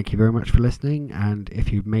 Thank you very much for listening, and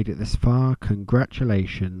if you've made it this far,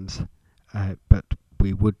 congratulations. But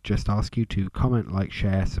we would just ask you to comment, like,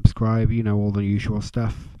 share, subscribe, you know, all the usual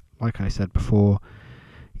stuff. Like I said before,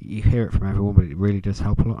 you hear it from everyone, but it really does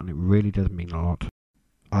help a lot, and it really does mean a lot.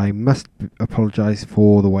 I must apologise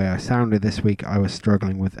for the way I sounded this week. I was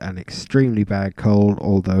struggling with an extremely bad cold,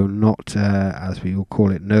 although not, as we will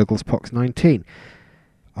call it, Nurgle's Pox 19.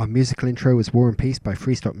 Our musical intro was War and Peace by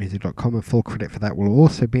freestockmusic.com, and full credit for that will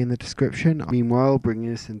also be in the description. Meanwhile,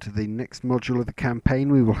 bringing us into the next module of the campaign,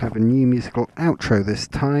 we will have a new musical outro this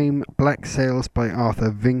time, Black Sails by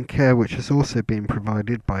Arthur Vinker, which has also been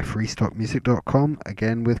provided by freestockmusic.com,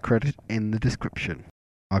 again with credit in the description.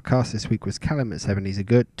 Our cast this week was Callum as Ebenezer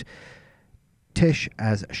Gut, Tish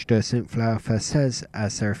as Stursunflower, Fersez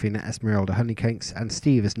as Serafina Esmeralda Honeycakes, and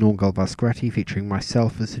Steve as Norgal Valscretti, featuring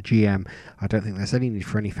myself as the GM. I don't think there's any need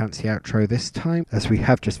for any fancy outro this time, as we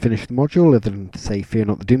have just finished the module, other than to say fear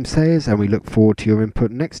not the Doomsayers, and we look forward to your input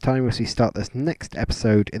next time as we start this next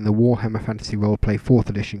episode in the Warhammer Fantasy Roleplay 4th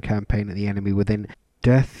Edition campaign at The Enemy Within,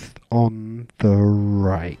 Death on the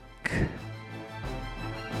Reich.